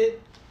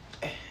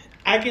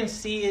 I can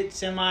see it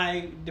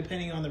semi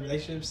depending on the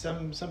relationship.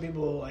 Some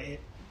people like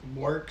it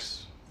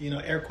works.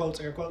 Air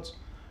quotes.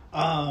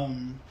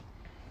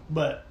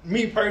 But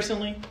me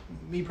personally,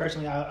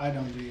 I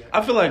don't do that.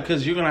 I feel like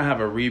because you're going to have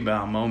a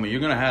rebound moment. You're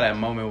going to have that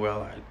moment where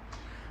like,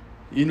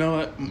 you know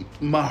what?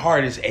 My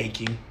heart is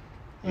aching.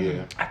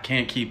 Yeah. I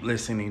can't keep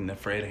listening to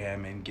Fred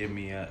Hammond give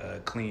me a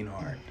clean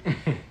heart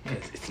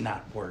because it's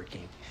not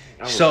working.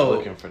 I was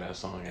looking for that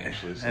song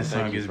actually. So that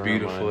song is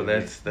beautiful.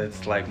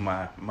 That's like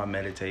my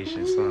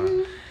meditation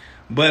song.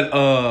 But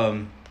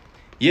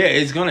yeah,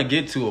 it's gonna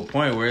get to a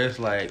point where it's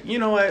like, you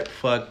know what?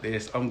 Fuck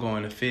this. I'm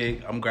going to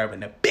Fig. I'm grabbing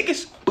the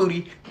biggest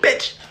booty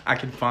bitch I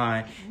can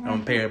find. And I'm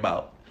gonna pay her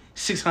about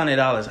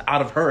 $600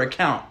 out of her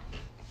account.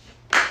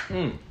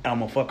 And I'm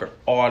gonna fuck her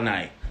all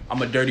night. I'm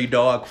a dirty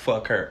dog.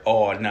 Fuck her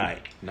all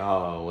night.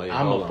 No, wait.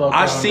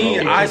 I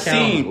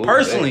seen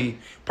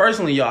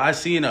personally, y'all. I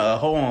seen a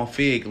hoe on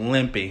Fig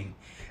limping.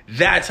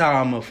 That's how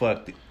I'm gonna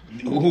fuck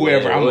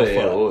whoever I'm gonna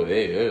fuck.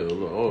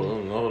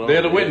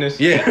 They're the witness.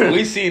 Yeah,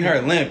 we seen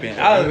her limping.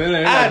 I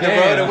had to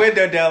roll the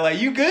window down like,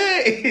 you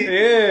good?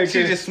 Yeah,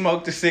 she just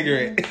smoked a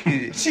cigarette.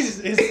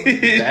 She's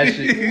that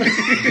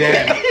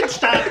shit.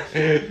 Stop.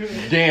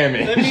 Damn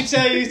it. Let me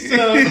tell you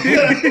something.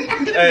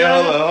 Hey,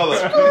 hold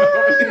on.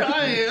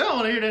 I don't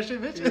want to hear that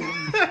shit, bitch.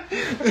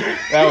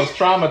 That was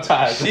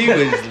traumatized. She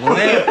was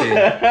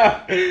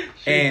limping,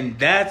 and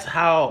that's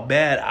how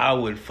bad I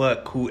would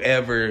fuck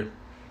whoever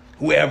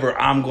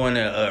I'm going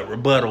to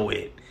rebuttal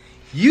with.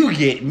 You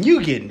getting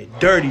the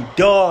dirty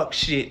dog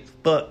shit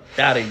fucked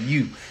out of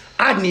you.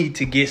 I need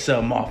to get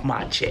something off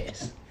my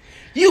chest.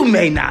 You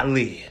may not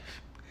live.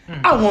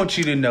 I want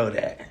you to know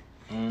that.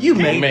 You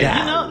may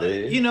die.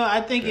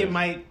 I think it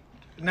might.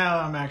 Now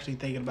I'm actually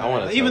thinking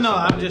about it. Even though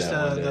I'm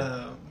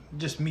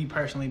just me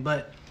personally,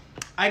 but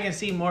I can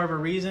see more of a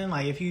reason.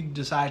 Like if you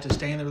decide to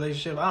stay in the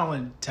relationship, I don't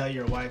want to tell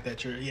your wife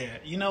that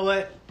you know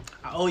what?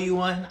 I owe you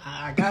one.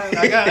 I got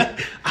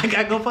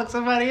to go fuck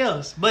somebody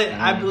else. But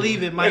I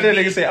believe it might be. That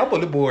nigga say, I'm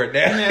on the board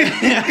now.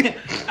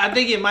 I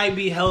think it might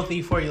be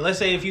healthy for you. Let's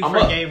say if you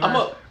forgave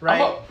her,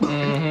 right?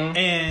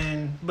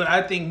 But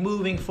I think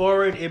moving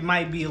forward, it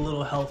might be a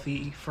little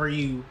healthy for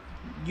you.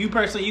 You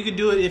personally, you could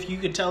do it if you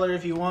could tell her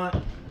if you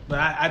want. But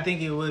I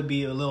think it would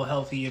be a little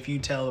healthy if you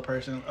tell the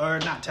person, or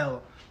not tell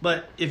her.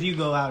 But if you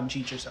go out and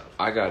cheat yourself.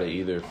 I gotta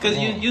either. Because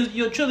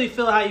you'll truly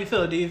feel how you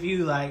feel. If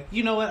you like,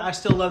 you know what, I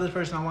still love this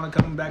person, I want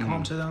to come back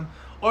home to them.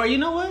 Or you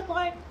know what,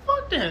 like,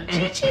 fuck them.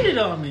 She cheated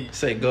on me.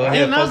 Say, go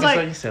ahead, and focus I was like,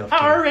 on yourself.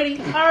 I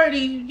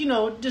already,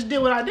 just did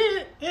what I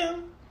did.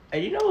 And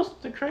And you know what's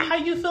the crazy? how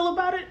you feel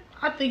about it?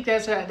 I think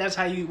that's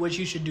what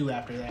you should do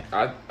after that.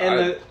 I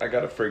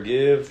gotta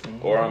forgive,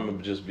 or I'm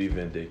gonna just be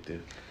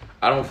vindictive.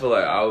 I don't feel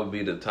like I would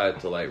be the type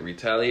to like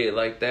retaliate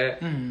like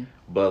that.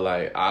 But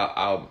like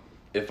I'll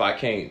if I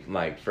can't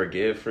like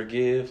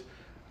forgive.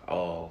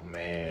 Oh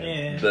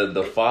man, Yeah.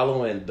 the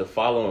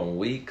following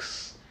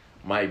weeks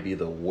might be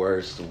the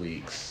worst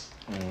weeks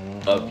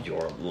of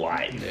your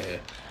life. Yeah.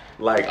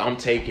 Like I'm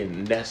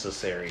taking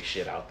necessary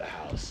shit out the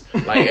house.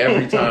 Like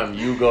every time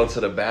you go to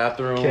the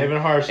bathroom,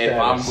 Kevin Hart if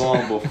I'm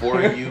status. going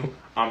before you,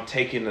 I'm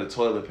taking the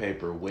toilet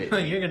paper with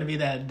me. You're gonna be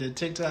the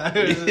TikTok.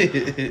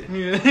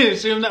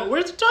 See him now.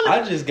 Where's the toilet?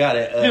 I just got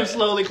it. Him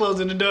slowly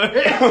closing the door.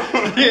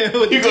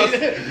 You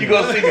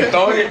gonna see me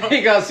throwing it?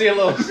 You gotta see a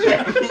little.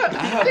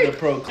 I have the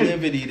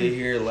proclivity to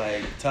hear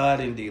like Todd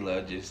and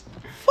D-Lo just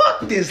fuck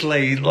this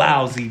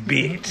lousy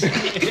bitch.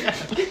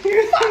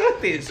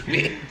 Fuck this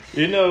bitch.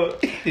 You know,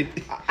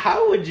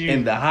 how would you?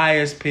 In the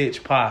highest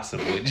pitch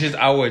possible. Just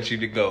I want you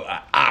to go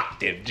an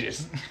octave,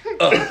 just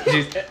up,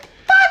 just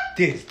fuck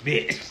this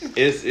bitch.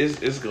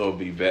 It's gonna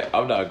be bad.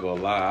 I'm not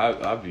gonna lie.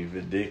 I'll be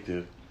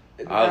vindictive.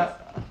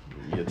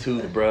 Your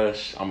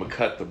toothbrush, I'm gonna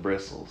cut the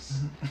bristles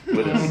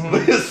with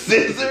a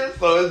scissor,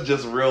 so it's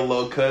just real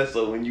low cut.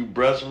 So when you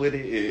brush with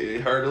it,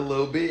 it hurt a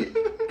little bit.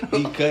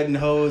 He cutting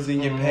holes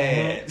in your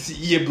pads.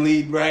 You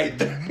bleed right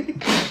through.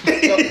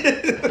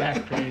 That's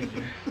crazy.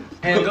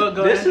 And go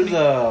this ahead. is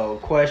a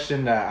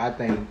question that I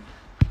think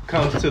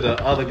comes to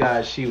the other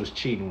guy she was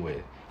cheating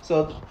with.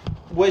 So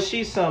what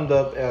she summed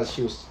up as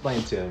she was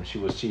explaining to him, she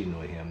was cheating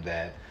with him,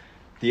 that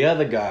the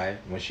other guy,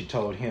 when she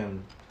told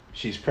him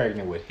she's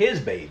pregnant with his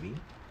baby,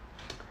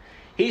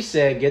 he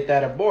said, get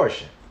that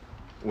abortion.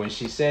 When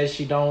she said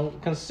she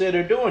don't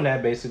consider doing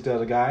that, basically to the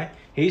other guy,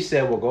 he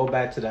said, well, go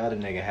back to the other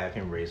nigga, have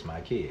him raise my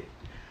kid.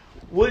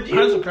 Would you?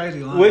 That's a crazy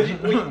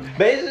line.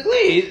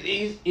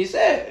 Basically, he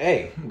said,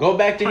 hey, go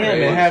back to him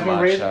and have him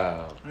raise.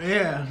 child.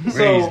 Yeah.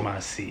 Raise my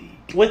seed.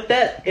 With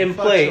that in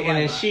play, and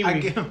then Like,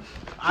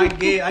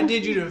 she. I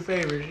did you the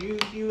favors.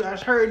 You. I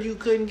heard you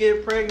couldn't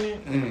get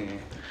pregnant.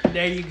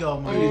 There you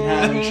go, man. You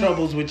having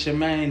troubles with your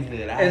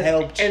manhood. I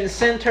helped you. and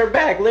sent her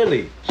back.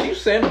 Literally, she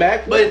sent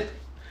back. But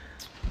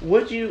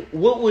what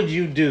would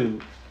you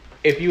do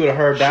if you would have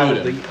heard that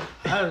was Shoot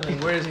I was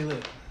like, where does he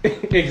live?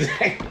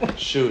 exactly?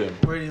 Shoot him.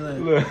 Where do you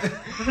live?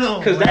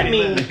 Because that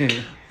means.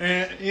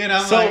 You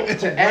know, So like,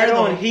 to add where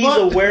on, the he's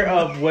fuck? aware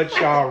of what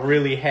y'all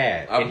really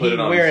had, I and put it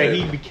on the he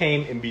table.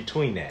 became in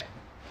between that.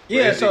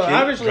 Yeah, Raise so the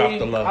kid, drop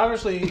the low.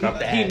 obviously Drop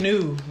the he ad.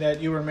 knew that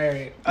you were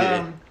married.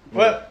 Yeah.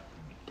 But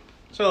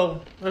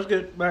so let's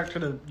get back to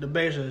the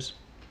basis.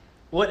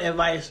 What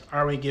advice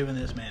are we giving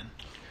this man?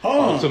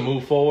 Hold To on.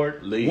 move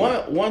forward, Leave.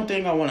 One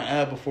thing I want to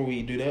add before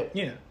we do that.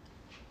 Yeah.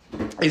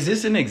 Is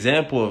this an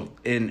example of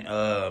in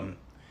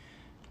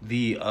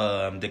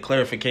the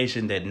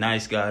clarification that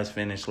nice guys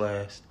finish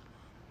last?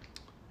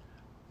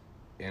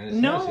 in a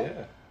No. sense,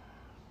 yeah.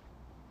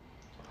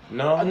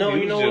 No,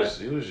 you know what?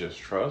 he was just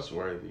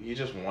trustworthy. He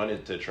just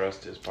wanted to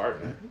trust his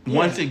partner.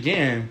 Once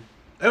again,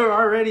 They were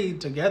already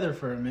together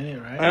for a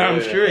minute, right? I'm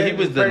Yeah. sure he They've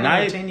was been the pregnant for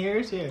nice. 10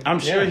 years, yeah. I'm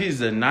sure Yeah.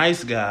 he's a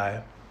nice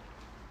guy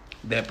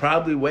that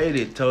probably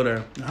waited, told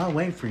her, I'll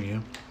wait for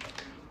you.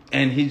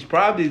 And he's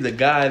probably the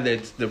guy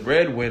that's the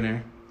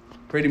breadwinner,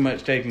 pretty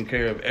much taking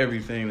care of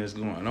everything that's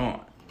going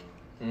on.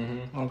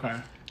 Okay.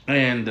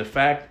 And the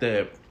fact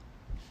that,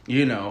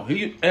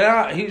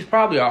 he's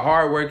probably a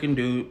hardworking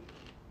dude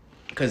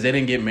because they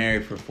didn't get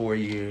married for 4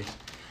 years.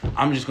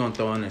 I'm just going to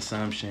throw an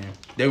assumption.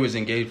 They was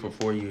engaged for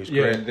 4 years,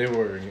 Yeah, correct? they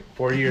were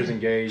 4 years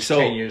engaged, So,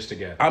 10 years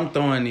together. I'm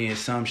throwing the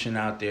assumption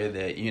out there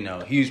that,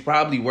 he was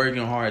probably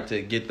working hard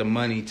to get the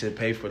money to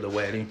pay for the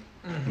wedding,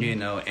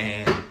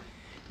 and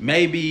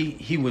maybe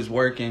he was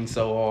working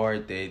so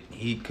hard that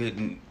he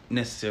couldn't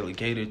necessarily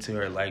cater to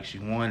her like she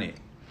wanted.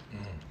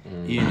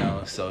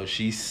 So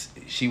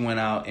she went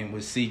out and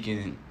was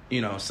seeking,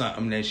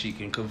 something that she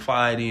can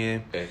confide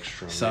in,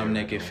 Extra. something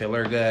that can fill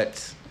her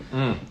guts.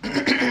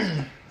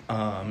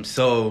 Mm.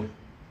 So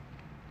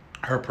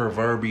her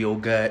proverbial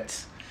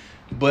guts.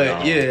 But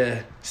No.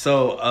 yeah,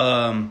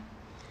 so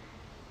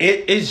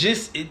it's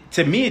just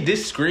to me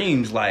this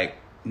screams like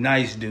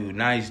nice dude,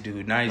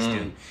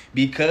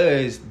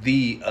 because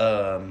the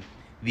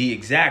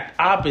exact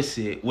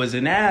opposite was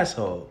an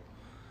asshole.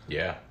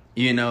 Yeah.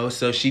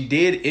 So she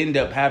did end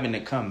up having to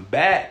come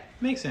back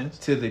Makes sense.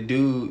 to the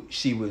dude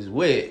she was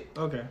with.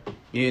 Okay.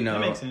 That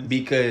makes sense.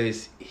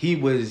 Because he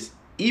was,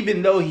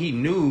 even though he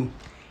knew,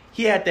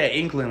 he had that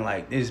inkling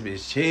like this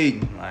bitch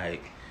cheating,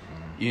 like,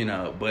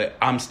 but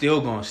I'm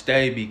still gonna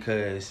stay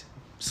because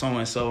so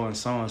and so and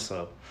so and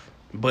so.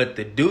 But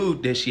the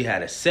dude that she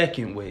had a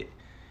second with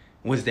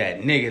was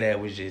that nigga that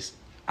was just,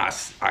 I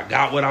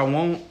got what I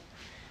want,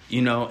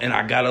 and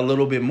I got a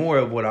little bit more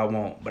of what I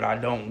want, but I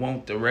don't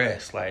want the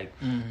rest. Like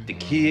the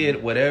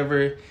kid,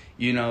 whatever,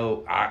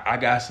 I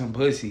got some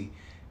pussy.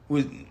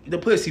 The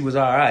pussy was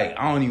all right.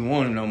 I don't even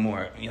want it no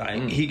more.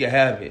 Like he could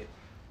have it.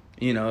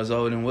 It's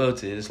old and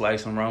wilted. It's like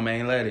some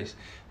romaine lettuce.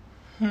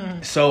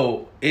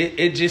 So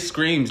it just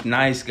screams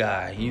nice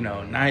guy.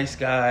 Nice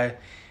guy.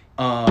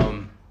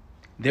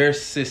 They're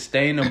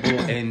sustainable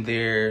and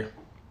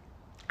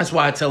that's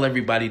why I tell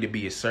everybody to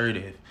be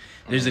assertive.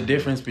 There's a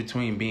difference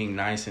between being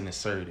nice and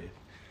assertive.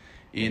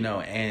 And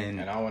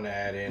I want to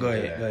add in Go to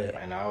ahead, that. go ahead.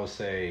 And I would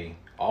say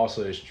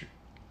also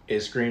it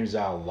screams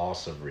out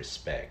loss of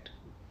respect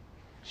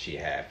she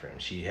had for him.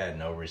 She had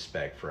no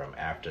respect for him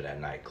after that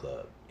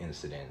nightclub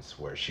incidents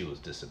where she was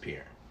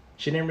disappearing.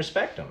 She didn't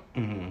respect him.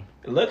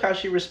 Mm-hmm. Look how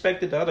she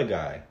respected the other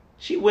guy.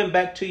 She went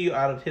back to you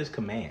out of his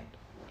command.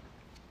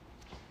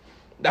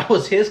 That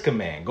was his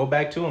command. Go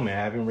back to him and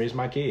have him raise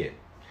my kid.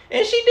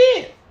 And she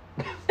did.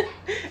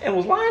 And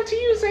was lying to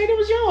you saying it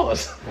was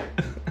yours.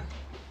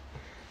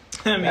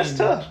 I mean, That's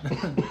tough.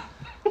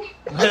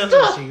 That's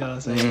what she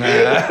gonna say.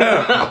 That's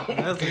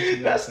what she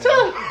gonna That's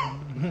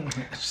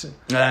say.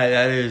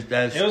 tough.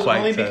 that's It was quite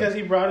only tough. because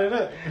he brought it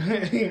up.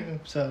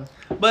 So,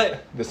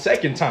 but The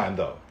second time,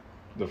 though,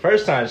 the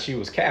first time she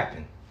was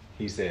capping,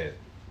 he said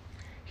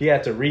he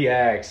had to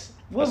re-ax.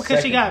 well, a because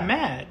she second got time.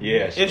 mad.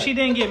 Yeah, If she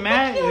didn't get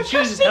mad, if she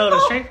was just held a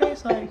straight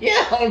face, like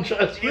Yeah, I don't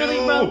trust you. really,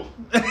 bro.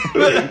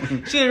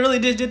 She really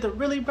just did the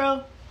really,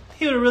 bro.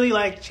 He would have really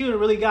she would have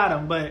really got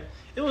him. But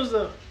it was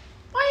the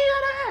why you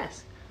gotta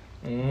ask?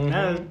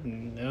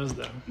 Mhm. That was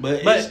dumb.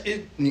 But But-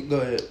 go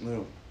ahead.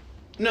 No.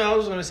 No, I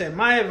was gonna say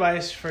my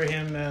advice for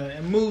him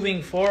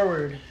moving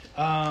forward.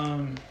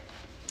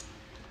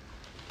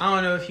 I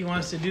don't know if he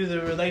wants to do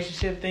the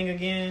relationship thing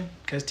again,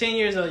 because 10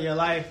 years of your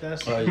life,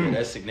 that's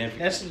significant.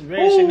 That's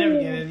very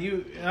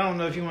significant. I don't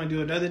know if you want to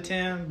do another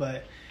 10,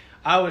 but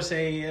I would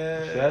say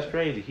so that's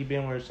crazy. He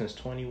been with her since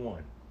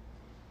 21.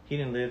 He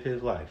didn't live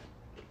his life.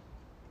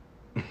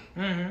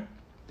 Mm-hmm.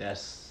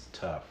 That's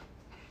tough.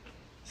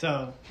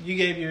 So you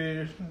gave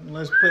your,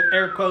 let's put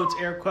air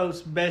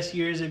quotes, best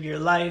years of your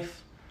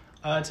life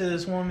to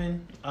this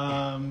woman.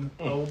 A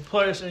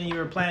person you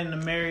were planning to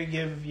marry,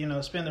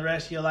 spend the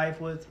rest of your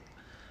life with.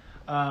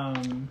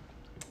 And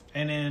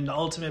then the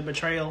ultimate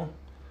betrayal.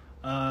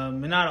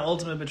 And not an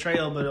ultimate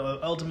betrayal, but an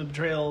ultimate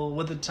betrayal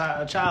with a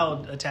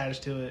child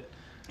attached to it.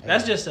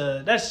 That's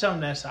that's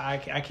something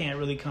I can't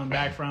really come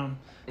back from.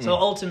 So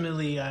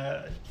ultimately,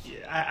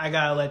 I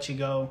gotta let you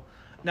go.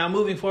 Now,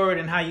 moving forward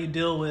and how you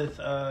deal with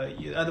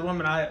the other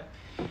woman, I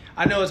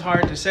know it's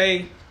hard to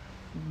say,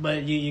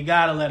 but you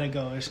gotta let it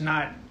go. It's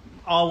not,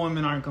 all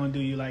women aren't gonna do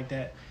you like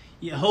that.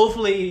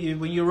 Hopefully,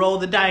 when you roll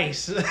the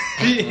dice,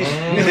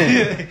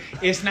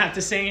 it's not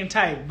the same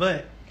type.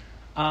 But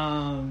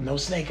no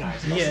snake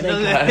eyes.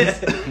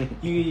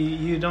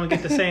 You don't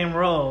get the same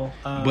roll.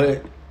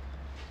 But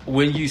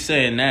when you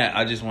saying that,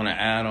 I just want to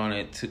add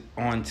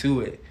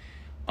onto it,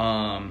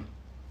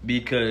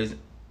 because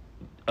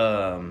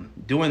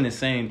doing the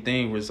same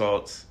thing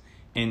results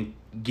in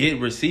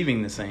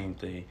receiving the same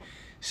thing.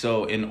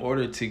 So in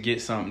order to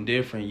get something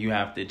different, you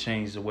have to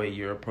change the way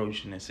you're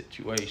approaching the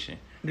situation.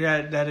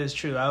 Yeah, that is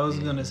true. I was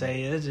gonna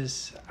say, it's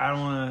just, I don't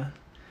wanna.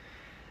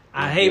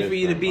 I hate for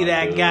you to be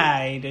that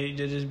guy that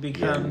just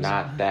becomes. You're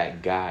not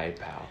that guy,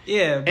 pal.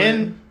 Yeah, but,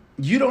 and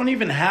you don't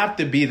even have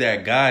to be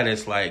that guy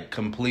that's like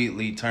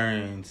completely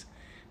turns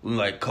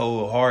like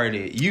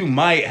cold-hearted. You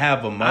might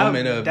have a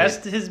moment of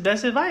that's his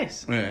best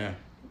advice. Yeah.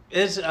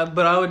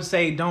 But I would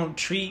say don't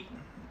treat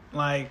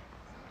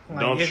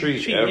don't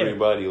treat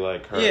everybody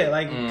like her.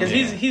 Yeah, because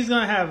he's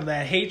gonna have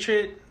that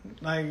hatred,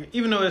 like,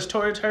 even though it's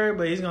towards her,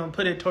 but he's gonna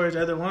put it towards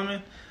other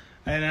women,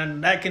 and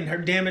then that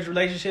can damage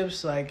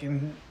relationships.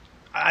 And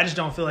I just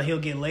don't feel like he'll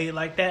get laid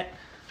like that.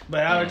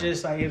 But I would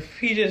just, if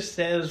he just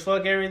says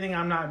fuck everything,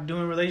 I'm not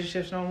doing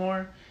relationships no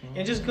more,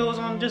 and just goes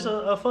on just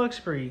a fuck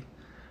spree.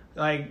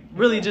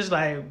 Really just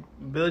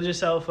build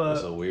yourself up.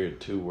 That's a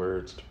weird 2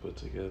 words to put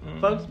together.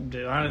 Fuck,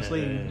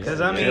 honestly. Because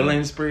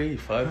killing spree,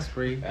 fuck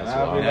spree.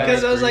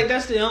 Because I was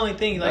that's the only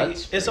thing.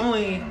 It's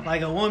only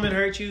a woman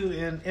hurt you,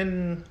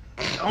 and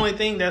the only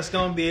thing that's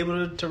going to be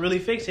able to really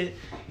fix it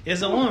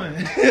is a woman.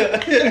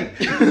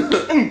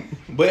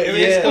 But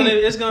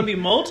it's gonna be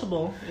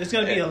multiple. It's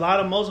gonna be a lot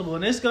of multiple,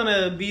 and it's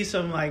gonna be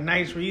some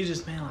nights where you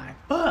just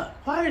fuck,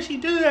 why did she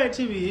do that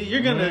to me?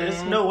 You're gonna.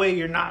 There's no way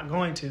you're not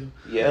going to.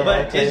 Yeah,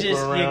 but it's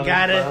just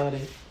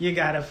you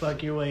gotta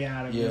fuck your way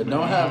out of it. Yeah,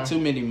 don't have too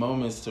many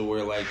moments to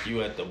where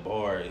you at the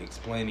bar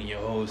explaining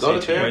your whole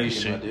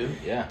situation. Therapy,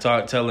 yeah,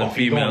 telling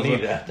females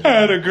I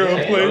had a girl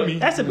play me.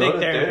 That's a big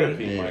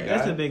therapy.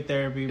 That's a big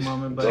therapy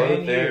moment. But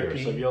 10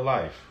 years of your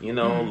life.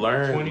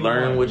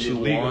 Learn what you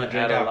want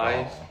out of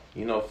life.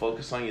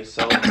 Focus on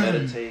yourself,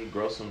 meditate,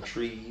 grow some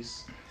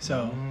trees.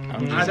 So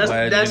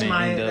that's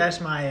my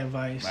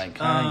advice.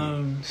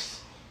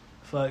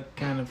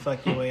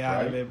 Fuck your way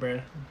out of it, bro.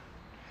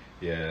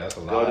 Yeah, that's a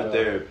lot. Go to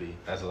therapy.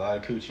 That's a lot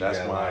of coochie. That's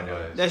my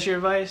advice. That's your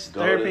advice.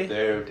 Go therapy. To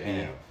therapy.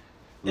 Damn.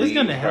 It's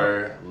gonna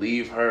help.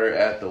 Leave her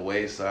at the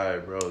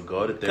wayside, bro.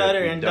 Go to therapy. Cut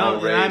her and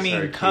don't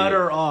cut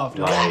her off.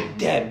 Block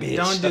that bitch.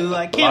 Don't do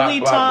can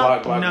we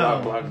talk?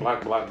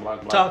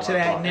 Block. Talk to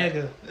that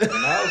nigga. And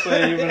I would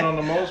say even on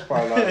the most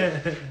part,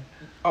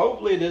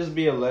 hopefully this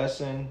be a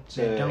lesson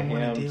to him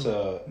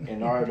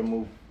in order to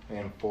move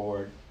him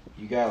forward.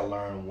 You gotta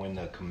learn when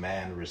to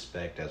command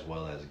respect as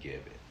well as give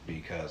it,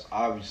 because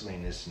obviously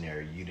in this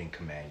scenario you didn't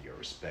command your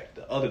respect.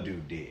 The other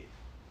dude did,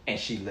 and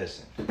she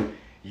listened.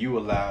 You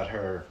allowed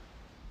her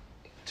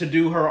to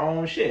do her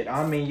own shit.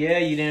 I mean, yeah,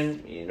 you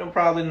didn't,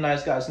 probably the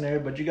nice guy scenario,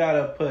 but you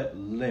gotta put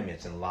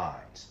limits and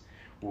lines.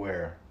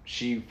 Where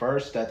she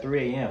first at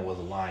 3 a.m. was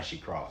a line she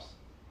crossed.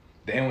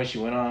 Then when she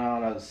went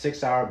on a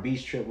 6-hour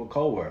beach trip with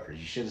coworkers,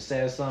 you should have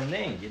said something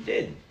then. You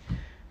didn't.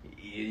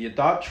 You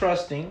thought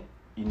trusting.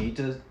 You need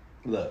to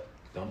look.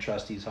 Don't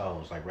trust these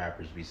hoes like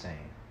rappers be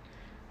saying.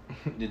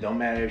 It don't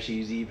matter if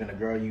she's even a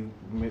girl you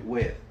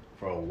with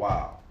for a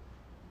while.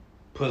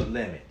 Put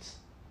limits.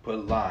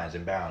 Put lines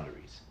and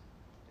boundaries.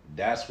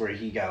 That's where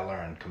he got to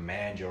learn.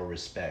 Command your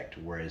respect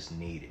where it's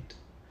needed.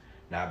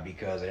 Not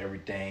because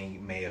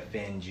everything may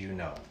offend you,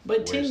 no.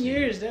 But 10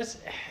 years,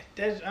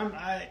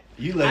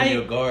 you let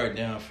your guard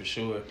down for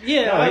sure.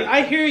 Yeah, no,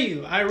 I hear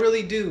you. I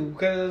really do.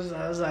 Because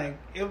I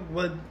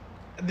was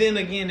then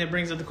again, it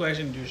brings up the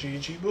question, did she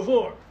cheat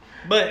before?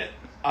 But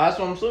that's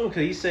what I'm assuming,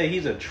 because he said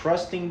he's a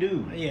trusting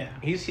dude. Yeah.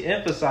 He's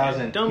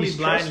emphasizing don't he's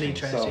be blindly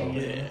trusting.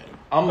 So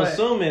I'm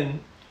assuming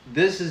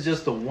this is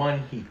just the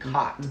one he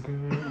caught.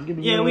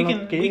 Yeah, we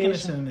can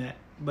assume that.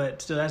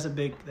 But still, that's a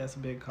big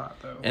caught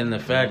though. And the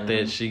fact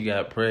that she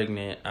got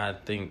pregnant, I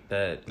think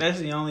that's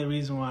the only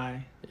reason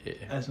why. Yeah.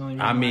 That's the only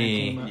reason why it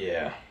came up.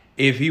 Yeah.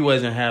 If he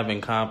wasn't having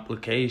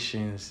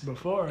complications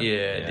before,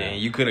 then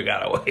you could have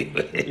got away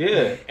with it.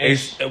 Yeah.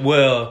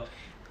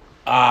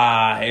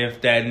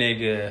 If that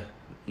nigga,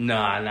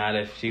 not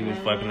if she was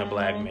fucking a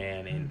black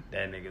man and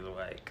that nigga's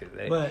white,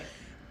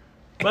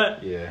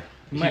 but yeah.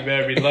 You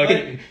better be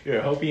lucky.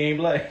 Yeah, hope he ain't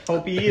black.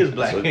 Hope he is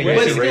black.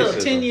 but still,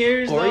 10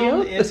 years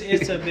though,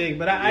 it's a big.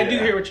 But I do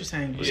hear what you're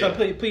saying. Yeah.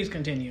 So please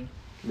continue.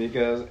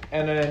 Because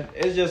and then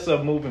it's just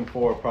a moving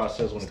forward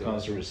process when it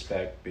comes to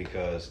respect,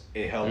 because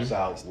it helps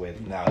out with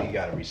now you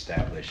got to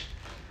reestablish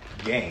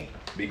game,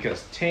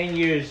 because 10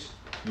 years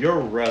you're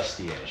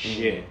rusty as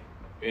shit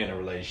in a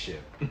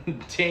relationship.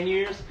 10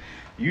 years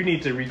you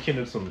need to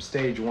rekindle some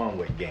stage one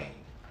with game.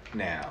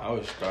 Now I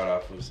would start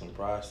off with some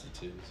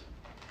prostitutes.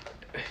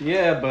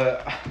 Yeah,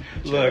 but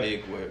look,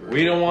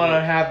 we don't want to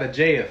have the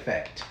J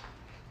effect.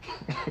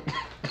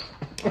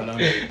 Don't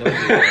do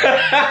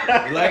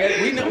that.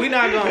 Like we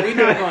not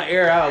gonna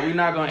air out. We're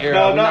not gonna air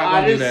out. No,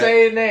 I didn't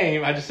say a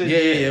name. I just said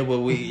yeah. But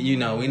we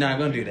not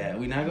gonna do that.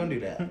 We're not gonna do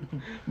that.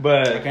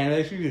 But I can't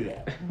let you do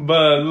that.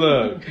 But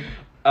look,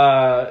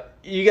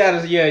 you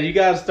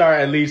gotta start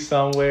at least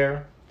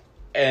somewhere.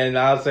 And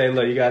I'll say,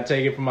 look, you gotta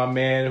take it from my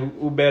man,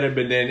 who better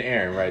than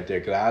Aaron right there,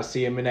 because I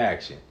see him in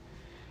action,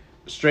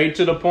 straight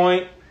to the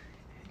point,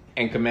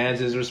 and commands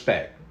his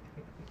respect.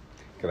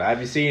 Cause I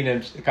be seeing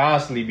him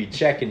constantly be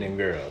checking them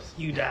girls.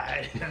 You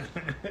died.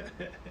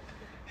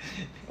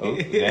 Oh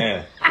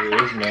damn!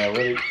 This man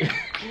really.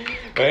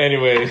 But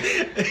anyways,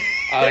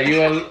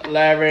 you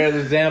elaborate an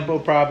example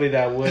probably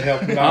that would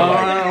help you out,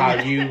 like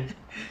how you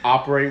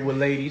operate with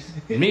ladies.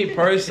 Me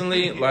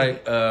personally,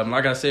 like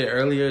I said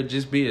earlier,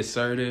 just be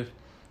assertive.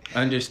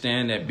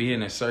 Understand that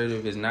being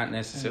assertive is not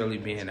necessarily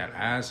being an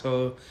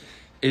asshole.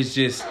 It's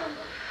just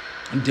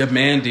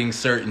demanding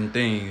certain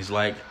things,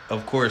 like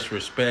of course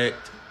respect.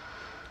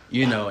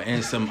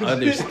 And some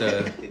other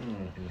stuff.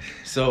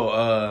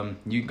 So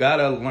you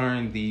gotta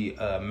learn the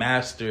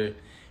master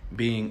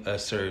being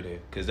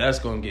assertive, because that's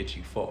gonna get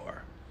you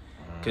far.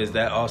 Because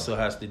that also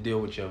has to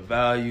deal with your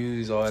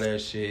values, all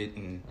that shit,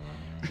 and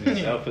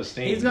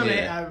self-esteem. He's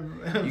gonna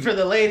for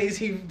the ladies.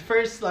 He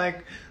first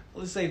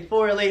let's say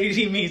 4 ladies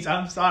he meets.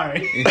 I'm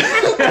sorry.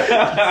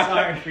 I'm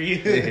sorry for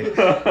you.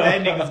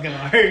 That nigga's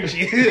gonna hurt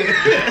you.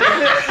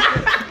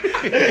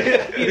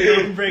 He's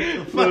gonna break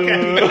the fuck out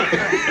of you.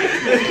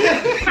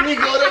 He's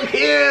gonna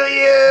kill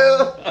you.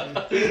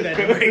 He's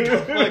gonna break the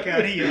fuck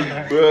out of you.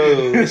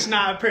 Bro. It's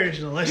not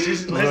personal. Let's you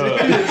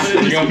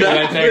gonna be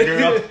like that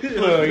girl?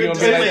 You gonna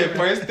be like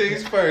first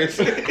things first.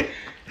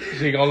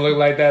 She gonna look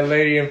like that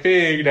lady in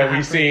Fig that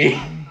we see.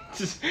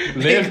 Just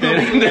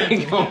lifted.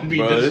 They gonna be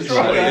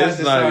destroyed.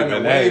 It's not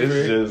even that.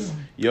 It's just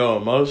your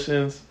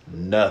emotions.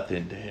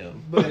 Nothing to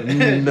him.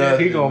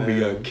 He gonna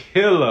be a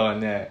killer on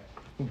that.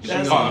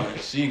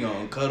 She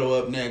gonna cuddle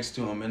up next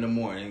to him in the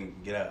morning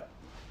and get out.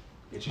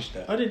 Get your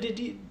stuff. Oh, did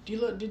you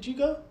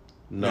go?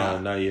 No,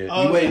 not yet.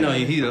 Oh, you waiting on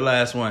you. He the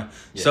last one.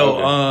 Yeah, so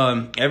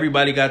okay.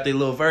 Everybody got their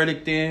little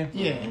verdict in.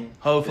 Yeah.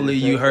 Hopefully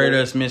you heard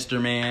us, Mr.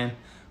 Man.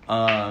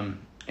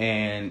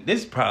 And this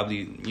is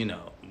probably, a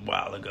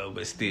while ago,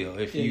 but still,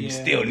 if you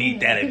still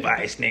need that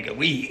advice, nigga,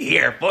 we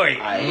here for you.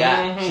 I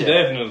got you.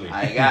 Definitely.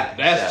 I got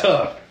That's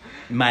tough.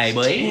 My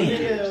boy.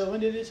 When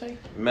did it say?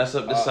 Mess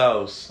up the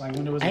sauce. Like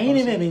when it was I ain't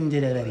even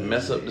been to that.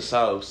 Mess up the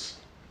sauce.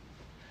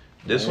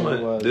 This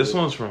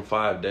one's from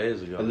 5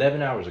 days ago.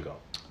 11 hours ago.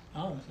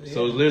 Oh, yeah.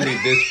 So literally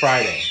this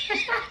Friday.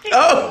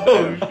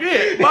 Oh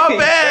shit! My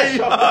bad,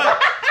 y'all.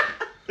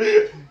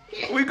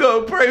 We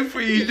gonna pray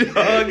for you,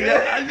 dog.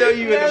 I know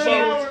you in the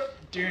moment.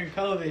 During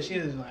COVID, she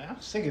was like,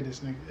 "I'm sick of this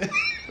nigga."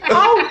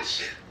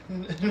 Ouch!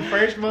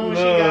 First moment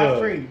she got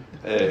free.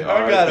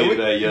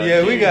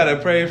 Hey, we gotta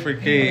pray for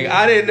King.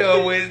 I didn't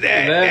know it was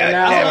that.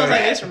 I was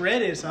like, it's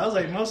Reddit, so I was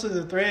like, most of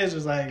the threads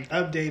was like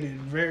updated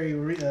very.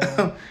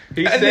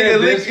 He said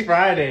this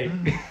Friday.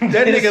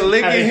 That nigga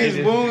licking his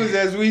wounds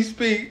as we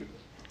speak.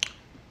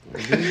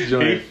 This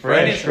joint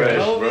fresh,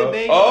 bro.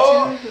 Baby,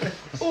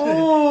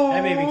 Oh,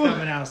 that baby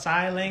coming out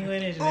sign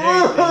language and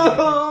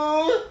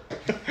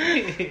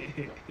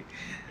everything.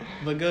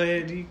 But go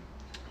ahead, D.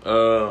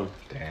 Damn.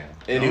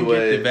 Don't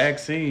get the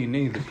vaccine,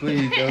 neither.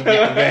 Please don't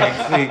get the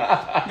vaccine.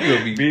 You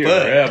gonna be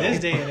fucked. This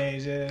day and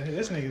age,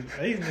 these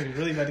niggas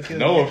really about to kill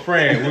Noah me.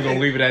 Friend. We're gonna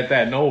leave it at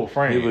that. Noah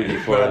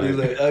Friend. Probably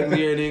look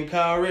uglier than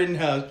Kyle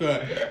Rittenhouse.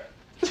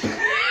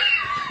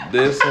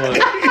 This one.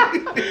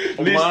 At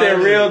least they're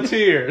real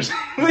tears.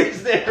 At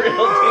least they're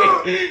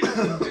real tears.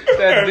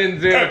 That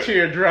Denzel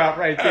tear drop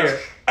right there.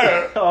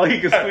 All he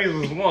could squeeze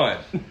was one.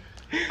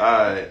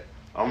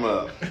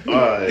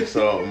 Alright,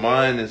 so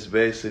mine is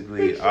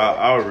basically,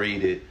 I'll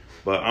read it,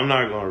 but I'm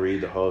not going to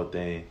read the whole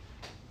thing.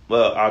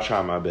 Well, I'll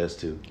try my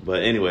best to.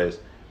 But anyways.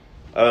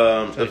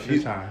 Take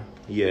your time.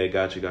 Yeah,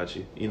 got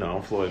you. You know,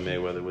 I'm Floyd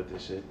Mayweather with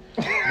this shit.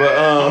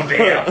 But,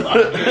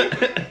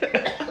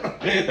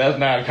 That's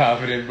not a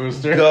confident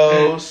booster.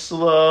 Go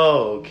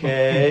slow,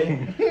 okay?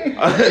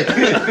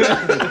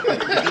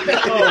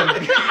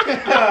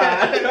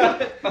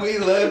 We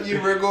love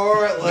you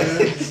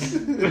regardless.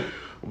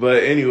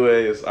 But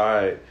anyways, all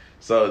right.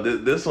 So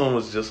this one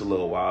was just a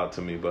little wild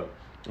to me, but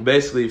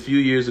Basically, a few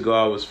years ago,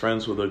 I was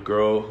friends with a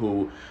girl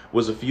who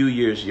was a few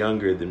years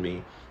younger than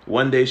me.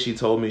 One day, she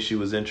told me she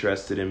was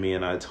interested in me,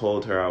 and I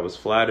told her I was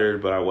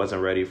flattered, but I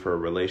wasn't ready for a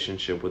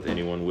relationship with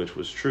anyone, which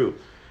was true.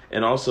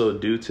 And also,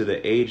 due to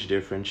the age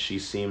difference, she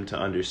seemed to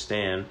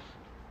understand.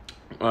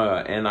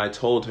 And I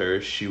told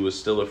her she was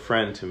still a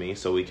friend to me,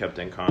 so we kept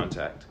in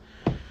contact.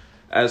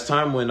 As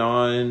time went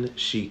on,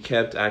 she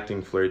kept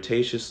acting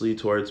flirtatiously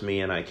towards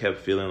me, and I kept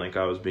feeling like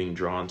I was being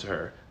drawn to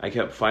her. I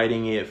kept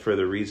fighting it for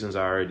the reasons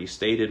I already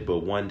stated, but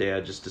one day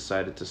I just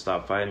decided to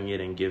stop fighting it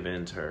and give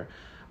in to her.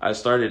 I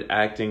started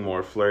acting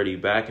more flirty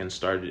back and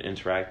started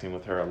interacting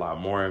with her a lot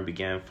more and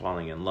began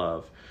falling in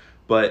love.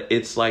 But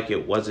it's like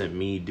it wasn't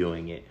me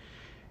doing it.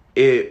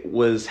 It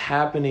was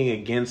happening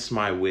against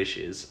my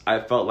wishes.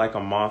 I felt like a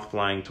moth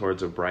flying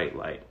towards a bright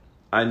light.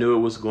 I knew it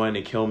was going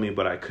to kill me,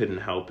 but I couldn't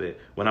help it.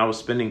 When I was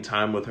spending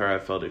time with her, I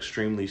felt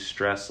extremely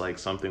stressed, like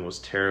something was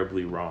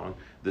terribly wrong.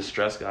 The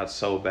stress got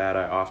so bad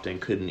I often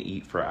couldn't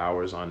eat for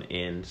hours on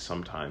end,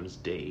 sometimes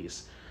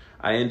days.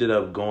 I ended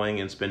up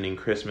going and spending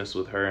Christmas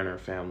with her and her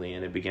family,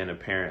 and it became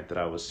apparent that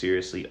I was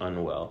seriously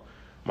unwell.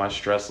 My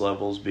stress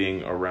levels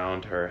being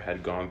around her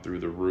had gone through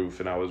the roof,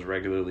 and I was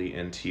regularly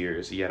in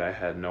tears, yet I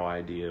had no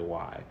idea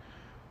why.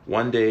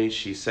 One day,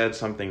 she said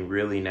something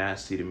really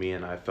nasty to me,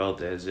 and I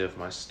felt as if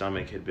my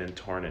stomach had been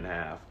torn in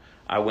half.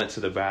 I went to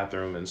the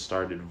bathroom and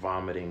started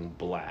vomiting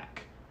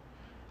black.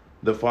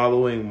 The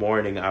following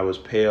morning, I was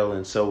pale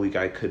and so weak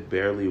I could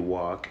barely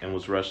walk and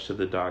was rushed to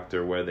the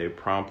doctor, where they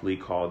promptly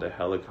called a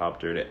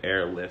helicopter to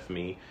airlift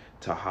me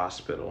to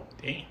hospital.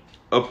 Damn.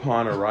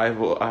 Upon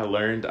arrival, I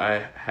learned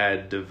I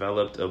had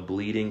developed a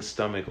bleeding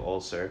stomach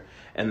ulcer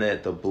and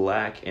that the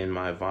black in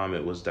my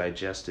vomit was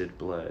digested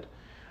blood.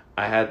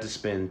 I had to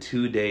spend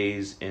 2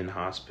 days in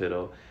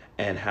hospital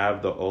and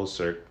have the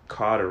ulcer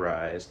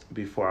cauterized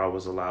before I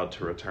was allowed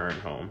to return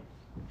home.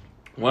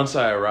 Once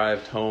I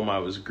arrived home, I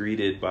was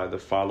greeted by the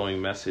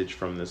following message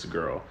from this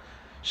girl.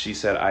 She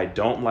said, "I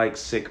don't like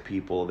sick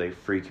people, they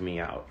freak me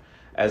out,"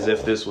 as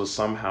if this was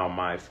somehow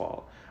my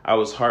fault. I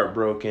was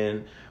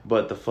heartbroken,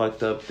 but the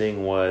fucked up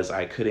thing was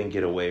I couldn't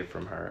get away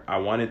from her. I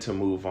wanted to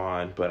move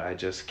on, but I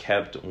just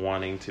kept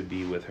wanting to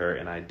be with her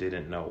and I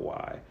didn't know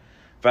why.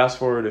 Fast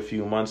forward a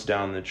few months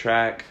down the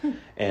track,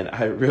 and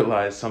I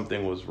realized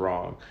something was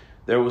wrong.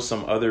 There was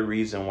some other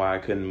reason why I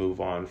couldn't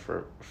move on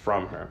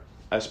from her.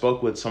 I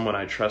spoke with someone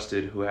I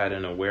trusted who had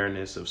an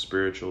awareness of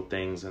spiritual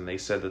things, and they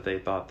said that they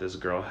thought this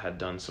girl had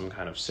done some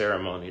kind of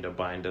ceremony to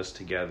bind us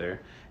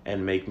together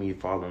and make me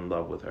fall in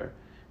love with her.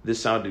 This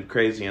sounded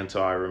crazy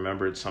until I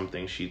remembered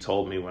something she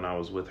told me when I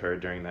was with her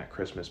during that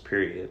Christmas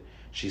period.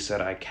 She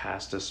said, "I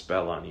cast a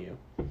spell on you."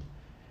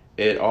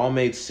 It all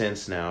made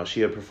sense now.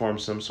 She had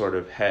performed some sort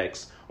of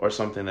hex or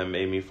something that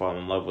made me fall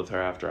in love with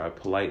her after I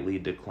politely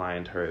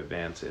declined her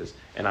advances,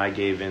 and I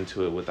gave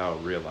into it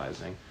without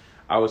realizing.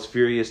 I was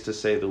furious to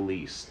say the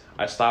least.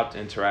 I stopped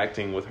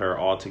interacting with her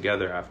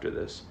altogether after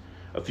this.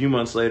 A few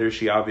months later,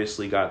 she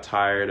obviously got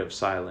tired of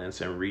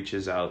silence and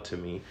reaches out to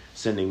me,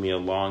 sending me a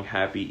long,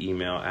 happy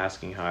email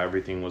asking how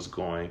everything was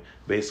going,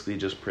 basically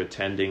just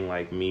pretending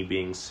like me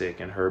being sick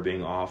and her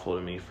being awful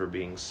to me for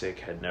being sick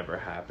had never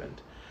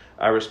happened.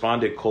 I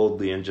responded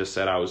coldly and just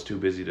said I was too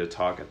busy to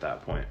talk at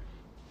that point.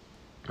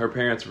 Her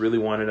parents really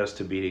wanted us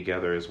to be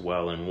together as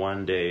well, and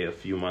one day, a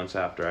few months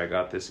after I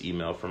got this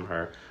email from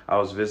her, I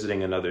was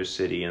visiting another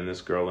city and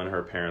this girl and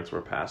her parents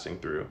were passing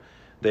through.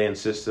 They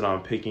insisted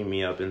on picking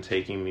me up and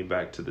taking me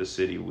back to the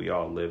city we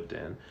all lived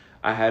in.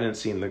 I hadn't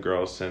seen the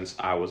girl since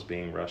I was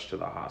being rushed to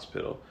the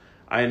hospital.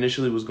 I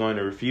initially was going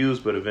to refuse,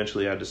 but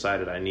eventually I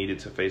decided I needed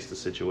to face the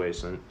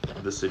situation,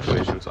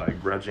 so I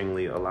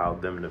grudgingly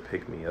allowed them to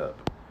pick me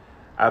up.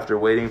 After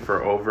waiting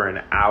for over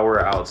an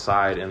hour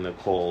outside in the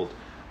cold,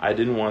 I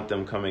didn't want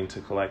them coming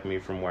to collect me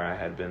from where I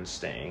had been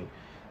staying.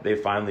 They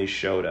finally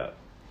showed up.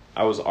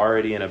 I was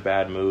already in a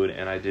bad mood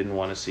and I didn't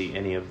want to see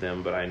any of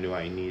them, but I knew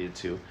I needed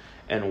to.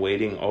 And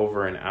waiting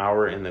over an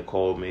hour in the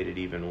cold made it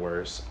even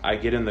worse. I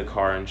get in the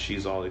car and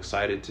she's all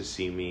excited to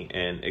see me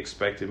and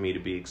expected me to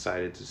be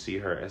excited to see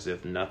her as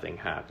if nothing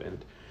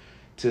happened.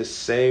 To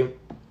say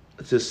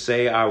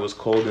I was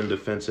cold and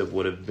defensive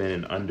would have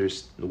been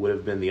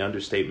the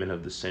understatement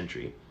of the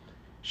century.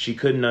 She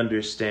couldn't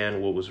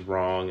understand what was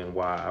wrong and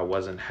why I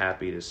wasn't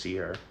happy to see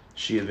her.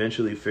 She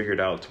eventually figured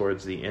out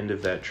towards the end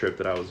of that trip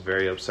that I was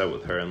very upset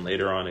with her and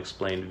later on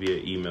explained via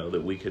email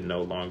that we could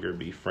no longer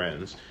be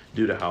friends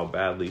due to how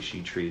badly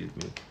she treated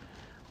me.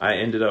 I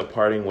ended up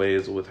parting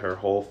ways with her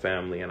whole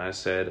family, and I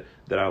said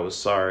that I was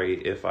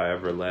sorry if I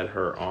ever led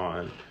her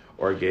on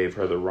or gave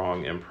her the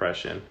wrong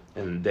impression,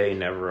 and they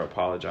never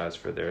apologized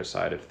for their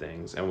side of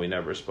things, and we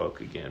never spoke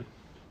again.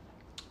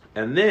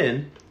 And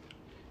then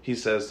he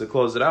says, to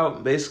close it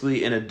out,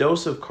 basically in a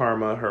dose of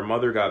karma, her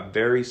mother got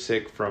very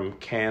sick from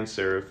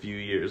cancer a few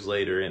years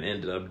later and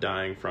ended up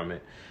dying from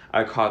it.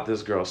 I caught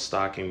this girl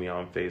stalking me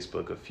on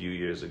Facebook a few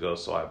years ago,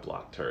 so I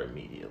blocked her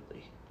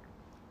immediately.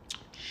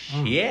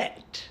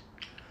 Shit.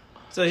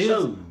 So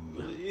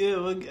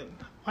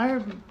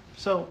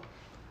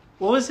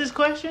what was his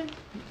question?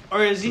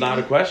 Or is he not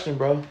a question,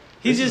 bro?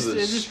 He's this just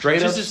is a straight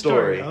just up a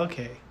story. story.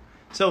 Okay.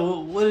 So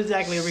what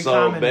exactly are we So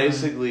commenting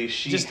basically, on?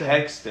 she Just to-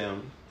 hexed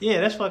him.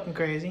 Yeah, that's fucking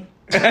crazy.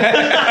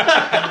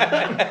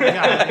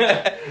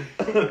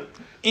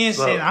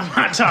 Instant, So- I'm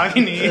not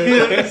talking to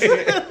you.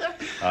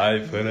 I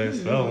put a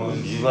spell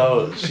on you.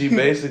 So she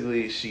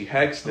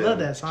hexed him. I love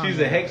that song. She's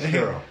a hex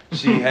girl.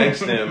 She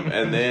hexed him,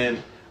 and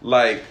then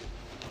like,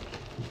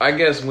 I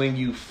guess when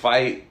you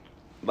fight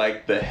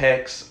like the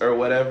hex or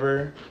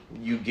whatever,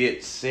 you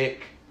get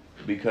sick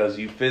because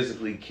you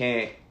physically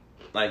can't,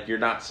 like you're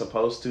not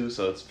supposed to,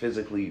 so it's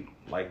physically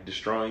like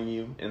destroying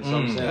you in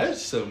some sense.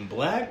 That's some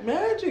black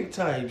magic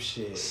type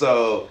shit.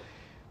 So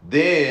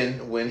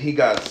then when he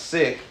got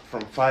sick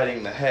from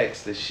fighting the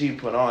hex that she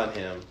put on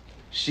him,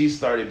 she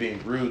started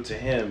being rude to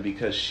him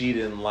because she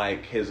didn't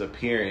like his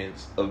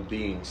appearance of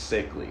being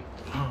sickly.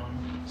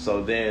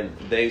 So then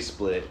they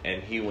split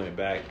and he went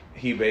back.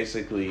 He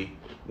basically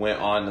went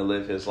on to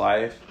live his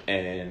life,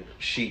 and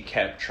she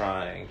kept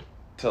trying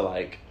to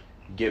like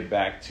get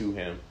back to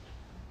him.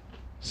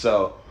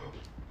 So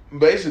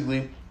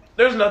basically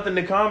there's nothing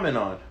to comment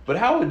on. But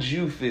how would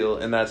you feel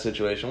in that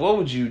situation? What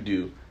would you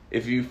do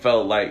if you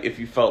felt like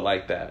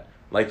that?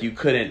 Like you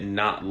couldn't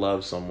not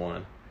love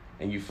someone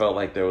and you felt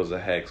like there was a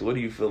hex. What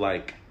do you feel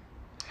like?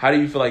 How do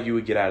you feel like you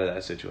would get out of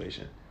that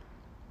situation?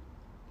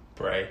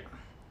 Pray.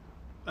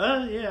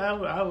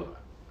 Yeah,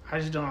 I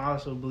just don't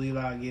also believe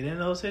I'll get in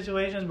those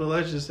situations, but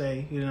let's just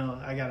say,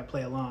 I gotta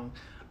play along.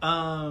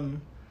 I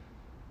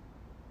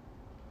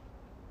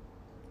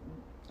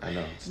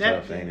know, it's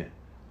tough, ain't it?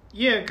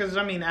 Yeah, because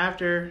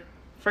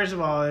first of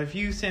all, if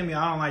you send me,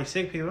 I don't like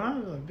sick people,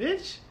 I'm like,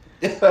 bitch.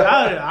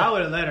 I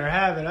would have let her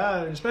have it.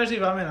 Especially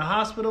if I'm in a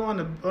hospital on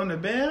the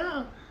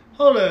bed.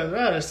 Hold up,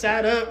 I would have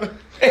sat up.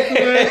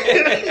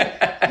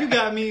 You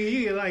got me.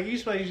 You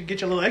supposed to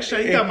get your little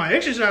extra. You got my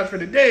exercise for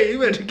the day. You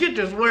better get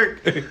this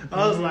work.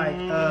 I was like,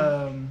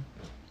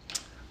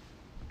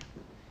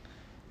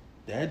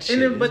 that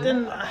shit. but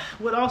then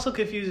what also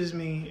confuses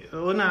me?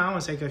 Well, no, I don't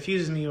want to say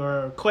confuses me,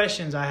 or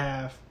questions I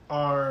have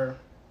are.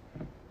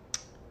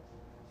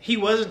 He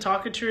wasn't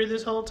talking to her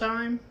this whole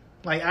time,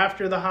 like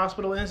after the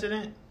hospital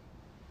incident.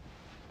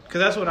 Because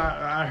that's what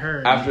I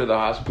heard. After the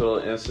hospital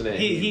incident,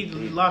 he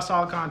lost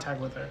all contact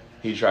with her.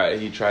 He tried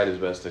his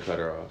best to cut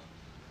her off.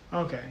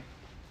 Okay.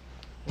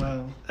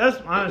 Well, that's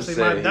honestly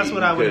that's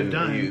what I would have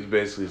done. He was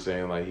basically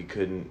saying like he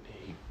couldn't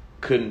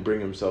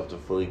bring himself to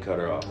fully cut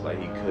her off. Like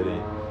he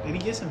couldn't. Did he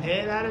get some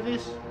head out of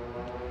this?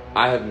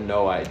 I have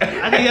no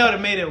idea. I think that would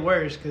have made it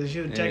worse because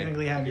you would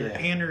technically have your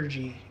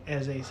energy,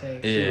 as they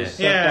say.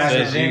 Yeah.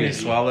 So she would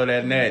swallow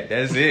that net.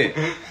 That's it.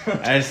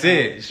 That's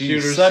it. She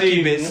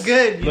sucky bits.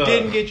 Good. You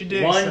didn't get your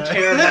dick. 1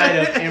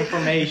 terabyte of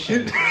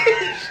information.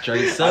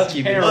 Straight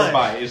sucky bits.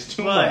 Terabyte is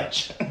too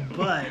much.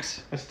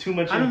 But that's too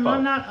much info.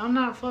 I'm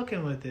not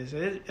fucking with this.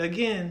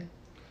 Again,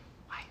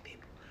 white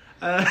people.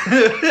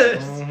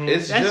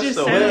 It's just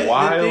a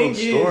wild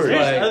story.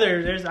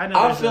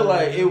 I feel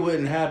like it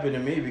wouldn't happen to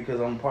me because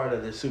I'm part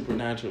of the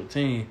supernatural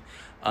team.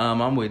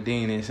 I'm with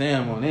Dean and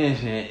Sam on this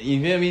shit.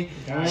 You feel me?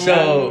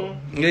 So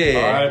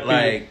yeah,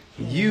 like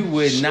you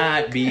would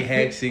not be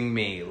hexing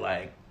me.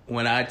 Like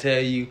when I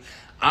tell you,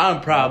 I'm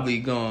probably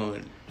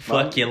going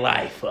fuck your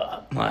life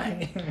up.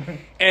 Like,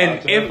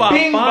 and if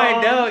I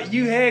find out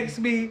you hex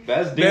me,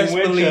 that's best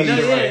believe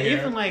right here.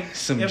 Even like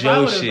some if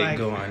Joe shit like,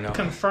 going on.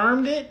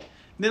 Confirmed it.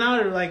 Then I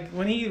would have like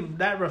when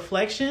that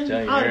reflection,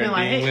 I would have been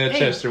like, "Hey,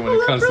 Winchester, when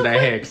it comes to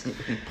that hex,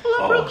 pull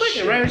up real quick."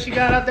 And right when she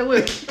got out there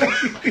with,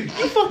 you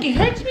fucking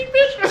hex me,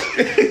 bitch.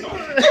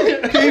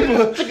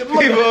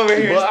 people over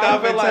here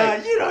stopping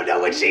like, you don't know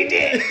what she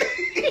did.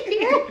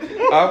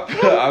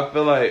 I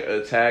feel like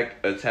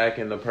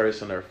attacking the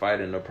person or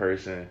fighting the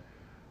person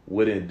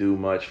wouldn't do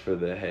much for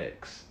the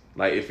hex.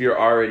 Like if you're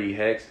already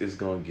hexed, it's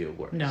gonna get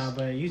worse. No,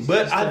 but you.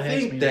 But I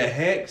think the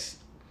hex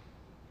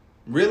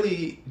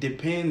really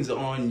depends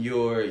on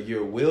your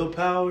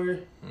willpower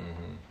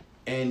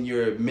and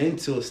your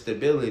mental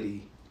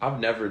stability. I've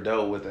never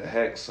dealt with a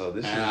hex, so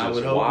this is just I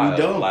would hope wild. we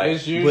don't. Like,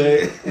 it's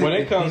usually, when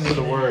it comes to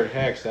the word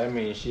hex, that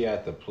means she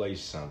had to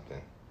place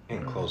something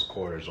in close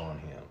quarters on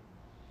him.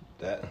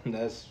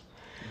 That's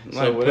like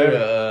so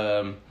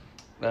whatever.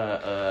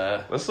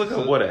 let's look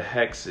up what a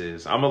hex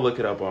is. I'm gonna look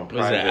it up on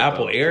private. Was an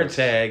Apple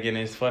AirTag in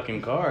his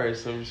fucking car or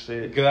some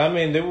shit? Because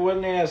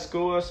wasn't they at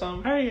school or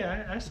something? Oh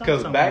yeah, I saw.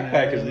 Because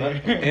backpack is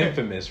not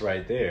infamous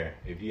right there.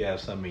 If you have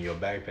something in your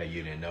backpack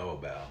you didn't know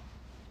about,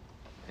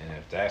 and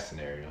if that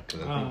scenario,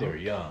 because I think they were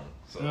young.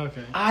 So.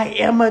 Okay. I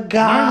am a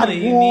god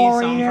Normally you need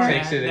something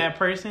Takes from it- that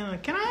person.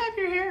 Like, can I have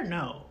your hair?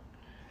 No.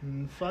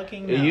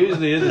 Fucking no. It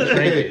usually is a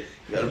trinket.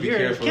 You gotta be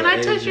careful. Can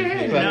I touch your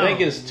hair? But No. I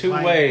think it's two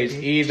White ways.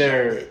 bitch.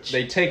 Either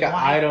they take an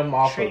White item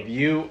off trick. of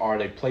you, or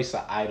they place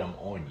an item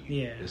on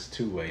you. Yeah. It's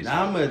two ways.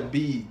 Now I'm gonna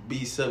be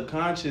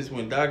subconscious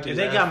when doctors. If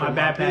they ask got my for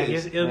backpack,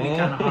 piss. it'll be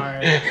kind of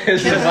hard. It's Can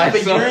just I like have a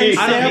some urine I don't be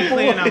sample?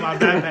 cleaning out my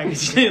backpack and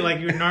shit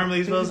like you're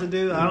normally supposed to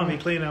do. I don't be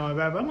cleaning out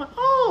my backpack. I'm like,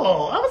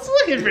 oh, I was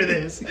looking for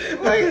this.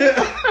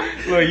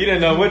 Look, you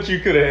didn't know what you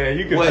could have had.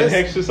 You could have been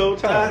hex this whole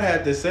Todd time.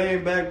 had the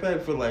same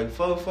backpack for like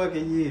 4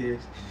 fucking years.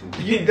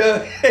 You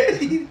done?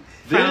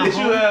 Didn't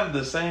you have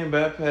the same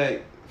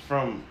backpack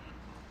from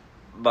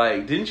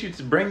Like, didn't you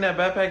bring that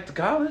backpack to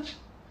college?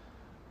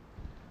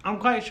 I'm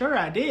quite sure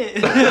I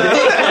did.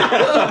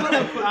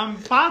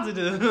 I'm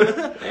positive.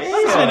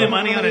 I'm spending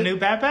money on a new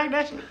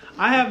backpack.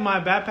 I have my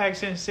backpack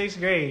since 6th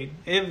grade.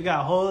 It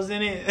got holes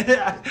in it.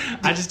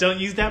 I just don't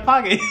use that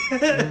pocket.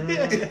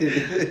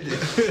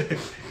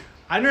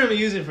 I normally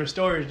use it for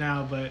storage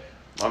now, but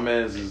My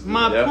man's is the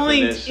my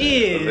point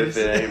definition is, of if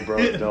it ain't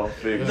broke, don't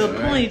fix the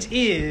it. point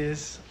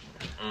is,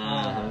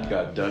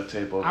 Got duct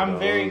tape over I'm the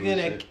very hose good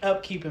and at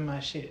upkeeping my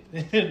shit.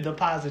 The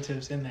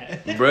positives in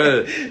that.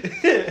 Bruh,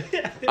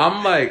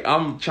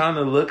 I'm trying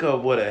to look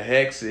up what a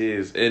hex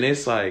is, and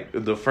it's like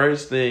the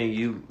first thing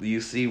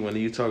you see when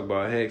you talk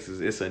about hex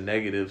is it's a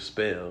negative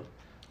spell.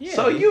 Yeah.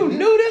 So you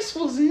knew this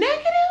was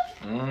negative?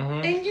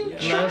 Mm-hmm. And you Love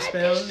tried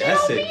spells. to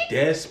That's tell a me?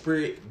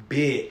 desperate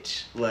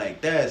bitch.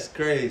 Like, that's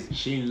crazy.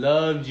 She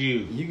loved you.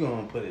 You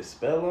gonna put a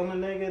spell on a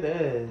nigga?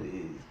 That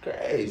is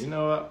crazy. You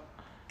know what?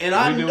 And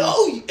I We do-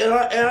 know,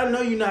 and I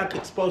know you're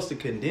not supposed to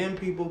condemn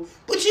people,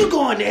 but you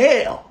going to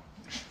hell.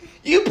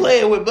 You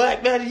playing with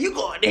black magic, you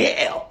going to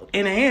hell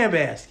in a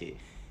handbasket.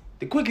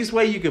 The quickest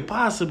way you could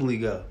possibly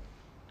go.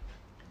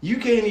 You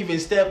can't even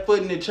step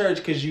foot in the church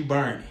because you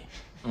burning.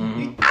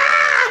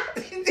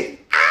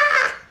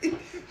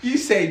 You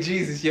say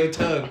Jesus, your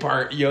tongue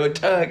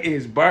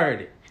is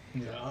burning.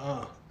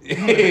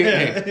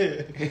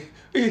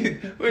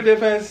 What the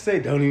pastor say?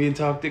 Don't even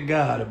talk to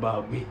God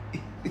about me.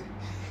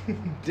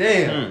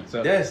 Damn,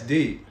 So- that's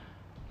deep.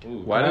 Ooh,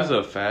 Why does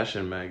a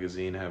fashion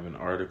magazine have an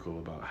article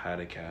about how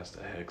to cast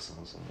a hex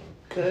on someone?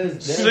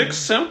 'Cause 6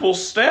 simple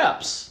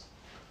steps.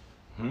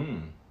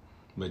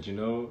 But you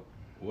know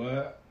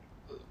what?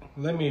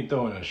 Let me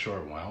throw in a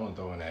short one. I want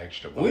to throw in an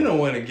extra one. we don't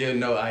want to give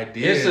no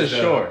ideas. It's a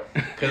short.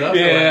 Cause I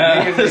feel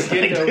Yeah. like niggas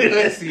that get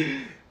their pussy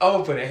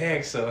open the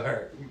heck so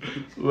hurt.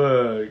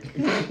 Look,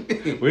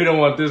 we don't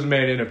want this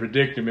man in a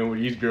predicament where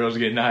these girls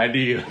getting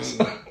ideas.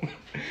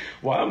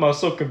 Why am I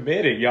so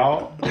committed,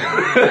 y'all?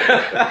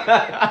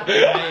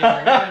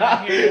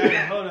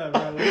 Hold up,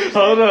 bro.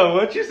 Hold on,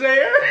 what you say?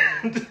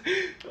 Aaron?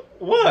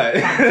 What?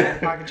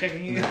 Pocket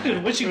checking you.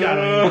 What you got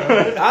on you,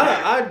 bro?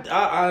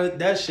 I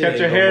that shit. Cut ain't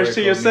your gonna hairs work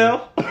to on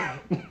yourself.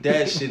 me.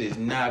 That shit is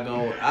not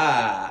going.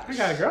 I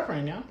got a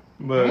girlfriend now.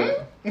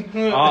 But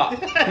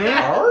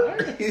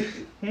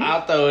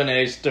I'll throw in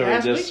a story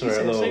Last just week you for a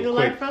said little single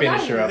quick life for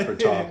finisher life. up for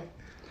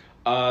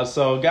talk.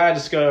 So a guy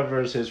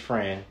discovers his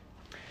friend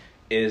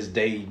is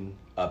dating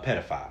a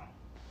pedophile,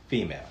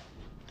 female.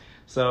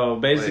 So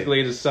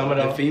basically, to sum it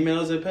The up,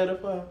 female's a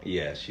pedophile.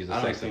 yeah, she's a I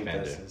don't sex think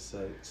offender. that's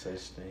a such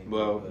thing.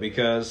 Well, But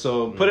because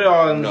put it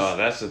on. No,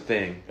 that's the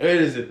thing. it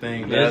is a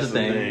thing. That's That's the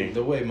the thing.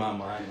 The way my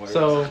mind works.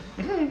 So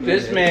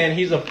this man,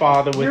 he's a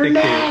father with a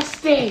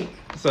kid.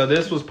 So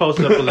this was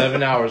posted up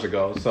 11 hours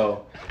ago.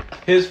 So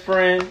his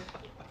friend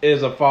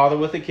is a father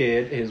with a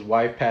kid. His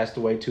wife passed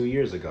away 2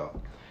 years ago.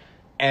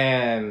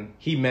 And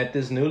he met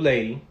this new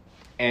lady.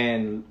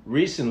 And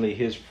recently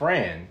his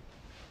friend,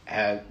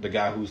 the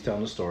guy who's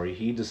telling the story,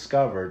 he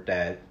discovered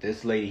that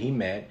this lady he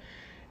met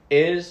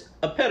is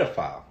a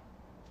pedophile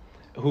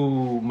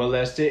who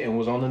molested and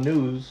was on the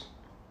news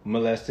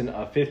molesting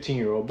a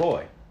 15-year-old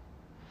boy.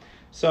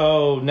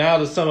 So now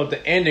to sum up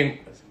the ending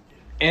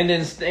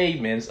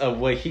statements of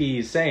what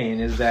he's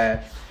saying is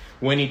that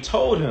when he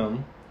told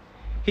him,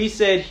 he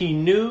said he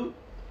knew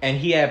and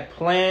he had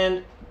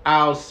planned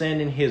out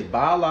sending his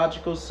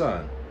biological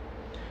son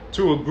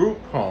to a group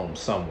home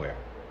somewhere.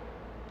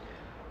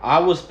 I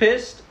was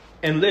pissed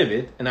and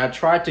livid, and I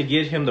tried to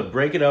get him to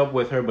break it up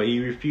with her, but he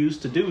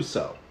refused to do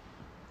so.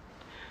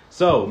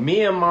 So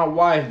me and my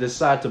wife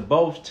decided to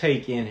both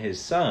take in his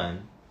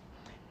son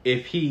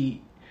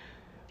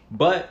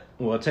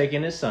take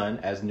in his son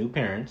as new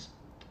parents,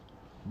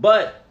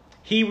 but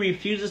he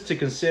refuses to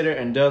consider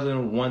and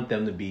doesn't want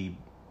them to be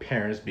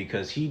parents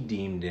because he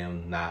deemed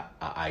them not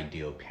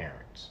ideal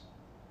parents.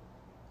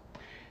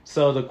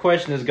 So the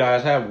question is,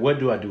 guys, what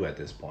do I do at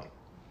this point?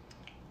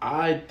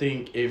 I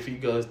think if he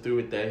goes through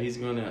with that, he's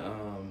gonna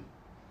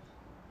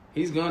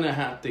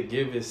have to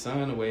give his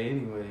son away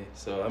anyway.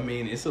 So I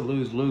mean, it's a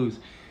lose-lose,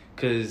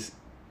 because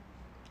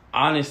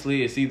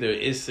honestly, it's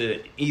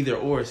a either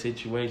or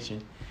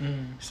situation.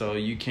 So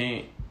you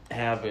can't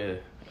have a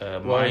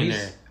minor.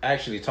 He's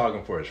actually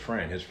talking for his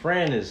friend. His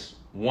friend is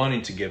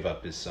wanting to give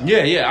up his son.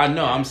 Yeah, I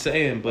know. I'm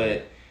saying,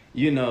 but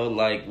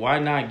like, why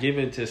not give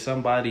it to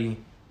somebody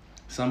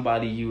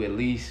you at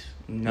least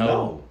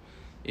know?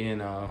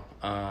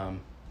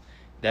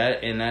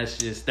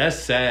 That's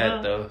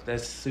sad though.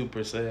 That's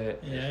super sad.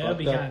 Yeah, it'd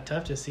be kind of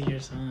tough to see your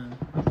son,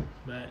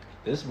 but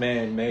This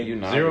man made You're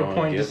not 0 gonna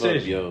point give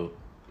decision. up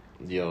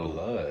your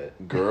Blood.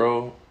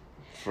 girl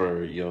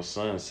for your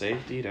son's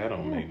safety. That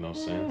don't make no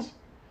sense.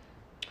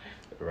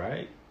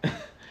 Right?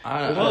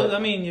 well, I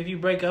mean, if you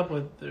break up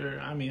with her,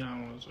 I mean, I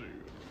don't want to say.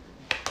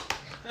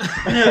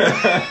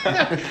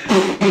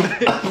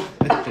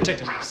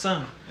 Protecting my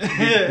son.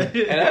 And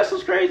that's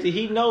what's crazy.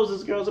 He knows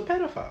this girl's a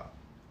pedophile.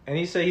 And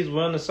he said he's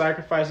willing to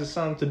sacrifice his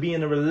son to be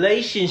in a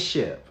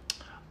relationship.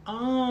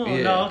 Oh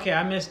Yeah. no, okay,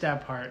 I missed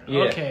that part.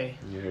 Yeah. Okay,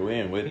 Yeah, we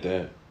ain't with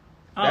that.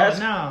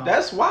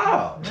 That's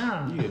wild.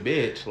 No. You a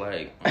bitch,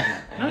 like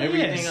No,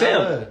 everything.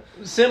 Simp.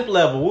 Simp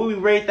level. What we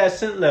rate that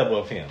simp level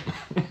of him?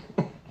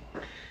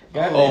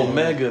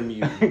 Omega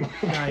mutant.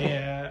 Nah,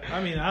 yeah.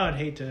 I mean, I would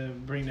hate to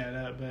bring that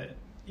up, but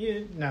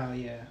yeah.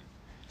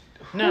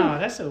 No,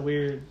 that's a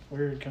weird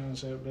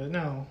concept, but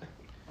no.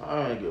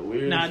 I don't get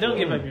weird. Nah, don't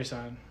give up your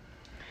son.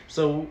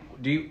 So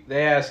they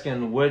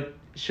asking what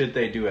should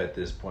they do at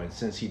this point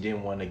since he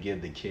didn't want to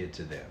give the kid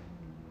to them?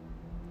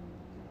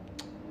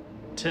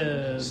 To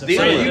the Steal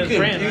friend, it. the You can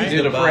friend, right?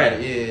 To the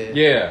friend.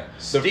 Yeah.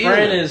 The Steal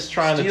friend it. is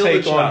trying to Steal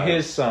take the on child.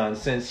 his son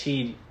since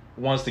he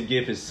wants to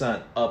give his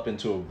son up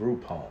into a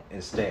group home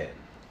instead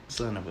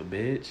Son of a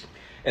bitch.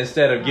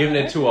 of giving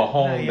it to a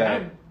home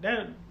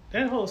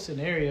that whole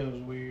scenario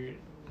is weird.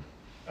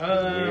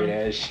 weird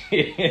ass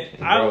shit.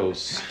 Bro,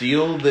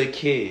 steal the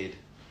kid.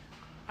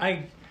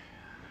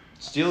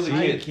 Steal the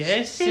I kid.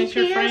 guess since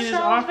your friend is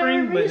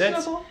offering, but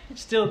that's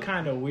still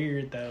kind of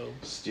weird though.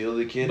 Steal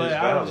the kid But is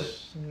I valid.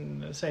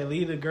 would say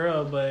leave the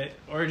girl,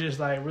 or just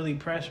like really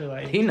press her.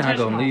 Like He not touch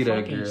gonna my leave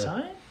that fucking girl.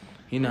 son?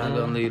 He not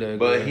gonna leave that.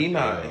 But girl.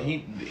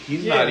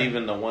 he's Yeah. not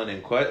even the one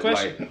in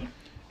question. Like,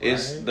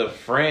 it's Right. the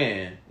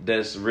friend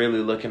that's really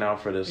looking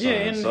out for the son. Yeah,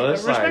 and so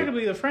it's like,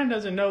 respectively, the friend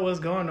doesn't know what's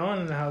going on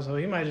in the household.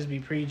 He might just be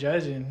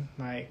prejudging,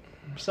 like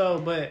so.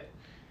 But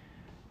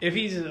if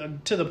he's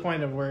to the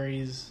point of where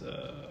he's,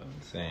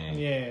 Saying,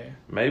 yeah,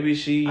 maybe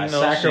she, I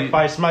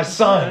sacrificed my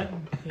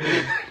son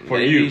yeah. for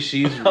maybe you.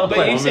 She's But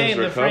woman's he's saying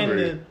the friend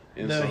recovery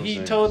that in the, some he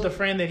sense. told the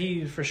friend that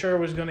he for sure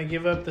was going to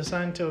give up the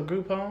son to a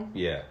group home.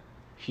 Yeah,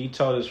 he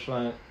told his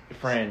friend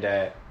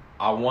that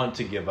I want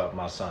to give up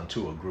my son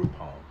to a group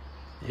home.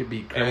 It'd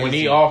be crazy. And when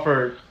he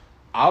offered,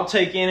 I'll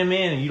take him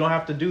in, and you don't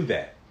have to do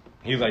that.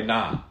 He was like,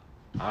 nah,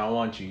 I don't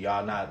want you.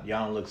 Y'all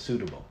don't look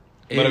suitable.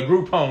 But a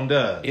group home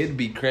does. It'd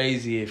be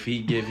crazy if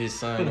he give his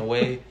son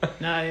away.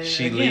 Nah,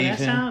 She again, leave that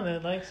him.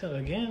 sounded like some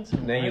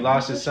Then you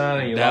lost his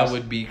son, and you That lost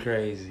would be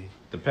crazy.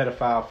 the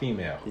pedophile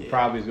female who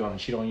probably is going to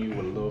cheat on you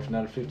with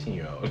another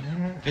 15-year-old.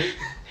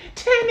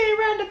 Timmy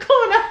around the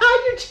corner, how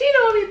you cheat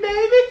on me,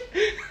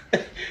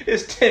 baby?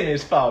 It's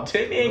Timmy's fault.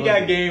 Timmy ain't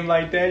got game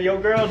like that.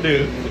 Your girl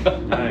do.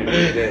 I ain't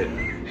with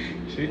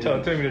that. She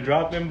told Timmy to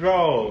drop them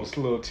drawers,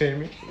 little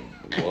Timmy.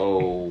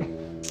 Whoa.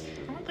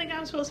 I don't think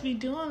I'm supposed to be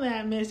doing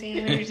that, Miss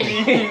Anderson.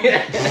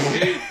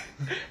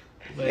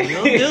 But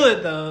you'll do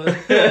it though.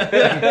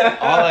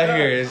 All I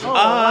hear is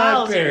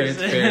odd wowzers. parents,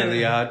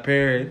 fairly odd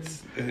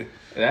parents.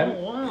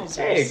 Wow.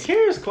 Hey,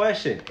 curious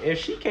question. If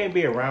she can't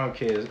be around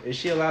kids, is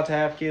she allowed to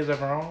have kids of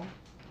her own?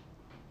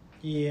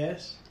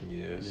 Yes,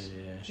 Yes.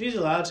 Yeah. she's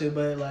allowed to,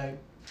 but like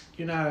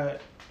you're not.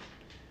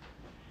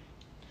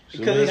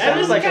 Because it That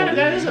is sounds like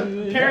that is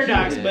a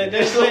paradox, but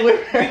that's what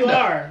you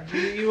are.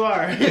 You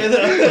are. I know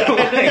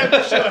that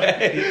for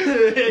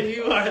sure.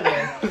 You are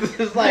there.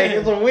 it's like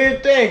it's a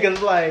weird thing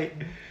because like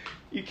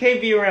you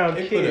can't be around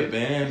They put a kids.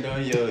 band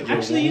on your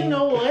Actually, you womb.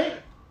 know what?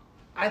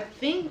 I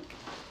think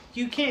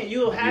you can't.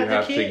 You'll have You the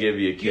have kid. to give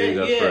your kid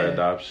up for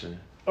adoption.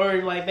 Or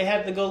like they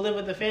have to go live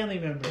with the family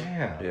member.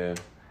 Damn. Yeah.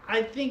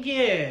 I think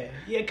yeah,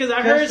 because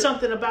I heard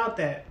something about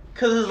that.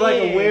 Because it's like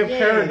a weird Yeah,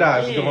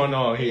 paradox yeah, going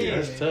on here. yeah.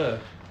 That's tough.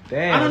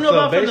 Damn. I don't know so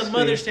about from the basically-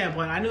 mother's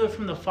standpoint. I knew it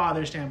from the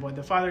father's standpoint.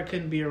 The father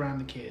couldn't be around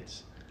the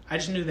kids. I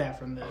just knew that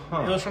from the.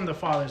 Huh. It was from the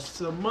father's.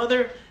 So the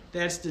mother,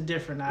 that's the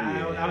different.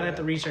 I would have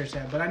to research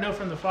that, but I know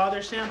from the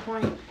father's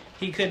standpoint,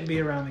 he couldn't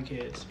be around the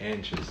kids.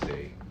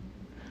 Interesting.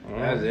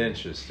 That's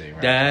interesting.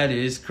 Right? That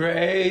is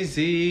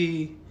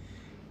crazy.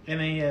 And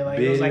then yeah, like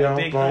it was like a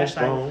big hush,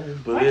 like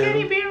why can't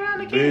he be around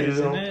the kids?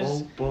 And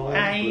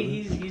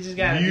it's, he just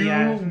got to be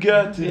out. You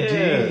got to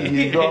Yeah.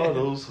 dig all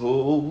those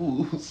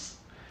holes.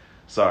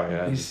 Sorry,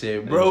 I He said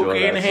enjoy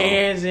broken that song.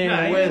 hands in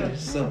Nah, the you weather. know,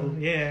 So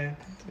yeah,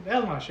 that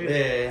was my shit.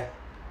 yeah,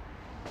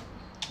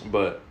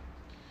 But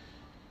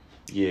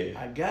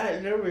yeah, I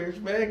got no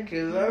respect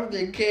because I'm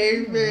the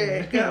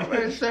caveman. Got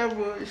myself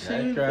a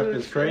That trap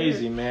is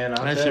crazy, man.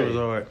 I'll That tell shit was you.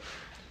 hard.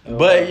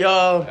 But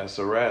y'all, that's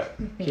a wrap.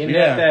 Kidnap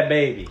Yeah. that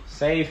baby.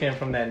 Save him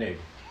from that nigga.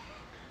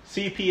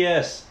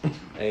 CPS.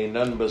 Ain't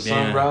nothing but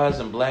Damn. sunrise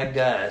and black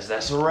guys.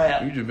 That's a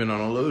wrap. you just been on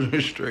a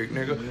losing streak,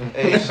 nigga.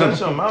 Hey, shut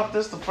your mouth.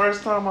 This the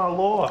first time I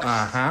lost.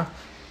 Uh-huh. I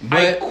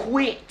But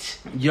quit.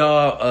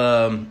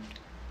 y'all,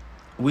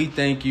 we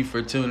thank you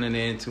for tuning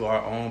in to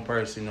our own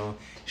personal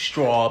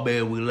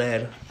strawberry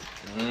letter.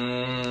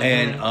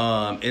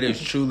 And it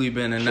has truly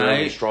been a Shirley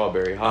night.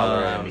 Strawberry,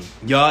 holler at me.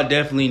 Y'all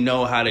definitely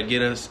know how to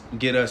get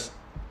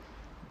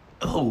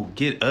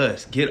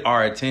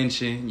our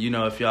attention. You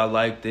know, if y'all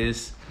like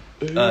this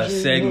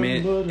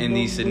segment and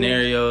these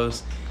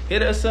scenarios,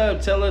 hit us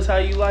up. Tell us how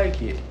you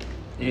like it.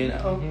 You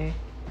know.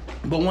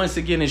 But once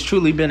again, it's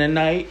truly been a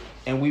night,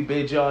 and we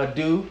bid y'all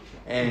adieu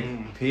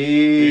and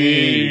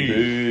peace.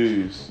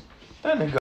 Peace. That nigga